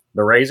something?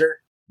 The razor?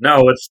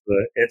 No,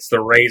 it's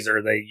the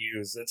razor they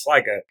use. It's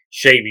like a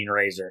shaving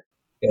razor.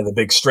 Yeah, the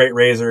big straight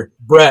razor.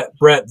 Brett,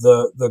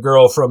 the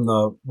girl from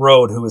the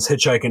road who was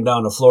hitchhiking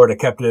down to Florida,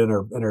 kept it in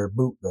her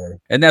boot there.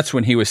 And that's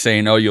when he was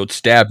saying, "Oh, you'll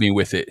stab me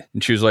with it."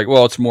 And she was like,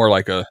 "Well, it's more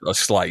like a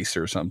slice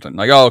or something."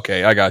 Like, "Oh,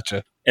 okay, I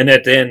gotcha." And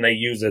at the end, they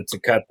use it to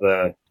cut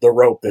the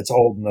rope that's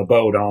holding the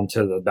boat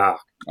onto the dock.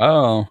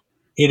 Oh,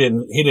 he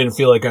didn't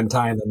feel like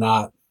untying the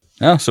knot.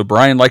 Oh, so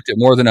Brian liked it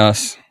more than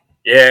us.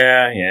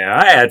 Yeah,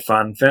 I had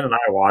fun. Finn and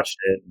I watched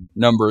it.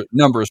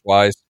 Numbers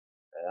wise.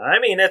 I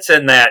mean, it's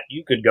in that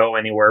you could go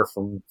anywhere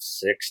from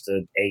 6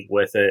 to 8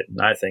 with it, and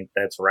I think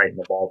that's right in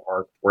the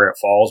ballpark where it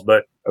falls.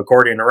 But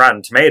according to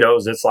Rotten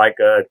Tomatoes, it's like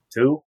a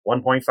 2,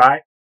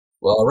 1.5.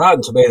 Well,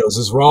 Rotten Tomatoes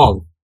is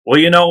wrong. Well,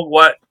 you know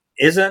what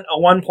isn't a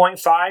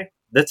 1.5?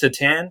 That's a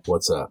 10.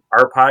 What's that?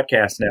 Our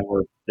podcast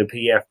network, the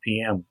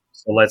PFPM.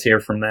 So let's hear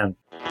from them.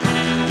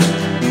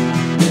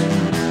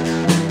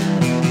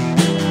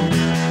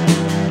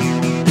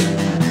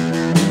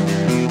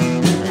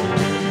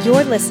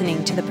 You're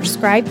listening to the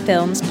Prescribed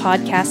Films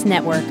Podcast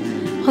Network,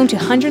 home to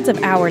hundreds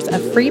of hours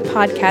of free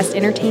podcast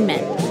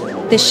entertainment.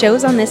 The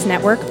shows on this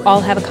network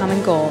all have a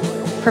common goal,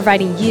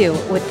 providing you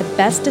with the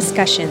best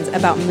discussions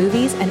about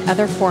movies and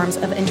other forms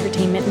of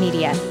entertainment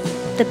media.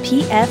 The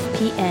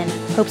PFPN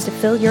hopes to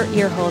fill your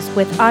earholes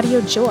with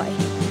audio joy.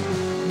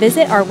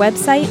 Visit our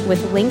website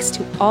with links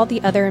to all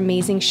the other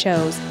amazing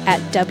shows at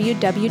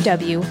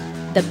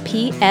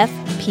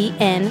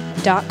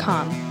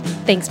www.thepfpn.com.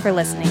 Thanks for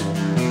listening.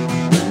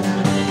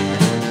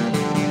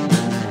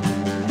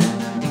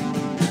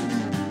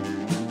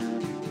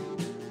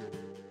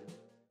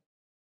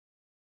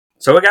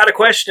 So we got a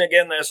question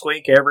again this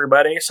week,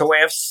 everybody. So we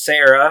have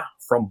Sarah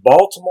from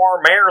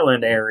Baltimore,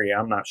 Maryland area.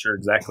 I'm not sure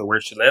exactly where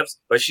she lives,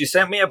 but she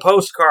sent me a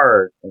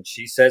postcard. And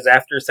she says,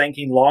 after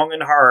thinking long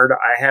and hard,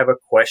 I have a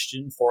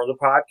question for the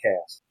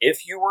podcast.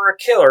 If you were a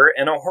killer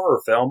in a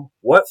horror film,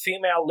 what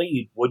female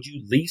lead would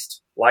you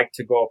least like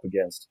to go up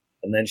against?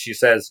 And then she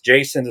says,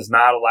 Jason is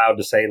not allowed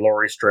to say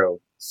Laurie Strode.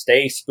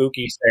 Stay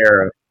spooky,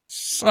 Sarah.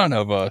 Son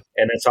of a...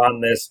 And it's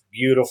on this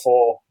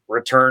beautiful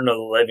Return of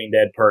the Living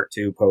Dead Part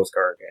 2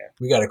 postcard. Yeah.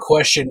 We got a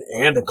question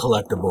and a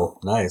collectible.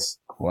 Nice.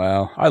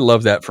 Wow. I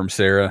love that from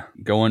Sarah.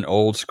 Going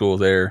old school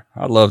there.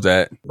 I love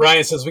that.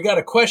 Brian says, we got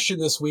a question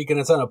this week and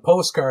it's on a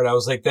postcard. I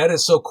was like, that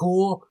is so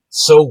cool,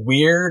 so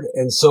weird,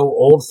 and so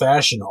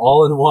old-fashioned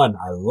all in one.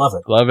 I love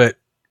it. Love it.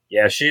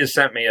 Yeah, she has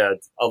sent me a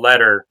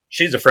letter.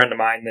 She's a friend of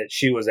mine that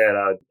she was at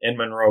in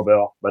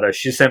Monroeville, but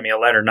she sent me a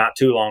letter not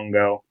too long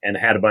ago and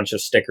had a bunch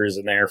of stickers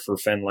in there for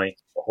Finley,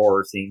 the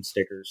horror-themed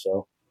stickers.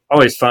 So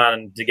always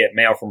fun to get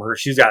mail from her.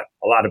 She's got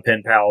a lot of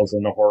pen pals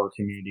in the horror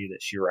community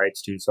that she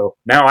writes to. So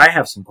now I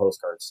have some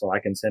postcards, so I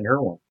can send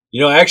her one.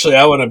 You know, actually,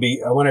 I want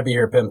to be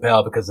her pen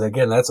pal because,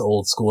 again, that's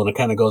old school, and it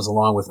kind of goes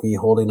along with me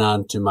holding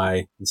on to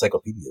my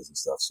encyclopedias and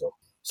stuff.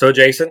 So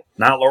Jason,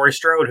 not Laurie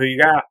Strode, who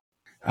you got?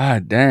 Ah,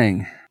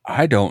 dang.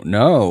 I don't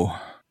know.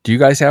 Do you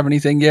guys have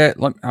anything yet?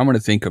 I'm going to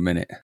think a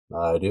minute.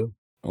 I do.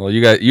 Well,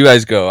 you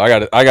guys go.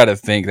 I got to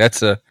think.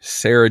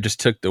 Sarah just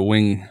took the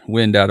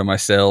wind out of my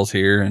sails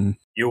here, and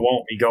you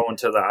won't be going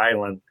to the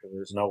island because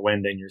there's no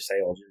wind in your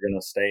sails. You're going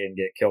to stay and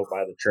get killed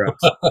by the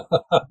trucks.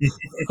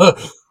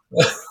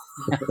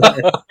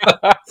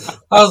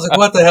 I was like,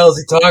 what the hell is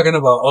he talking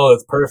about? Oh,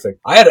 it's perfect.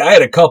 I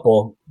had a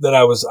couple that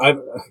I was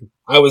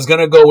going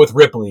to go with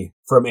Ripley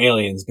from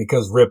Aliens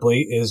because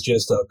Ripley is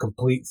just a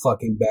complete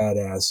fucking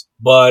badass.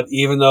 But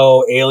even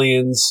though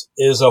Aliens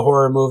is a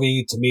horror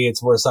movie, to me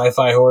it's more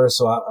sci-fi horror,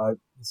 so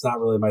it's not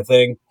really my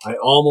thing. I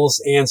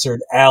almost answered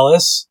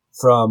Alice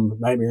from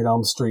Nightmare on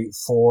Elm Street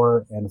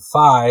 4 and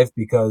 5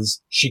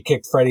 because she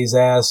kicked Freddy's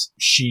ass.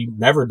 She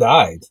never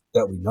died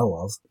that we know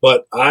of.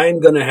 But I'm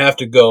going to have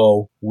to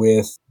go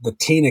with the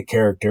Tina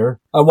character.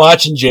 I'm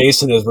watching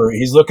Jason as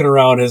he's looking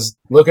around,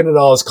 looking at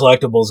all his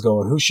collectibles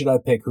going, who should I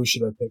pick? Who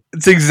should I pick?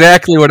 It's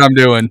exactly what I'm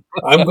doing.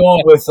 I'm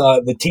going with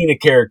the Tina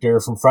character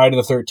from Friday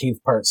the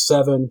 13th Part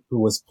 7, who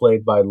was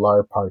played by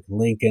Lar Park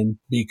Lincoln,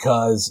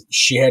 because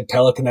she had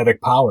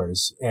telekinetic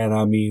powers. And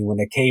I mean, when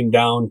it came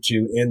down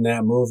to in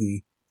that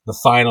movie, the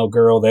final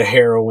girl, the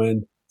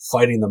heroine,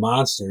 fighting the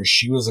monsters,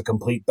 she was a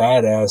complete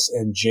badass,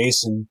 and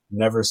Jason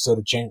never stood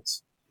a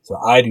chance. So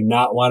I do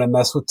not want to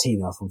mess with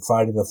Tina from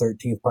Friday the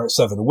 13th Part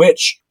 7,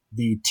 which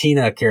the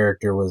Tina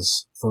character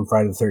was from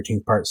Friday the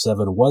 13th Part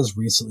 7 was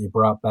recently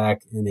brought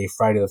back in a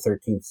Friday the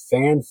 13th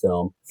fan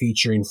film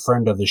featuring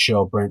friend of the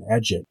show, Brent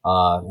Edgett.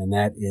 And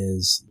that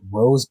is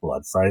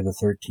Roseblood, Friday the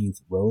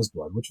 13th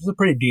Roseblood, which was a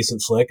pretty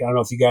decent flick. I don't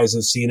know if you guys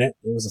have seen it.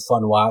 It was a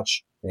fun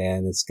watch,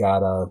 and it's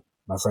got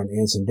my friend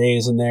Anson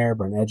Day's in there,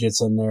 Brent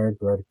Edgett's in there,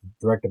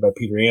 directed by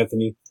Peter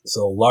Anthony.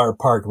 So Lar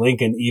Park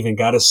Lincoln even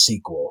got a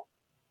sequel.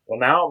 Well,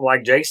 now I'm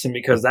like Jason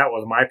because that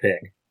was my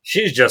pick.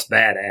 She's just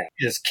badass.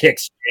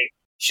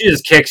 She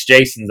just kicks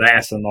Jason's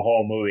ass in the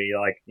whole movie.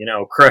 Like,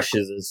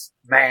 crushes his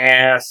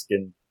mask,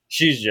 and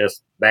she's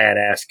just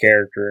badass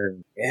character.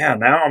 And yeah,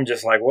 now I'm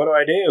just like, what do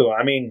I do?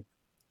 I mean,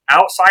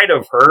 outside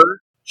of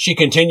her, she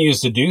continues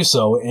to do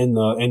so in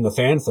the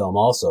fan film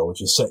also,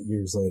 which is set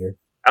years later.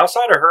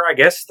 Outside of her, I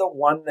guess the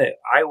one that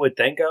I would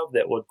think of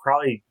that would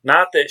probably,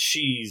 not that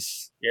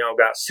she's,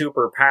 got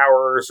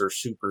superpowers or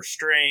super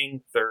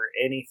strength or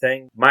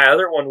anything. My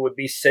other one would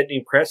be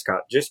Sidney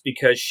Prescott, just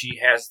because she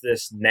has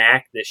this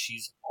knack that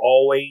she's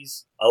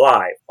always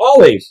alive.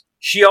 Always.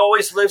 She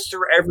always lives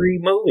through every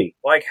movie.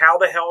 Like, how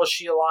the hell is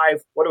she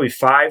alive? What are we,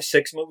 5,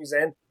 6 movies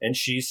in? And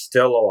she's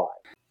still alive.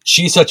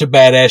 She's such a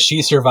badass.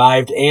 She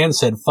survived and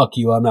said, fuck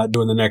you, I'm not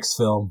doing the next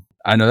film.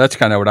 I know that's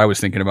kind of what I was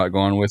thinking about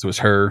going with was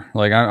her.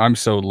 Like, I'm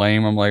so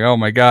lame. I'm like, oh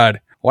my God,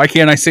 why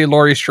can't I say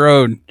Laurie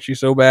Strode? She's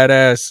so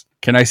badass.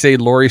 Can I say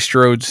Laurie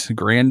Strode's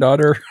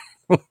granddaughter?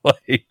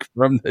 Like,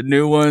 from the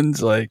new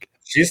ones? Like,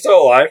 she's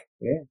still alive.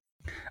 Yeah.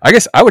 I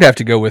guess I would have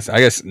to go with,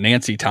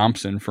 Nancy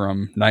Thompson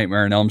from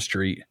Nightmare on Elm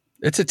Street.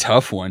 It's a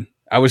tough one.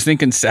 I was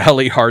thinking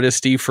Sally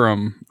Hardesty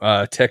from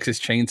Texas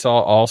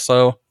Chainsaw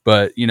also.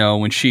 But,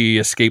 when she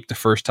escaped the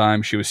first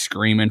time, she was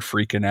screaming,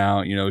 freaking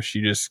out. She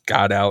just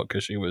got out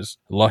because she was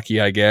lucky,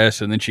 I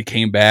guess. And then she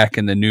came back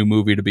in the new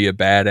movie to be a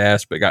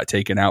badass, but got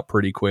taken out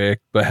pretty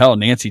quick. But hell,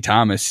 Nancy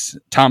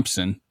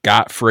Thompson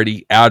got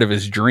Freddy out of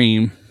his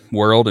dream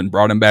world and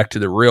brought him back to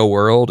the real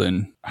world.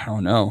 And I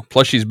don't know.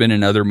 Plus, she's been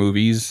in other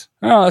movies.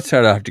 Oh, that's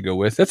what I have to go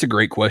with. That's a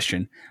great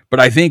question. But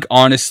I think,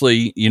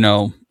 honestly,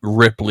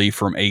 Ripley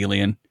from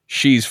Alien,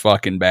 she's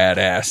fucking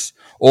badass.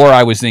 Or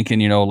I was thinking,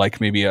 like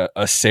maybe a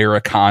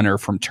Sarah Connor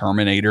from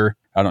Terminator.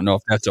 I don't know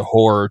if that's a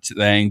horror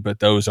thing, but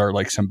those are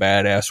like some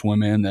badass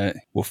women that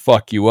will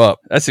fuck you up.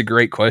 That's a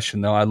great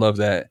question, though. I love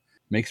that.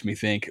 Makes me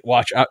think.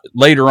 Watch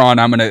later on.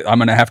 I'm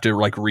gonna have to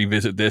like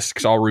revisit this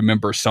because I'll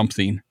remember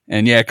something.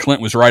 And yeah,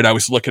 Clint was right. I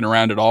was looking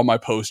around at all my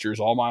posters,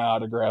 all my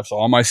autographs,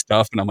 all my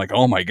stuff, and I'm like,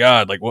 oh my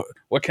god, like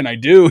what can I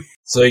do?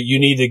 So you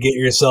need to get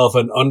yourself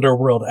an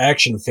Underworld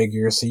action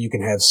figure so you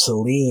can have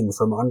Celine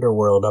from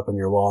Underworld up on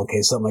your wall in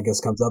case something like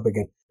this comes up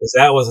again. Because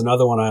that was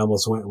another one I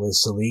almost went with.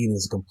 Celine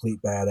is a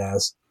complete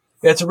badass.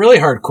 It's a really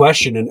hard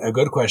question and a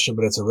good question,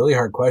 but it's a really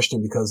hard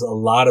question because a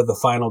lot of the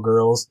final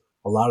girls,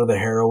 a lot of the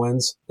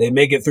heroines, they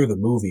make it through the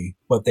movie,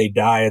 but they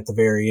die at the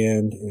very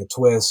end in a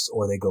twist,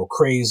 or they go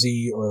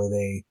crazy, or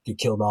they get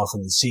killed off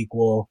in the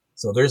sequel.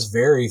 So there's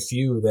very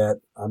few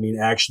that,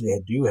 actually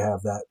do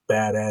have that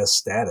badass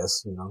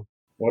status,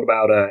 What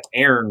about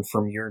Aaron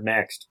from You're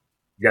Next?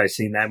 You guys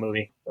seen that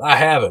movie? I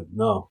haven't.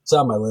 No, it's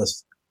on my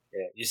list.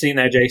 Yeah, you seen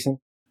that, Jason?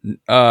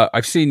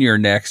 I've seen You're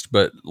Next,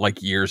 but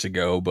like years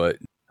ago. But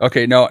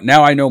okay, now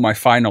I know my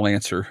final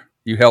answer.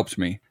 You helped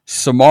me.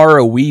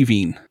 Samara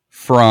Weaving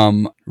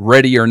from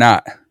Ready or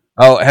Not.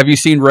 Oh, have you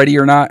seen Ready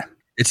or Not?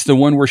 It's the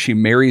one where she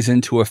marries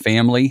into a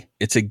family.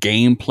 It's a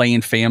game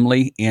playing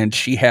family, and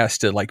she has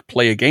to like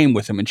play a game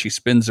with him, and she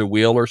spins a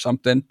wheel or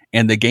something.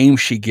 And the game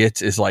she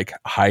gets is like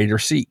hide or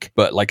seek,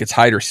 but like it's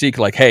hide or seek.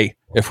 Like, hey,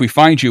 if we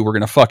find you, we're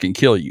gonna fucking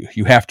kill you.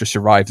 You have to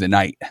survive the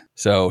night.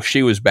 So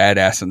she was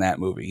badass in that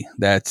movie.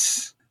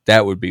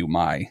 That would be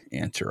my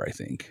answer, I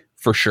think,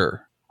 for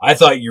sure. I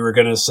thought you were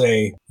going to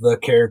say the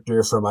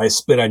character from I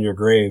Spit on Your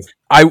Grave.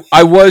 I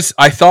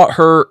thought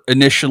her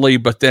initially,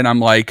 but then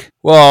I'm like,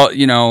 well,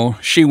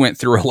 she went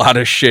through a lot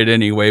of shit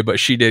anyway, but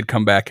she did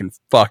come back and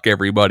fuck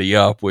everybody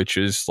up, which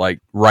is like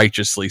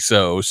righteously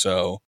so.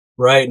 So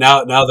right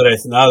now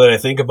that I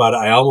think about it,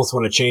 I almost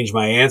want to change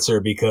my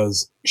answer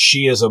because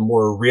she is a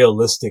more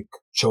realistic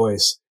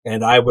choice,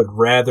 and I would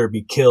rather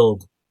be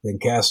killed than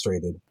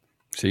castrated.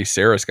 See,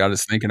 Sarah's got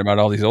us thinking about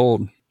all these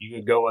old. You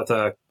could go with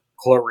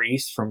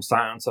Clarice from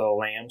Silence of the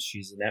Lambs.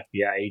 She's an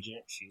FBI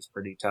agent. She's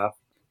pretty tough.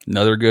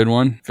 Another good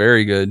one.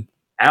 Very good.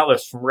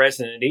 Alice from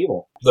Resident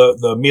Evil.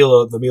 The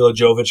Mila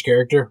Jovovich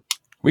character.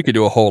 We could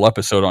do a whole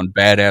episode on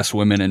badass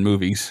women in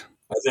movies.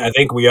 I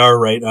think we are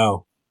right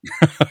now.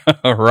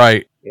 All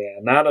right. Yeah,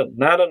 not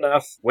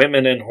enough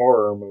women in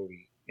horror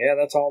movie. Yeah,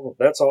 that's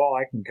all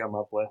I can come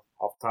up with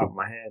off the top of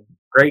my head.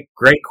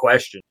 Great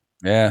question.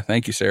 Yeah,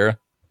 thank you, Sarah.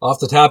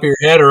 Off the top of your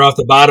head or off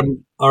the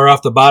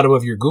bottom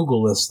of your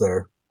Google list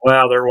there?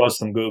 Well, there was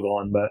some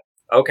Googling, but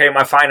okay,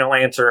 my final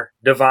answer,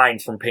 Divine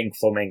from Pink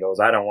Flamingos.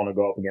 I don't want to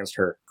go up against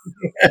her.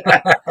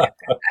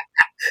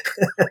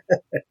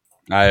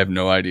 I have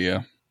no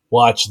idea.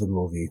 Watch the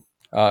movie.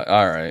 All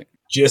right.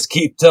 Just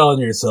keep telling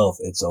yourself,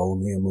 it's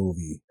only a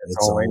movie.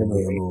 It's only a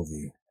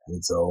movie.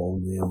 It's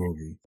only a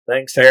movie.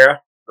 Thanks,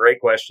 Sarah. Great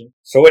question.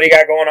 So what do you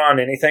got going on?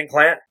 Anything,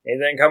 Clint?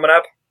 Anything coming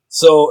up?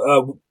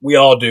 So we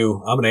all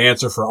do. I'm going to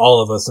answer for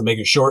all of us to make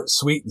it short,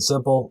 sweet, and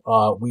simple.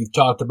 We've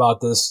talked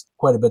about this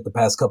quite a bit the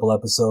past couple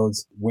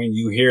episodes. When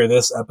you hear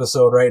this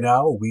episode right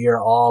now, we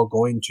are all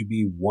going to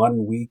be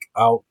 1 week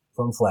out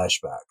from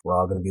Flashback. We're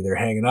all going to be there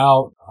hanging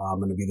out. I'm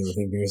going to be there with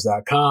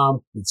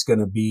InkNews.com. It's going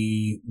to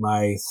be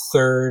my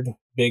third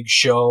big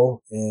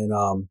show in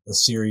a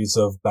series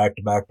of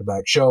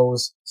back-to-back-to-back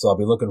shows. So I'm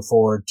looking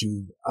forward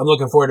to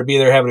be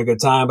there having a good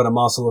time, but I'm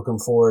also looking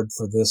forward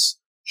for this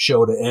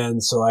show to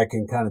end so I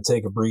can kind of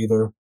take a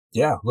breather.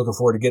 Yeah, looking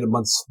forward to getting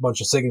a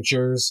bunch of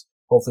signatures,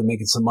 hopefully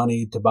making some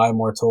money to buy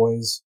more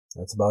toys.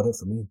 That's about it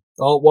for me.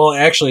 Oh, well,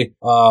 actually,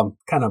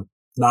 kind of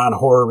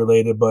non-horror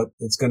related, but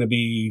it's going to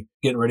be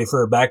getting ready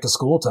for back to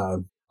school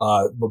time.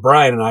 But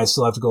Brian and I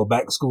still have to go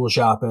back to school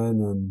shopping,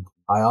 and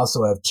I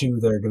also have two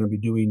that are going to be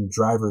doing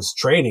driver's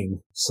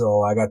training.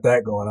 So I got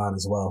that going on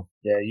as well.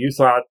 Yeah, you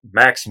thought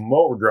Maximum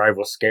Overdrive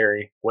was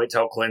scary. Wait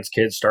till Clint's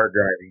kids start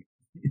driving.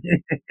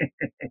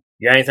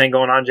 You got anything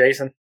going on,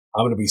 Jason?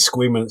 I'm going to be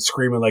screaming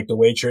like the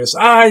waitress.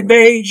 I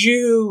made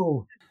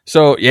you.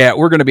 So yeah,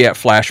 we're going to be at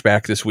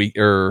Flashback this week,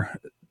 or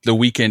the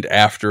weekend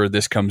after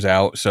this comes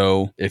out.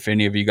 So if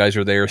any of you guys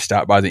are there,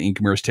 stop by the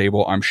Ink Mirrors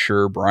table. I'm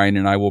sure Brian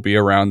and I will be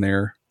around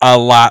there a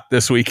lot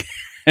this week.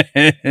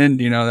 And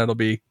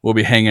we'll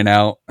be hanging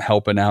out,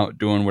 helping out,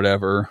 doing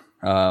whatever,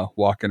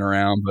 walking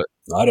around. But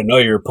I didn't know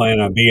you were planning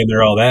on being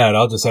there all that.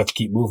 I'll just have to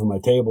keep moving my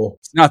table.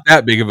 It's not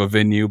that big of a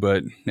venue,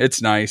 but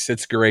it's nice.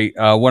 It's great.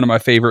 One of my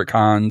favorite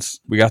cons.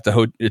 We got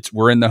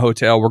we're in the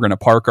hotel. We're going to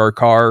park our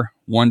car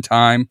one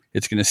time.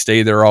 It's going to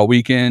stay there all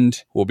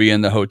weekend. We'll be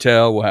in the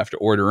hotel. We'll have to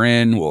order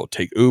in. We'll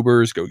take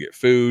Ubers, go get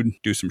food,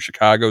 do some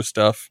Chicago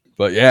stuff.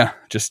 But yeah,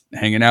 just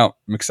hanging out.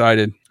 I'm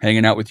excited.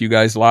 Hanging out with you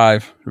guys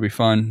live. It'll be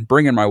fun.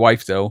 Bringing my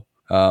wife though.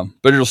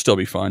 But it'll still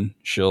be fun.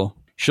 She'll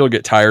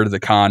get tired of the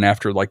con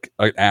after like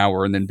an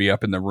hour and then be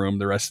up in the room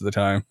the rest of the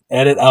time.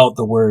 Edit out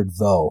the word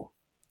though.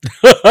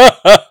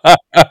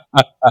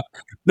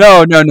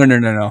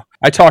 No.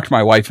 I talked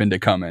my wife into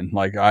coming.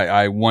 Like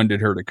I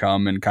wanted her to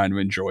come and kind of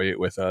enjoy it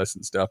with us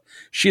and stuff.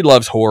 She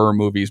loves horror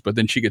movies, but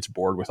then she gets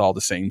bored with all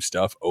the same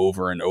stuff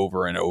over and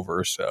over and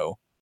over. So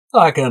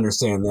I can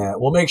understand that.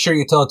 Well, make sure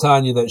you tell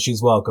Tanya that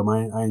she's welcome.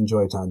 I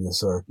enjoy Tanya,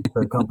 sir.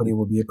 Her company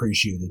will be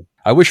appreciated.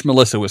 I wish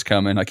Melissa was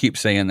coming. I keep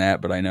saying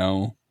that, but I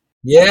know.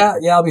 Yeah,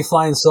 I'll be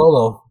flying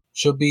solo.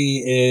 She'll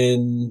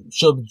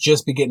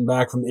just be getting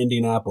back from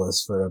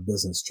Indianapolis for a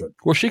business trip.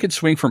 Well, she could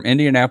swing from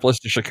Indianapolis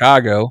to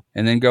Chicago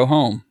and then go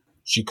home.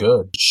 She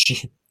could.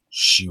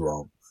 She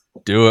won't.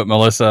 Do it,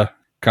 Melissa.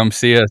 Come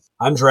see us.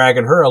 I'm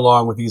dragging her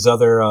along with these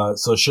other,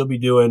 so she'll be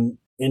doing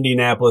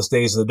Indianapolis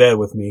Days of the Dead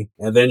with me.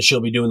 And then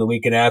she'll be doing the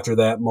weekend after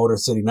that Motor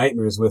City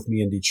Nightmares with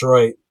me in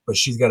Detroit. But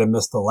she's got to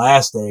miss the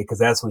last day because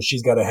that's when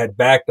she's got to head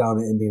back down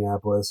to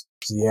Indianapolis.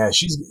 So yeah,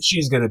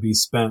 she's going to be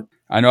spent.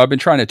 I know I've been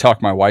trying to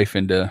talk my wife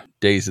into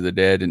Days of the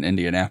Dead in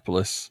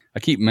Indianapolis. I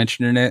keep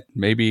mentioning it.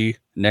 Maybe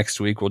next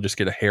week we'll just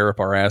get a hair up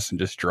our ass and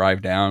just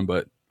drive down,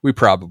 but we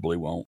probably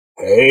won't.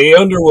 Hey,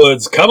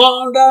 Underwoods, come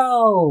on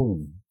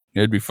down.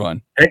 It'd be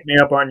fun. Pick me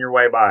up on your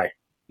way by.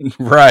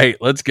 Right,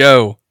 let's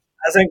go.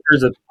 I think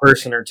there's a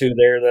person or two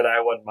there that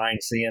I wouldn't mind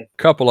seeing.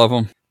 Couple of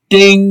them.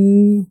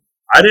 Ding.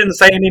 I didn't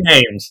say any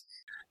names.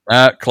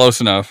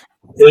 Close enough.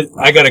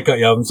 I gotta cut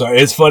you off. I'm sorry.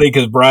 It's funny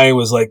because Brian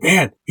was like,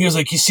 man, he was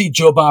like, you see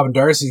Joe, Bob, and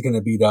Darcy's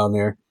gonna be down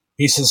there.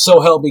 He says,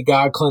 so help me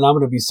God, Clint, I'm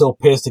gonna be so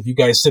pissed if you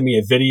guys send me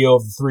a video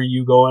of the three of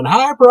you going,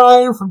 hi,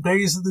 Brian from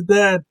Days of the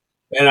Dead.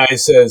 And I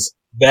says,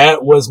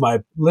 that was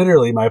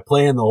literally my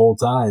plan the whole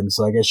time.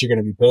 So I guess you're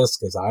gonna be pissed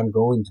because I'm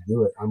going to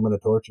do it. I'm gonna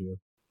torture you.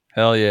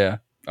 Hell yeah.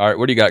 All right,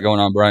 what do you got going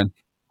on, Brian?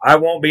 I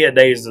won't be at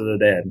Days of the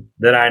Dead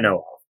that I know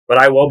of. But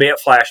I will be at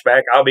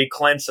Flashback. I'll be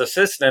Clint's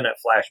assistant at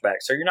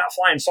Flashback. So you're not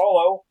flying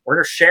solo.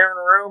 We're just sharing a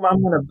room.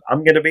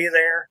 I'm gonna be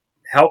there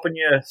helping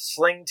you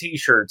sling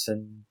T-shirts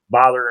and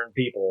bothering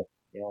people,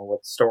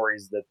 with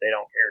stories that they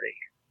don't care to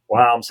hear.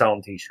 While I'm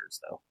selling T-shirts,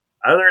 though.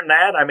 Other than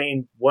that,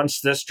 once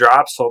this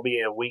drops, it'll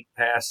be a week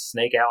past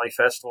Snake Alley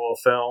Festival of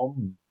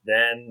Film.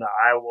 Then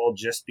I will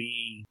just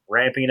be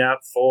ramping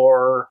up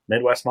for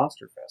Midwest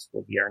Monster Fest.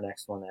 Will be our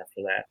next one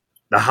after that.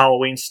 The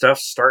Halloween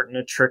stuff's starting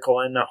to trickle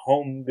into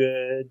Home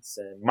Goods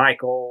and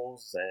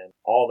Michael's and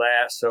all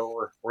that.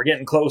 So we're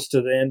getting close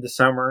to the end of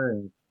summer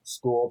and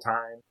school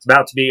time. It's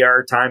about to be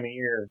our time of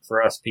year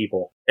for us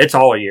people. It's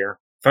all year.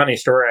 Funny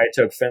story, I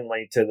took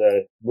Finley to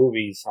the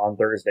movies on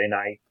Thursday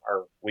night,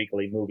 our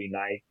weekly movie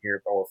night here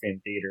at the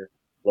Orpheum Theater,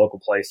 local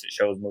place that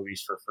shows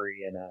movies for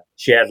free. And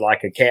she had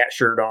like a cat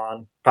shirt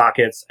on,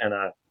 pockets, and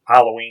a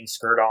Halloween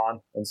skirt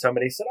on, and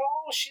somebody said,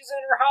 oh, she's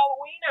in her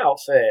Halloween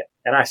outfit.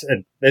 And I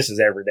said, this is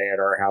every day at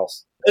our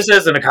house. This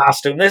isn't a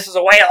costume. This is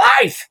a way of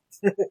life.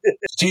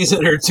 She's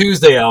in her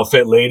Tuesday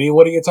outfit, lady.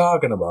 What are you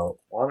talking about?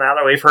 Well, now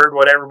that we've heard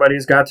what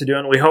everybody's got to do,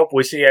 and we hope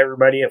we see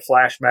everybody at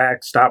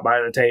Flashback, stop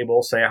by the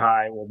table, say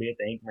hi. We'll be at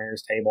the Ink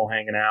Mirrors table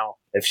hanging out.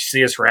 If you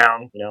see us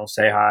around,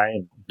 say hi.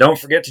 And don't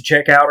forget to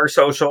check out our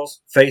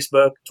socials,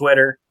 Facebook,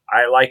 Twitter.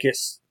 I like it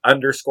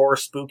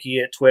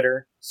 _spooky at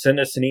Twitter.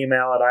 Send us an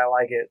email at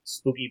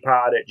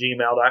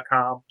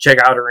iLikeItSpookyPod@gmail.com. Check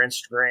out our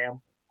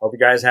Instagram. Hope you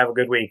guys have a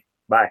good week.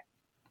 Bye.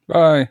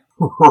 Bye.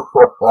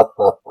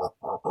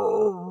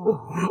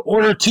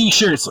 Order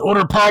T-shirts.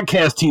 Order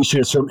podcast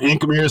T-shirts from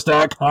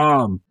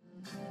inkmirrors.com.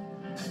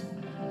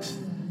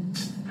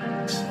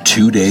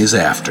 2 days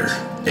after,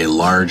 a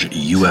large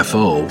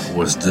UFO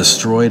was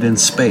destroyed in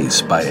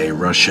space by a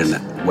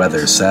Russian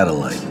weather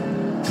satellite,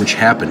 which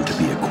happened to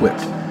be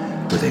equipped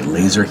with a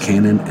laser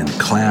cannon and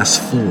Class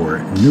 4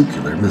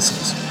 nuclear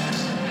missiles.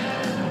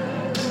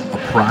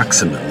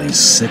 Approximately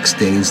 6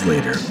 days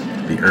later,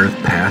 the Earth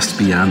passed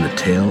beyond the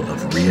tail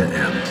of Rhea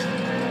M,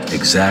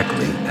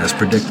 exactly as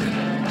predicted.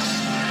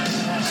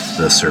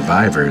 The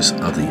survivors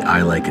of the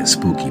I Like It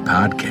Spooky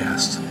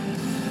podcast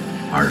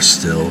are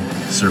still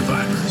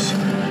survivors.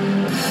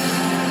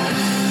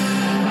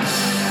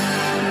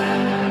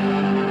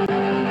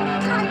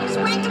 God, just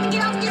wait till we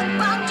get off this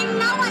boat. You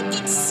know I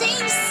get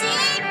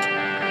seasick.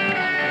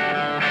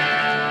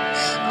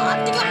 Oh, I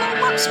think I'm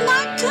gonna work some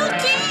night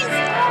cookies.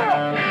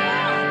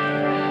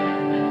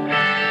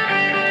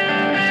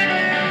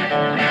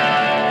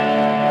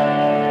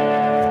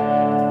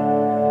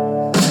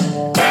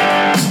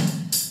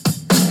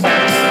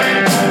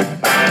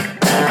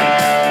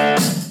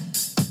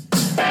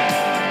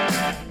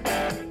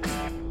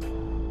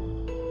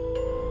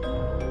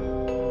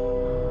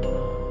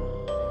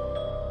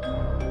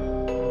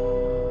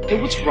 Hey,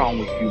 what's wrong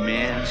with you,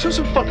 man? Show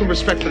some fucking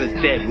respect for the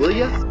dead, will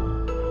ya?